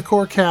Shoot the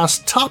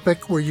Corecast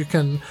topic where you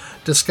can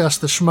discuss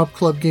the Shmup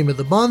Club Game of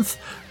the Month,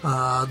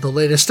 the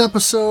latest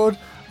episode,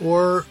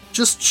 or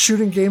just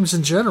shooting games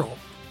in general.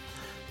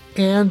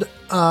 And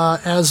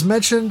as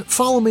mentioned,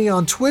 follow me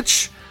on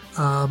Twitch.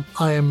 I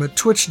am at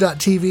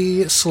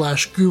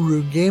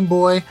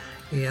twitch.tv/GuruGameBoy,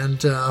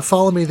 and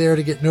follow me there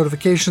to get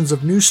notifications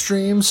of new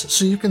streams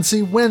so you can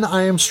see when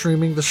I am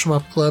streaming the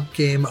Shmup Club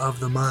Game of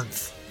the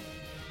Month.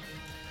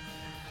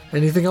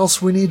 Anything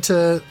else we need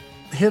to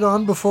hit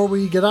on before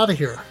we get out of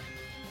here?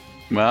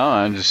 Well,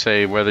 I'll just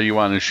say whether you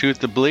want to shoot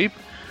the bleep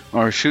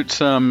or shoot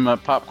some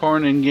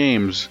popcorn and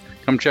games,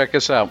 come check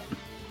us out.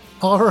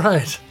 All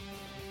right.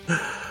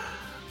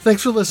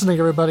 Thanks for listening,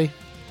 everybody.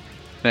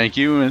 Thank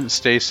you, and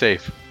stay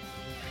safe.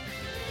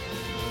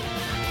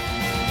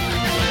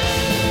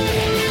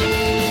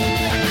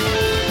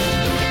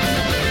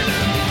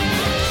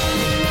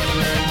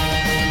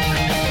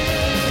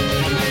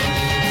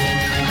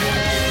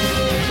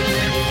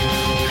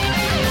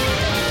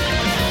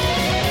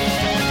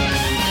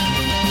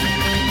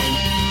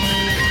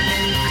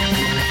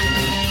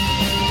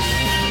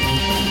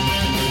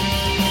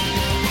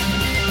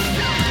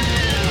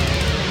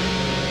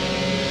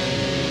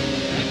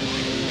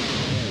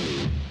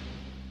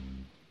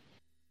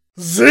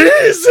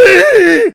 ZZ!